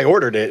 that's why I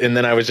ordered it, and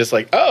then I was just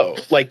like, "Oh,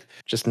 like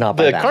Just not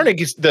by the them.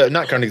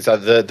 not carne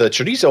asada, the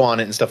chorizo on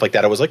it and stuff like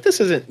that." I was like, "This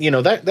isn't,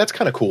 that's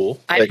kind of cool."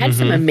 I've Like, had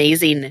some Mhm.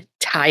 amazing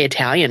Thai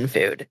Italian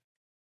food.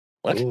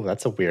 What? Ooh,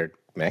 that's a weird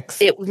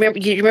mix. You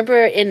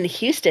remember in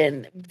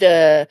Houston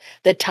the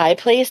Thai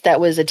place that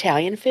was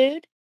Italian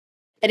food,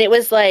 and it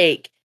was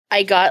like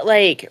I got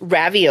like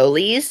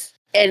raviolis,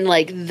 and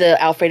like the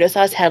Alfredo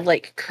sauce had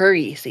like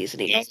curry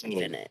seasoning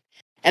in it,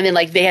 and then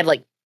like they had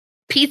like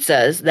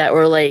pizzas that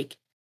were like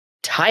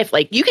Thai.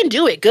 Like you can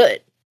do it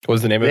good. What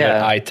was the name of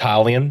Yeah. it?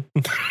 Italian.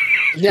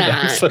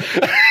 Nah. All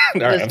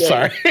right, I'm good.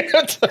 sorry.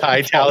 Thai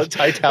Italian.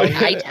 Italian.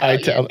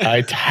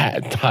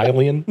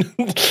 Italian.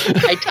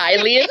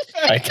 Italian.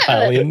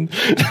 Italian.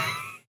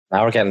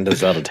 Now we're getting into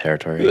Zelda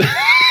territory.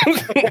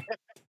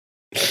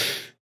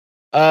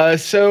 I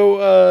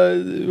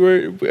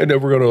know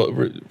we're going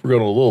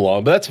a little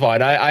long, but that's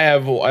fine. I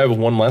have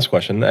one last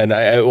question, and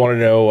I want to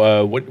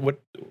know what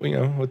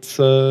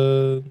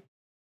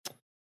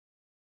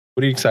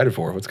are you excited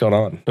for? What's going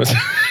on?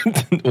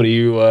 What do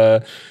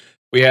you?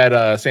 We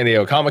had San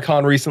Diego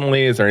Comic-Con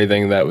recently. Is there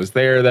anything that was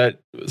there that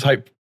was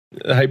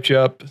hyped you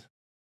up?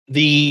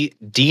 The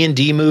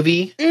D&D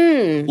movie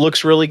Mm,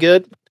 looks really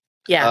good.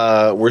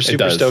 yeah. We're super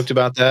does. stoked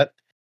about that.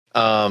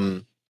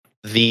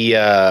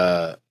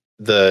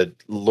 The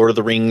Lord of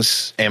the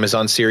Rings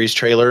Amazon series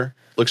trailer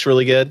looks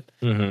really good.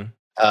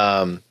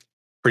 Mm-hmm.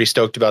 Pretty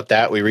stoked about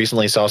that. We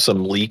recently saw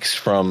some leaks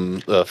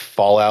from the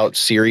Fallout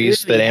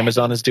series Ooh, that yeah.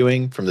 Amazon is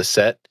doing from the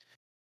set.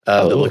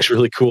 That Oh. looks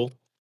really cool.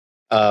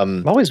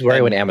 I'm always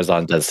worried when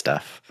Amazon does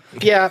stuff.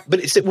 Yeah, but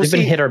we'll They've been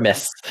see. hit or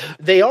miss.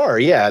 They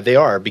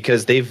are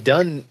because they've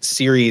done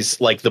series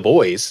like The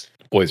Boys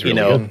Boys, really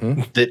know, good.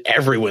 Mhm. that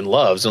everyone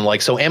loves, and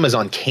like so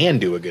Amazon can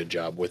do a good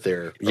job with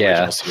their original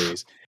Yeah.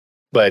 series.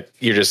 But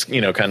you're just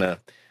kind of,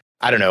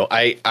 I don't know.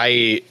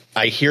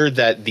 I hear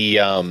that the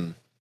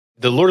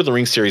Lord of the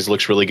Rings series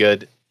looks really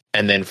good,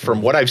 and then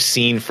from what I've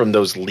seen from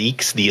those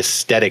leaks, the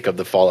aesthetic of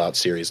the Fallout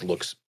series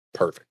looks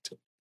perfect.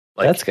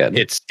 Like, That's good.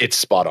 It's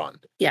spot on.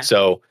 Yeah.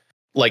 So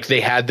like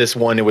they had this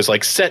one, it was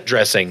like set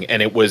dressing,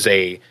 and it was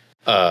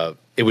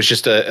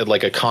just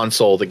a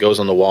console that goes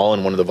on the wall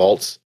in one of the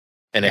vaults,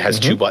 and it has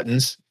Mhm. two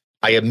buttons.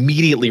 I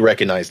immediately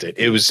recognized it.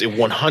 It was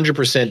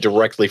 100%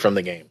 directly from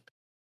the game.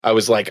 I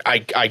was like,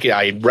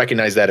 I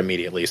recognize that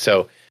immediately.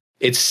 So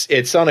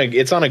it's on a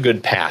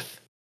good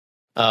path.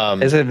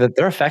 Is it that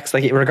their effects,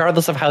 like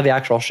regardless of how the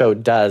actual show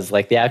does,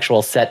 like the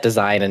actual set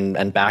design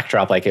and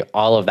backdrop, like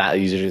all of that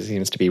usually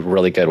seems to be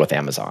really good with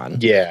Amazon.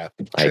 Yeah.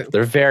 Like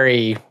they're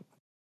very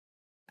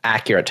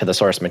accurate to the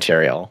source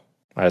material.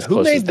 As Who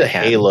close as made they the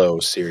can. Halo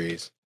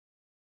series?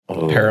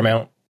 Oh,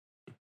 Paramount.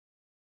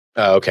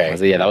 Oh, okay.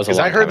 Was it? Yeah, that was a Because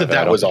long I heard time that ago.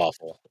 that was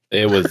awful.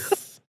 It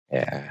was.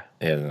 Yeah.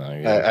 Yeah,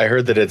 no, I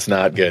heard that it's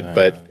not good,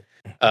 but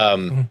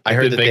I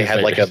heard that they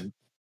had like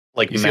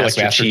you see like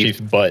Master Chief's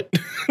butt.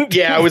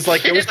 Yeah, it was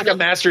like a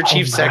Master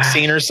Chief sex my.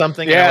 scene or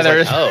something. Yeah, and I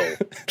was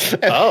there's.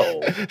 like,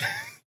 oh,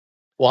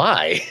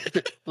 why?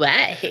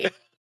 Why?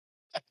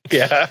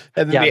 Yeah,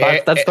 And Yeah,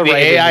 then that's the the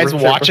right AI's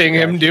room watching for-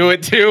 him do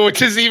it too,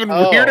 which is even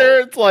Oh. weirder.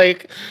 It's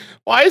like,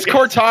 why is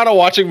Cortana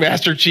watching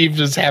Master Chief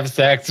just have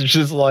sex? And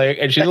she's like,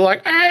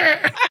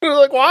 ah.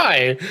 Like,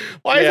 why?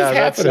 Why is Yeah, this that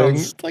happening?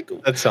 sounds- It's like,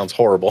 that sounds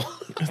horrible.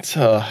 it's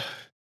Can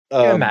you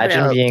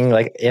imagine yeah. being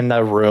like in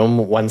the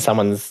room when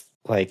someone's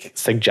like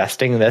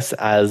suggesting this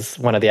as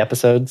one of the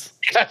episodes?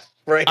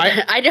 right.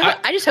 I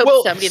just hope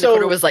well, somebody in so- the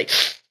corner was like,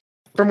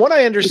 From what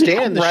I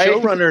understand, the Right.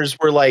 showrunners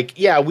were like,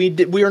 "Yeah,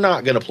 we are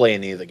not going to play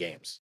any of the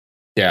games."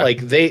 yeah.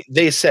 Like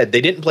they said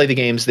they didn't play the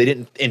games, they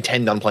didn't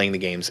intend on playing the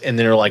games, and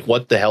they're like,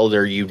 "What the hell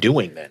are you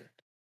doing then?"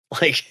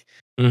 Like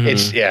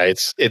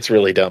Mhm. it's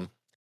really dumb.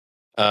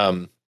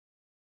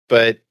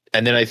 But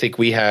and then I think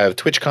we have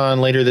TwitchCon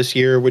later this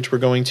year, which we're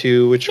going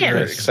to, which Yeah. we're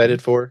Nice.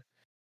 excited for.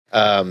 So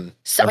I'm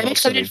also-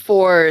 excited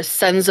for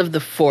Sons of the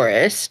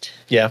Forest.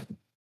 Yeah,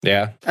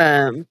 Yeah.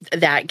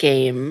 That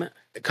game.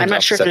 it comes I'm not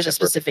out sure if there's a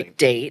September, I specific think.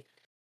 date.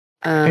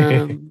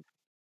 Um,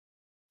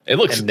 It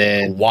looks And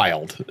then-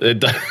 wild. It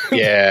does.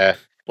 Yeah.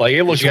 Like it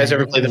Did looks. you guys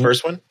ever play the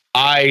first one?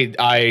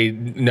 I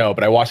no,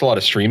 but I watched a lot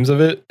of streams of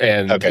it,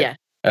 and Okay. Yeah.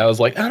 I was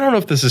like, I don't know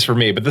if this is for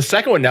me. But the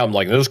second one now, I'm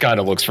like, this kind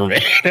of looks for me.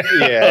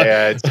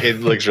 Yeah, it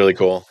looks really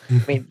cool.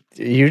 I mean,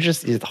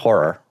 it's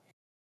horror.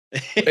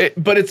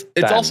 But it's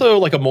Done. also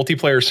like a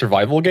multiplayer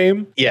survival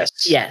game. Yes.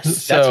 yes.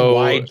 That's So-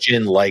 why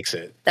Jin likes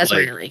it. That's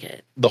Like, really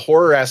good. the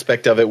horror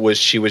aspect of it was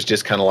she was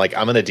just kind of like,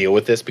 I'm going to deal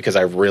with this because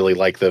I really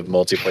like the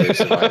multiplayer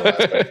survival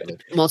aspect of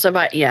it.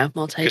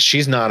 Multi. Because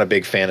she's not a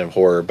big fan of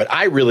horror, but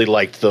I really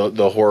liked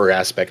the horror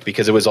aspect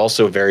because it was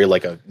also very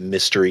like a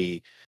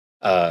mystery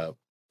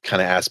kind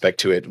of aspect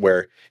to it,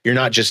 where you're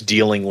not just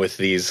dealing with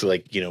these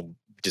like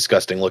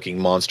disgusting looking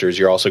monsters.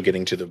 You're also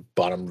getting to the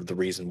bottom of the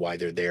reason why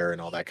they're there and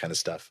all that kind of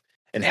stuff,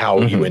 and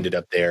how you Mhm. ended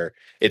up there.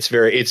 It's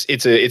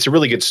a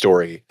really good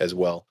story as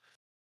well.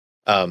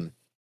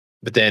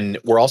 But then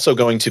we're also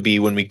going to be,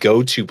 when we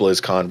go to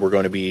BlizzCon, we're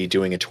going to be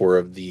doing a tour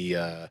of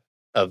the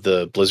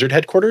Blizzard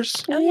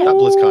headquarters. Oh, yeah. Not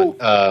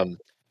BlizzCon.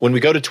 When we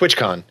go to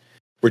TwitchCon,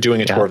 we're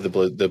doing a Yeah. tour of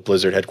the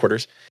Blizzard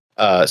headquarters.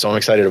 So I'm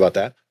excited about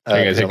that. Are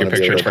you gonna 'cause take I'm a gonna be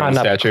picture able in to- front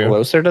of the Up statue?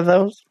 closer to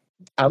those.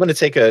 I'm going to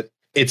take a.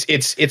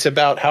 It's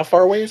about, how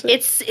far away is it?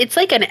 It's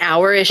like an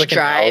hour-ish Like an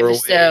drive. hour away.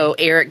 So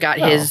Eric got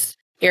Oh. his.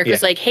 Eric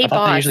was Yeah. like, "Hey, I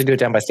thought they boss." usually do it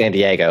down by San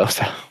Diego.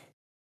 So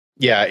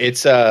Yeah,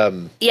 it's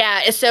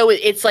Yeah. So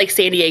it's like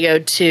San Diego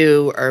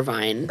to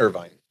Irvine.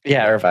 Irvine.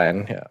 yeah,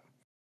 Irvine. Yeah, So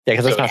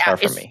because it's not yeah, far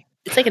from it's- me.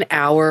 It's like an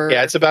hour.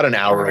 Yeah, it's about an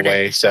hour and a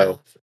away. half. So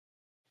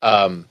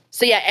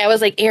So yeah, I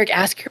was like, Eric,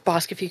 ask your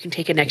boss if you can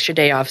take an extra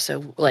day off.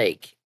 So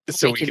like.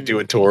 we could do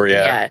a tour.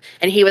 Yeah.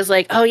 And he was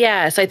like, "Oh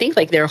yeah." So I think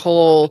like their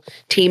whole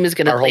team is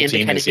going to Our whole plan to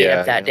team kind is, of meet yeah,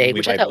 up that day, we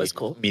which I might thought be was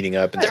cool. Meeting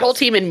up. And Their whole stuff.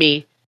 team and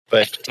me.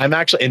 But I'm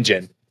actually in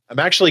Jen. I'm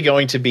actually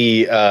going to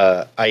be.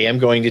 I am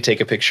going to take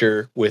a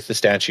picture with the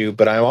statue,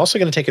 but I'm also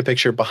going to take a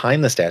picture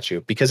behind the statue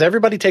because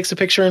everybody takes a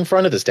picture in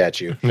front of the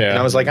statue. Yeah. And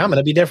I was like, I'm going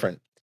to be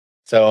different.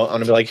 So I'm going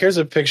to be like, here's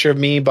a picture of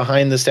me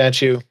behind the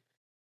statue,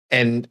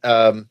 and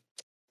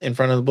in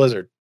front of the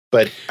Blizzard.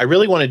 But I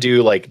really want to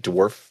do like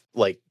dwarf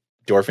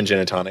and gin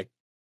and tonic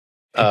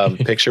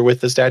picture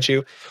with the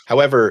statue.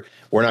 However,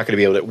 we're not going to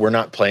be able to. We're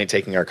not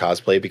taking our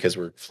cosplay because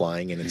we're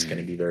flying, and it's going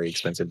to be very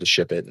expensive to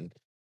ship it. And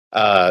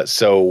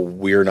so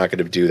we're not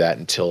going to do that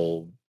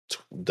until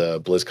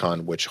the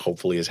BlizzCon, which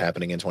hopefully is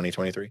happening in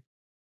 2023.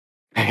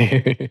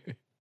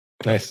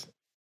 Nice.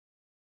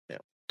 And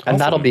Awesome.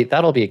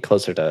 that'll be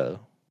closer to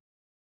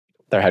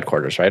their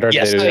headquarters, right? Or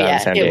Yes. they do Oh, that yeah, in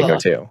San it Diego will.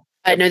 too.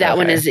 No, that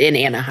one Okay. is in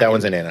Anaheim. That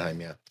one's in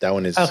Anaheim. Yeah, that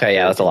one is Okay,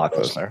 yeah, that's a lot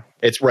closer.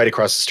 It's right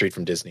across the street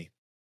from Disney.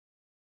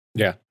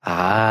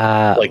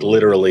 Ah, Like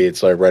literally,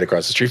 it's like right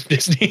across the street from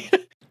Disney.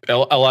 A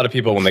lot of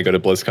people when they go to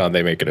BlizzCon,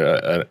 they make it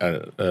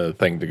a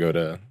thing to go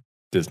to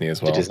Disney as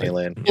well. to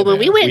Disneyland. Well, when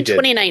we Yeah, went we in did.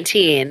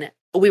 2019,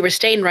 we were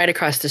staying right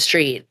across the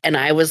street, and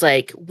I was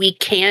like, "We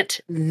can't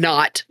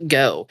not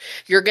go.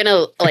 You're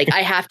gonna like,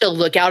 I have to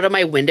look out of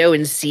my window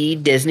and see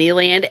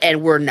Disneyland,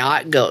 and we're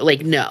not go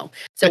like no."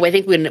 So I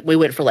think we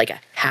went for like a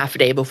half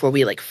day before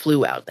we like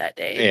flew out that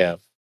day. Yeah.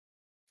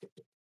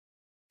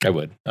 I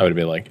would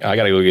be like, I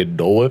gotta go get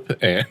Dole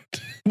Whip, and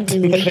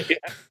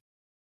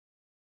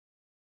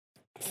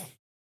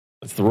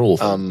that's the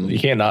rules. You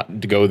can't not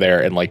go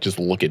there and like just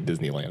look at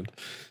Disneyland.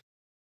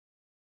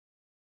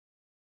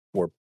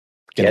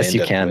 Gonna Yes, end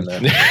you up can.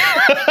 doing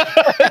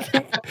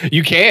that.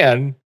 You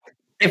can.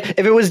 if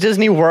it was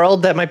Disney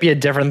World, that might be a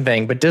different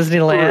thing. But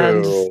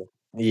Disneyland, True.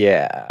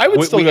 yeah, I would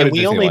We- still we- go to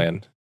we only-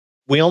 Disneyland.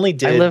 We only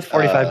did. I live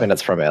 45 uh,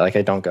 minutes from it. Like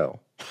I don't go.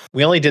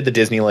 We only did the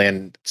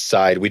Disneyland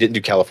side. We didn't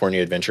do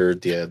California Adventure,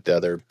 the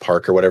other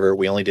park or whatever.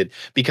 We only did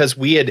because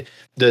we had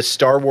the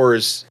Star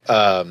Wars,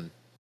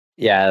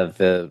 Yeah,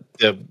 the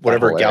the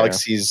whatever whole area.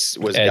 Galaxy's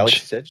was Edge.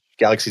 Galaxy's Edge.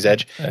 Galaxy's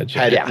Edge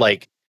had Yeah.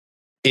 like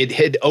it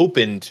had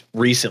opened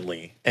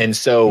recently, and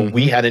so Mhm.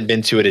 we hadn't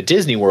been to it at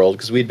Disney World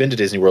because we had been to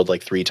Disney World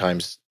like 3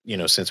 times,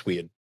 since we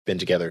had been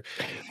together.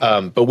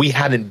 But we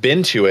hadn't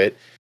been to it,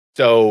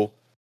 so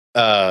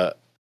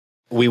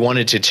we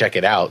wanted to check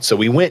it out. So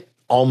we went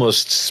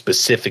almost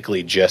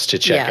specifically just to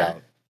check Yeah.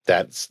 out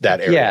that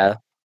area. yeah,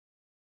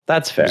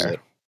 that's Was fair. it?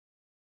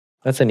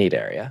 That's a neat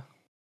area.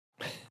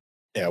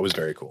 Yeah, it was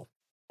very cool.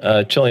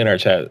 Chili in our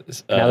chat.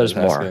 Now there's is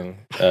more.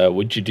 asking,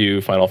 would you do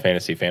Final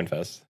Fantasy Fan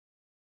Fest?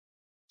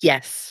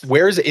 Yes.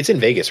 Where is it? It's in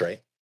Vegas, right?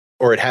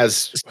 Or it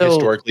has So-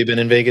 historically been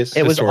in Vegas?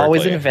 It was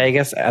always in Historically.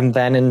 Vegas, and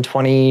then in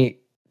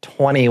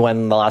 2020,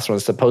 when the last one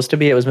was supposed to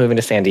be, it was moving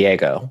to San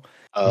Diego.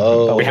 But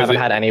Oh, we because haven't it-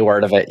 had any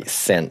word of it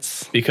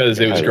since. Because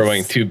it was Because-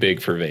 growing too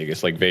big for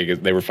Vegas. Like Vegas,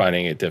 they were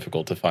finding it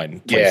difficult to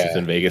find places Yeah.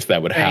 in Vegas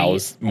that would Right.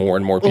 house more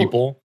and more Well,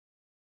 people.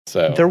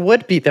 So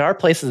There are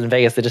places in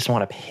Vegas that just don't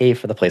want to pay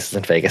for the places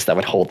in Vegas that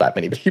would hold that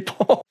many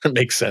people. it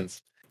makes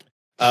sense.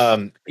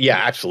 Yeah,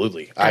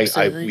 absolutely.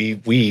 Absolutely.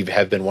 We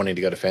have been wanting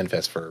to go to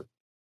FanFest for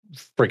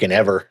freaking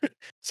ever.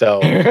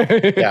 So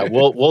yeah,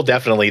 we'll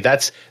definitely.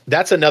 That's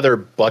another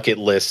bucket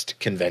list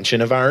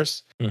convention of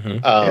ours.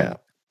 Mhm. Yeah.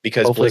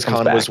 Because Hopefully it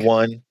comes BlizzCon was back.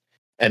 one,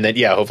 and then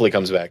hopefully it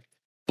comes back.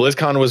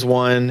 BlizzCon was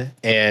one,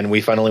 and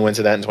we finally went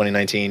to that in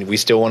 2019. We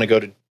still want to go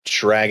to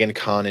Dragon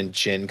Con and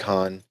Gen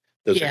Con.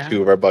 Those Yeah. are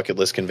two of our bucket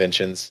list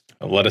conventions.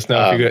 Let us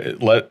know if you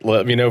go,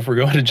 let me know if we're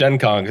going to Gen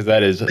Con, because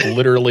that is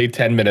literally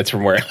 10 minutes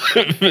from where I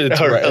live.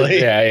 It's really?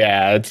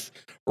 Yeah. It's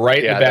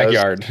right in the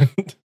backyard.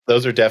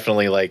 Those are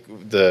definitely like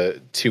the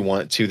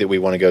two that we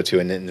want to go to,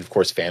 and then of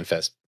course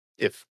FanFest.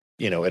 If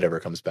it ever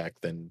comes back,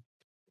 then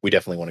we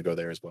definitely want to go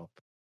there as well.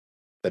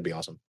 That'd be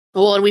awesome.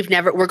 Well, and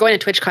we're going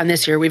to TwitchCon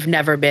this year. We've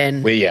never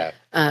been.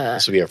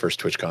 This will be our first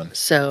TwitchCon.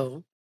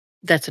 So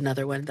that's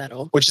another one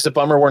Which is a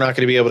bummer. We're not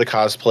going to be able to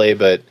cosplay,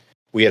 but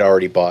we had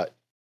already bought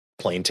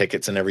plane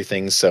tickets and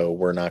everything, so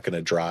we're not going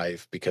to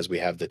drive because we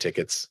have the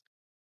tickets.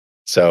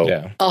 So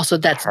yeah. Also,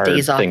 that's Hard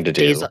days off. thing to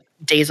do.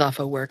 Days off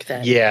of work.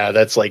 Then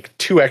that's like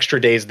 2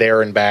 extra days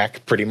there and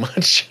back, pretty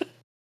much.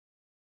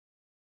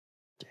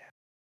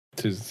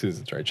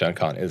 Susan's right. Gen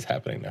Con is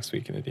happening next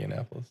week in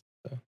Indianapolis.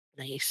 So.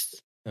 Nice.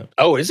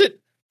 Oh, is it?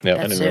 Yeah,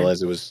 I didn't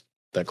realize it was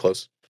that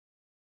close.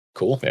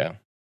 Cool. Yeah.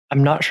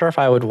 I'm not sure if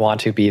I would want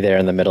to be there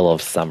in the middle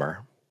of summer,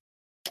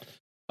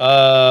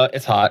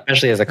 it's hot.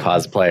 especially as a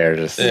cosplayer.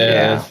 Just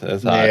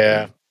It's hot.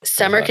 Yeah.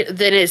 Summer,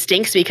 then it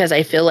stinks because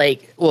I feel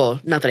like, well,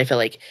 not that I feel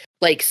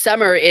like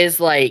summer is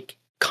like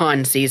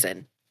con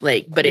season,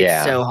 but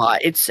it's so hot.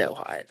 It's so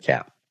hot.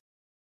 Yeah.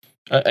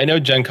 I know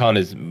Gen Con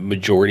is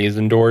majority is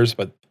indoors,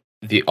 but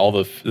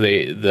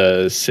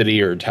the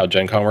city or how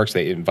Gen Con works,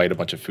 they invite a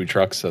bunch of food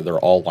trucks, so they're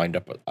all lined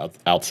up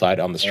outside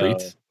on the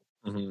streets,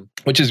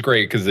 which is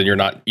great because then you're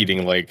not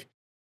eating like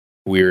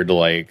weird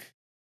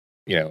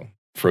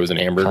frozen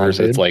hamburgers.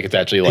 Con food? It's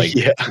actually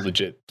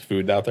legit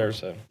food out there.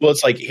 So well,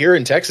 it's like here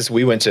in Texas,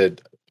 we went to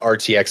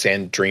RTX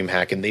and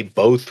DreamHack, and they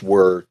both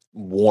were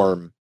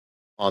warm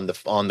on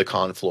the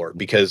con floor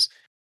because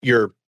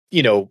you're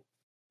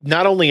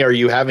not only are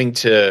you having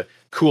to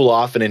cool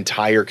off an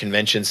entire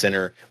convention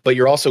center, but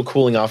you're also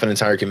cooling off an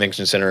entire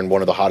convention center in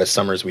one of the hottest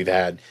summers we've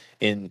had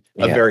in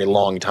a very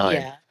long time.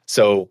 Yeah.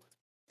 So,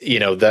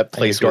 that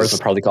place doors were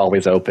probably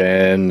always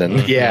open,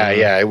 and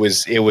it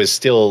was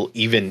still,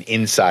 even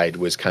inside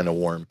was kind of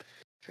warm.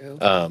 True.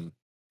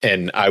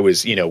 And I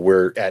was,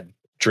 we're at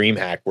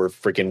DreamHack, we're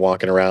freaking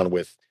walking around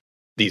with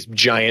these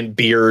giant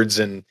beards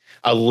and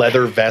a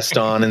leather vest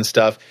on and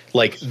stuff.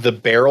 Like the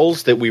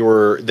barrels that we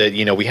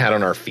had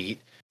on our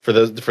feet for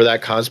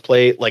that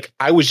cosplay, like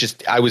I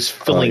was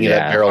filling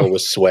that barrel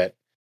with sweat.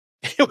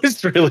 It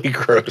was really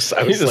gross.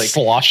 I was just like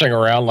sloshing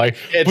around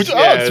it's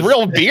it's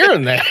real beer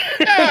in there.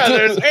 Yeah,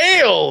 there's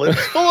ale. It's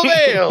full of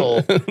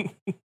ale.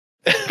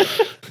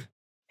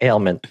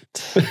 ailment.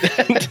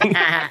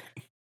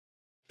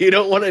 You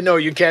don't want to know.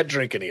 You can't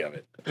drink any of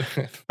it.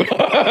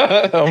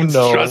 Oh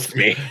no! Trust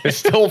me. It's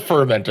still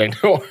fermenting.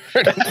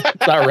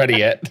 It's not ready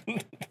yet.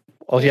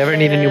 Well, if you ever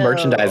need a new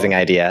merchandising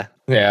idea,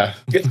 Yeah.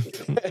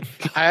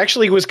 I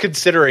actually was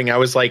considering. I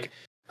was like,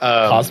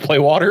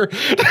 Cosplay water?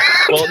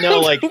 well, no,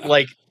 like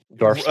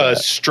Dwarf sweat.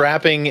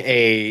 strapping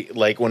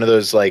one of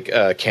those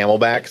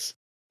camelbacks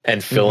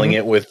and filling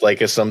it with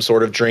some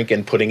sort of drink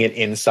and putting it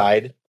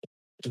inside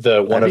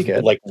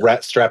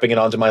strapping it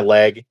onto my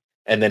leg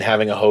and then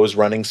having a hose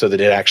running so that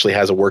it actually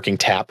has a working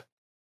tap.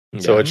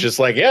 So it's just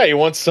you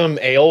want some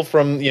ale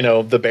from,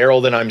 the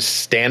barrel that I'm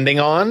standing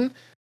on?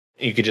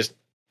 You could just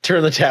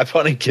turn the tap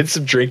on and get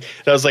some drink.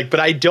 And I was like, but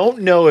I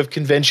don't know if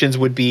conventions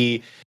would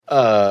be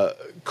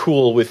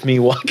cool with me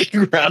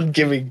walking around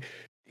giving,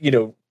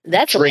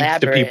 That's drinks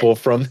elaborate. to people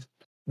from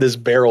this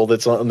barrel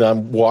that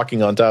I'm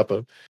walking on top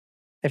of.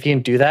 If you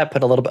can do that,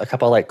 put a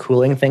couple of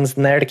cooling things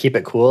in there to keep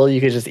it cool. You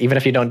could just, even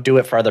if you don't do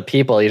it for other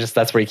people,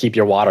 that's where you keep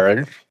your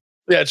water.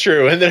 Yeah,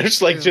 true. And then it's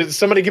just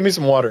somebody give me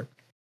some water.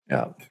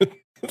 Yeah.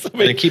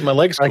 And keep my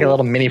legs like cool. a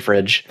little mini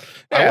fridge.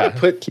 I want to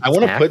put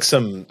snacks.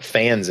 some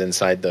fans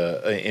inside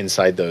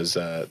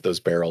those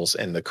barrels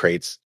and the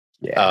crates.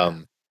 Yeah.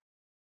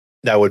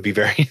 That would be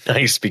very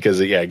nice because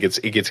it gets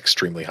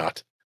extremely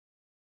hot.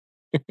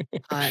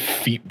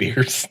 Feet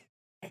beers.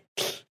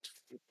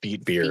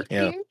 Beat beer.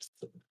 Yeah.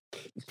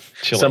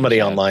 Chilling Somebody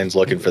chat. online's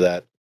looking for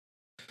that.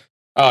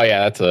 Oh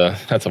yeah, that's a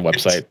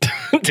website.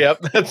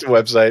 Yep, that's a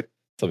website.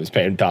 Somebody's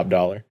paying top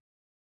dollar.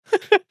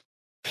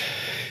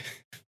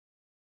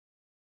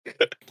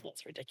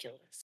 That's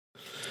ridiculous.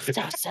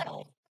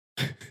 So.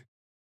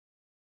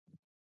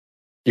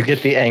 You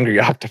get the angry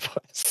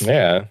octopus.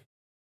 Yeah.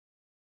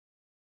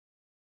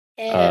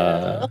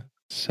 Ew.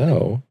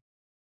 So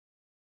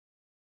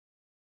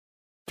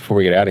before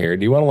we get out of here,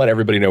 do you want to let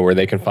everybody know where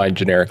they can find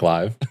Generic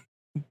Live?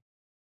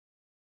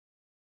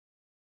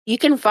 You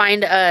can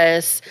find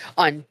us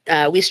on,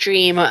 we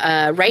stream,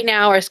 right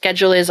now our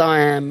schedule is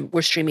on,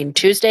 we're streaming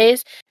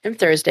Tuesdays and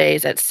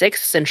Thursdays at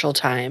 6 Central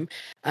Time,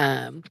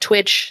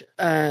 Twitch,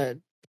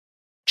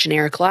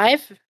 Generic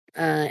Live,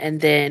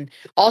 and then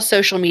all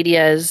social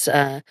medias,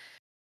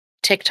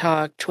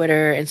 TikTok,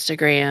 Twitter,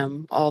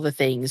 Instagram, all the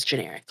things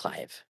generic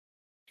live.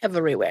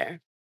 Everywhere.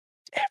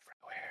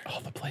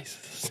 All the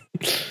places.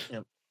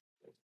 Yep.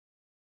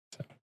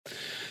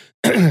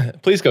 So,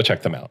 please go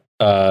check them out.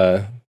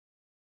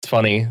 It's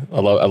funny. I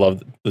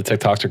love the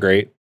TikToks are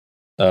great.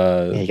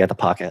 Yeah, you got the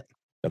pocket.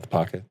 Got the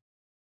pocket.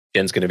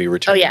 Jen's going to be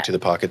returning yeah. to the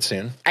pocket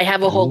soon. I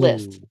have a whole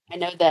list. I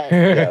know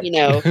that, you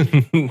know,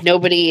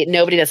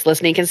 nobody that's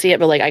listening can see it,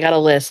 but like I got a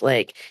list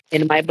like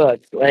in my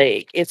book.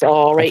 Like it's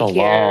all right That's a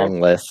here. long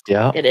list.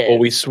 Yeah. It is. Well,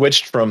 we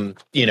switched from,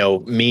 you know,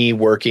 me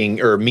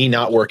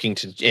not working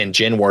and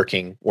Jen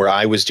working, where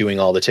I was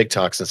doing all the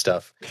TikToks and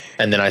stuff.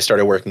 And then I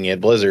started working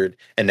at Blizzard,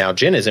 and now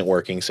Jen isn't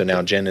working. So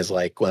now Jen is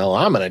like, well,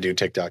 I'm going to do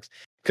TikToks.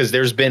 Because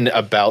there's been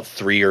about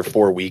 3 or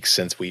 4 weeks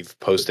since we've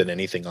posted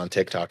anything on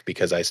TikTok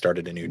because I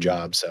started a new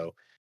job. So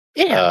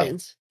It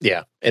happens.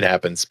 yeah, it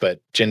happens.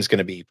 But Jen's going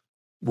to be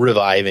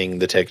reviving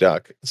the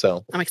TikTok.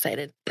 So I'm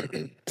excited.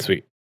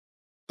 Sweet.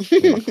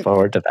 Look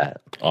forward to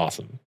that.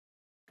 Awesome.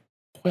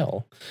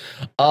 Well,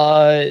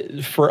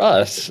 for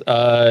us,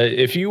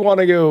 if you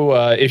want to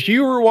go, if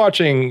you were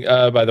watching,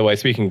 by the way,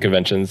 speaking of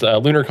conventions,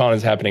 LunarCon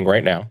is happening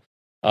right now.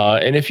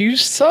 And if you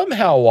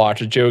somehow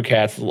watch Joe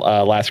Cat's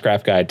last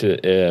scrap guide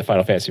to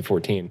Final Fantasy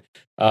XIV,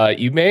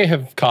 you may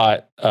have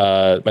caught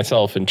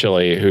myself and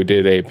Chili, who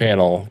did a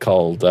panel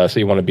called "So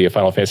You Want to Be a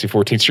Final Fantasy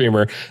XIV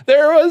Streamer."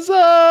 There was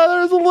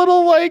a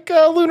little like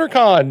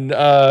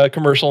LunarCon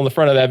commercial in the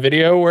front of that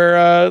video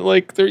where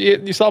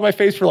you saw my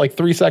face for like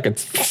 3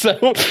 seconds.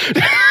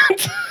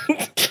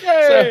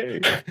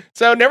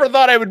 So never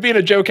thought I would be in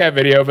a Joe Cat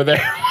video, but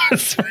there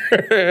was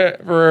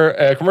for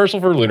a commercial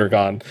for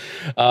LunarCon.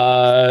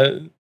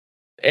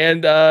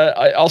 And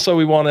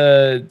we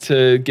wanted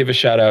to give a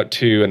shout out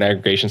to an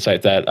aggregation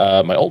site that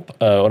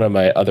one of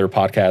my other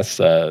podcasts,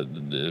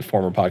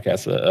 former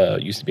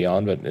podcasts, used to be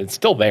on, but it's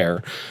still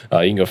there.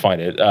 You can go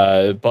find it.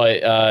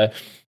 But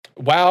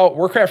WoW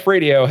Warcraft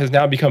Radio has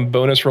now become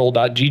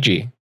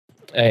bonusroll.gg.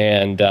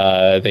 And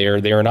they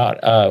are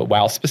not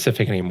WoW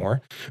specific anymore,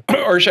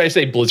 or should I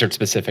say Blizzard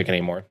specific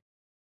anymore,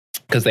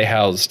 because they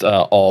housed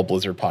all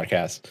Blizzard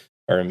podcasts,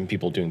 or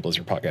people doing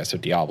Blizzard podcasts, so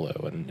Diablo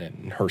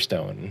and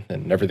Hearthstone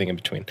and everything in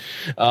between.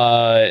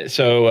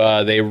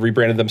 So they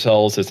rebranded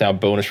themselves. It's now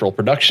Bonus Roll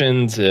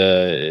Productions.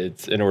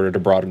 It's in order to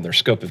broaden their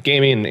scope of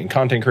gaming and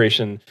content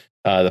creation.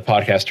 The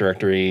podcast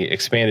directory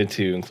expanded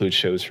to include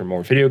shows for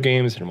more video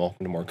games and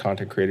welcome to more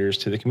content creators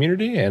to the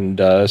community. And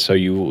so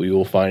you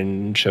will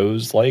find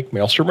shows like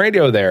Maelstrom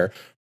Radio there,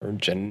 or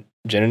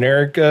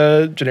generic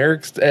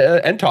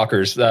End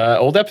Talkers.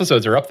 Old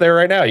episodes are up there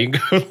right now. You can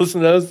go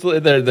listen to those.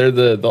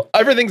 They're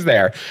everything's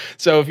there.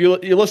 So if you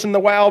listen to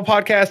WoW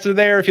podcast, are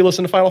there. If you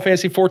listen to Final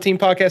Fantasy 14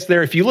 podcast,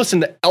 there. If you listen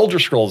to Elder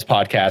Scrolls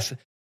podcast,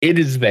 it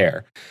is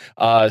there.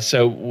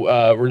 So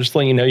we're just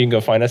letting you know you can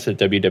go find us at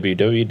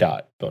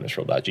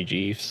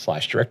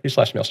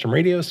www.bonusroll.gg/directory/Maelstrom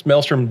Radio,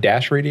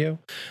 Maelstrom-Radio.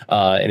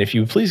 And if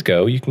you please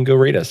go, you can go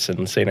rate us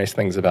and say nice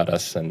things about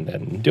us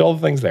and do all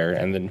the things there.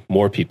 And then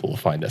more people will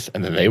find us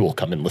and then they will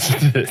come and listen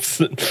to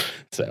this.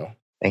 So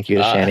thank you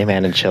to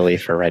Shandyman and Chili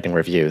for writing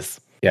reviews.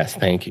 Yes,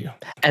 thank you.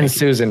 And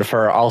Susan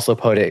for also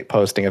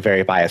posting a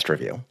very biased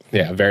review.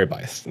 Yeah, very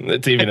biased.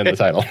 It's even in the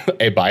title,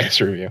 a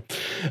biased review.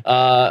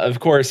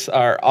 Of course,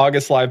 our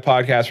August live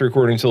podcast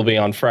recordings will be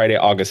on Friday,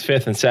 August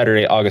 5th and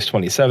Saturday, August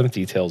 27th.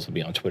 Details will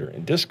be on Twitter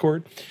and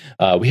Discord.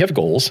 We have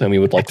goals and we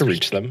would like to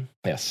reach them.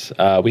 Yes.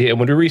 When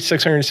we reach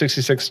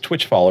 666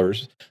 Twitch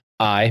followers,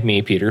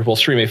 Peter, will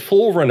stream a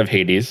full run of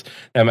Hades,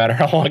 no matter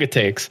how long it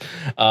takes.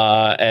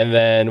 And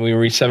then we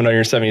reach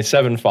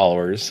 777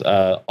 followers.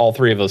 All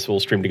three of us will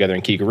stream together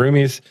in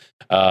Kigurumis.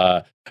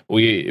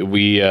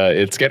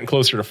 It's getting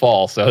closer to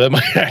fall, so that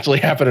might actually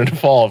happen in the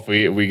fall if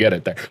we get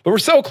it there. But we're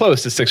so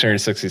close to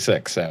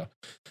 666, so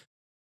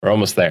we're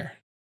almost there.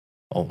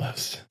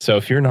 Almost. So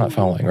if you're not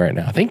following right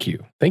now, thank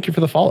you. Thank you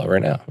for the follow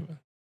right now.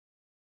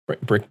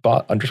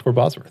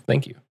 Brick_Bosworth.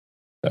 Thank you.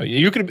 So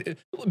you could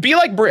be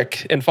like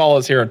Brick and follow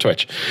us here on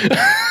Twitch.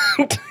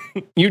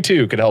 You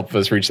too could help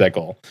us reach that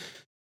goal.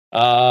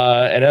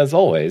 And as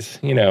always,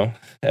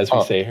 as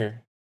we say here,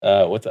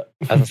 what's up?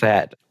 As I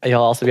said,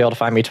 you'll also be able to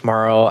find me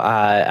tomorrow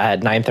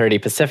at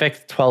 9:30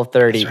 Pacific,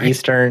 12:30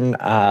 Eastern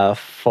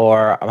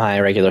for my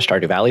regular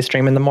Stardew Valley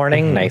stream in the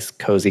morning. Mm-hmm. Nice,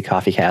 cozy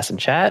coffee cast and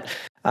chat.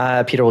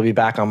 Peter will be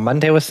back on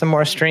Monday with some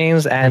more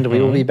streams, and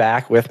we will be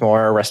back with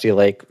more Rusty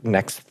Lake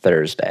next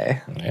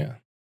Thursday. Yeah,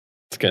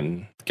 it's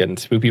getting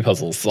spoopy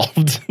puzzles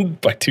solved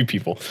by two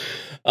people.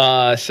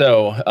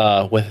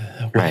 So with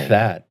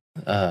that,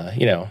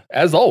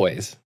 as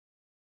always,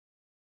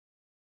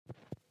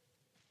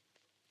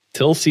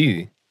 till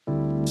sea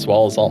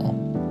swallows all.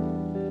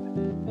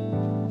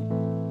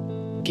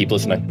 Keep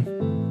listening.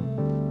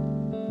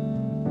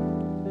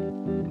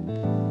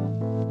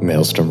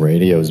 Maelstrom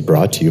Radio is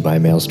brought to you by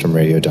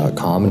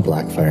maelstromradio.com and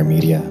Blackfire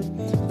Media.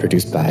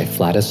 Produced by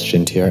Flatus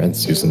Shintier and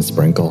Susan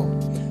Sprinkle.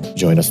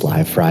 Join us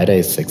live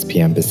Friday, 6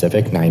 p.m.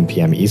 Pacific, 9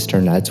 p.m.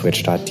 Eastern at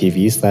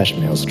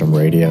twitch.tv/Maelstrom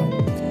Radio.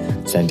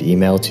 Send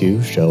email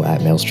to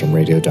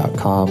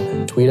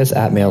show@maelstromradio.com, tweet us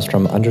at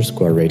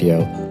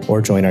maelstrom_radio,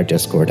 or join our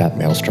Discord at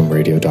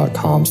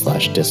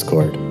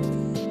maelstromradio.com/discord.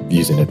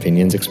 Views and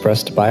opinions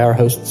expressed by our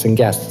hosts and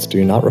guests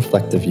do not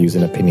reflect the views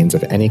and opinions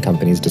of any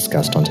companies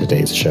discussed on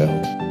today's show.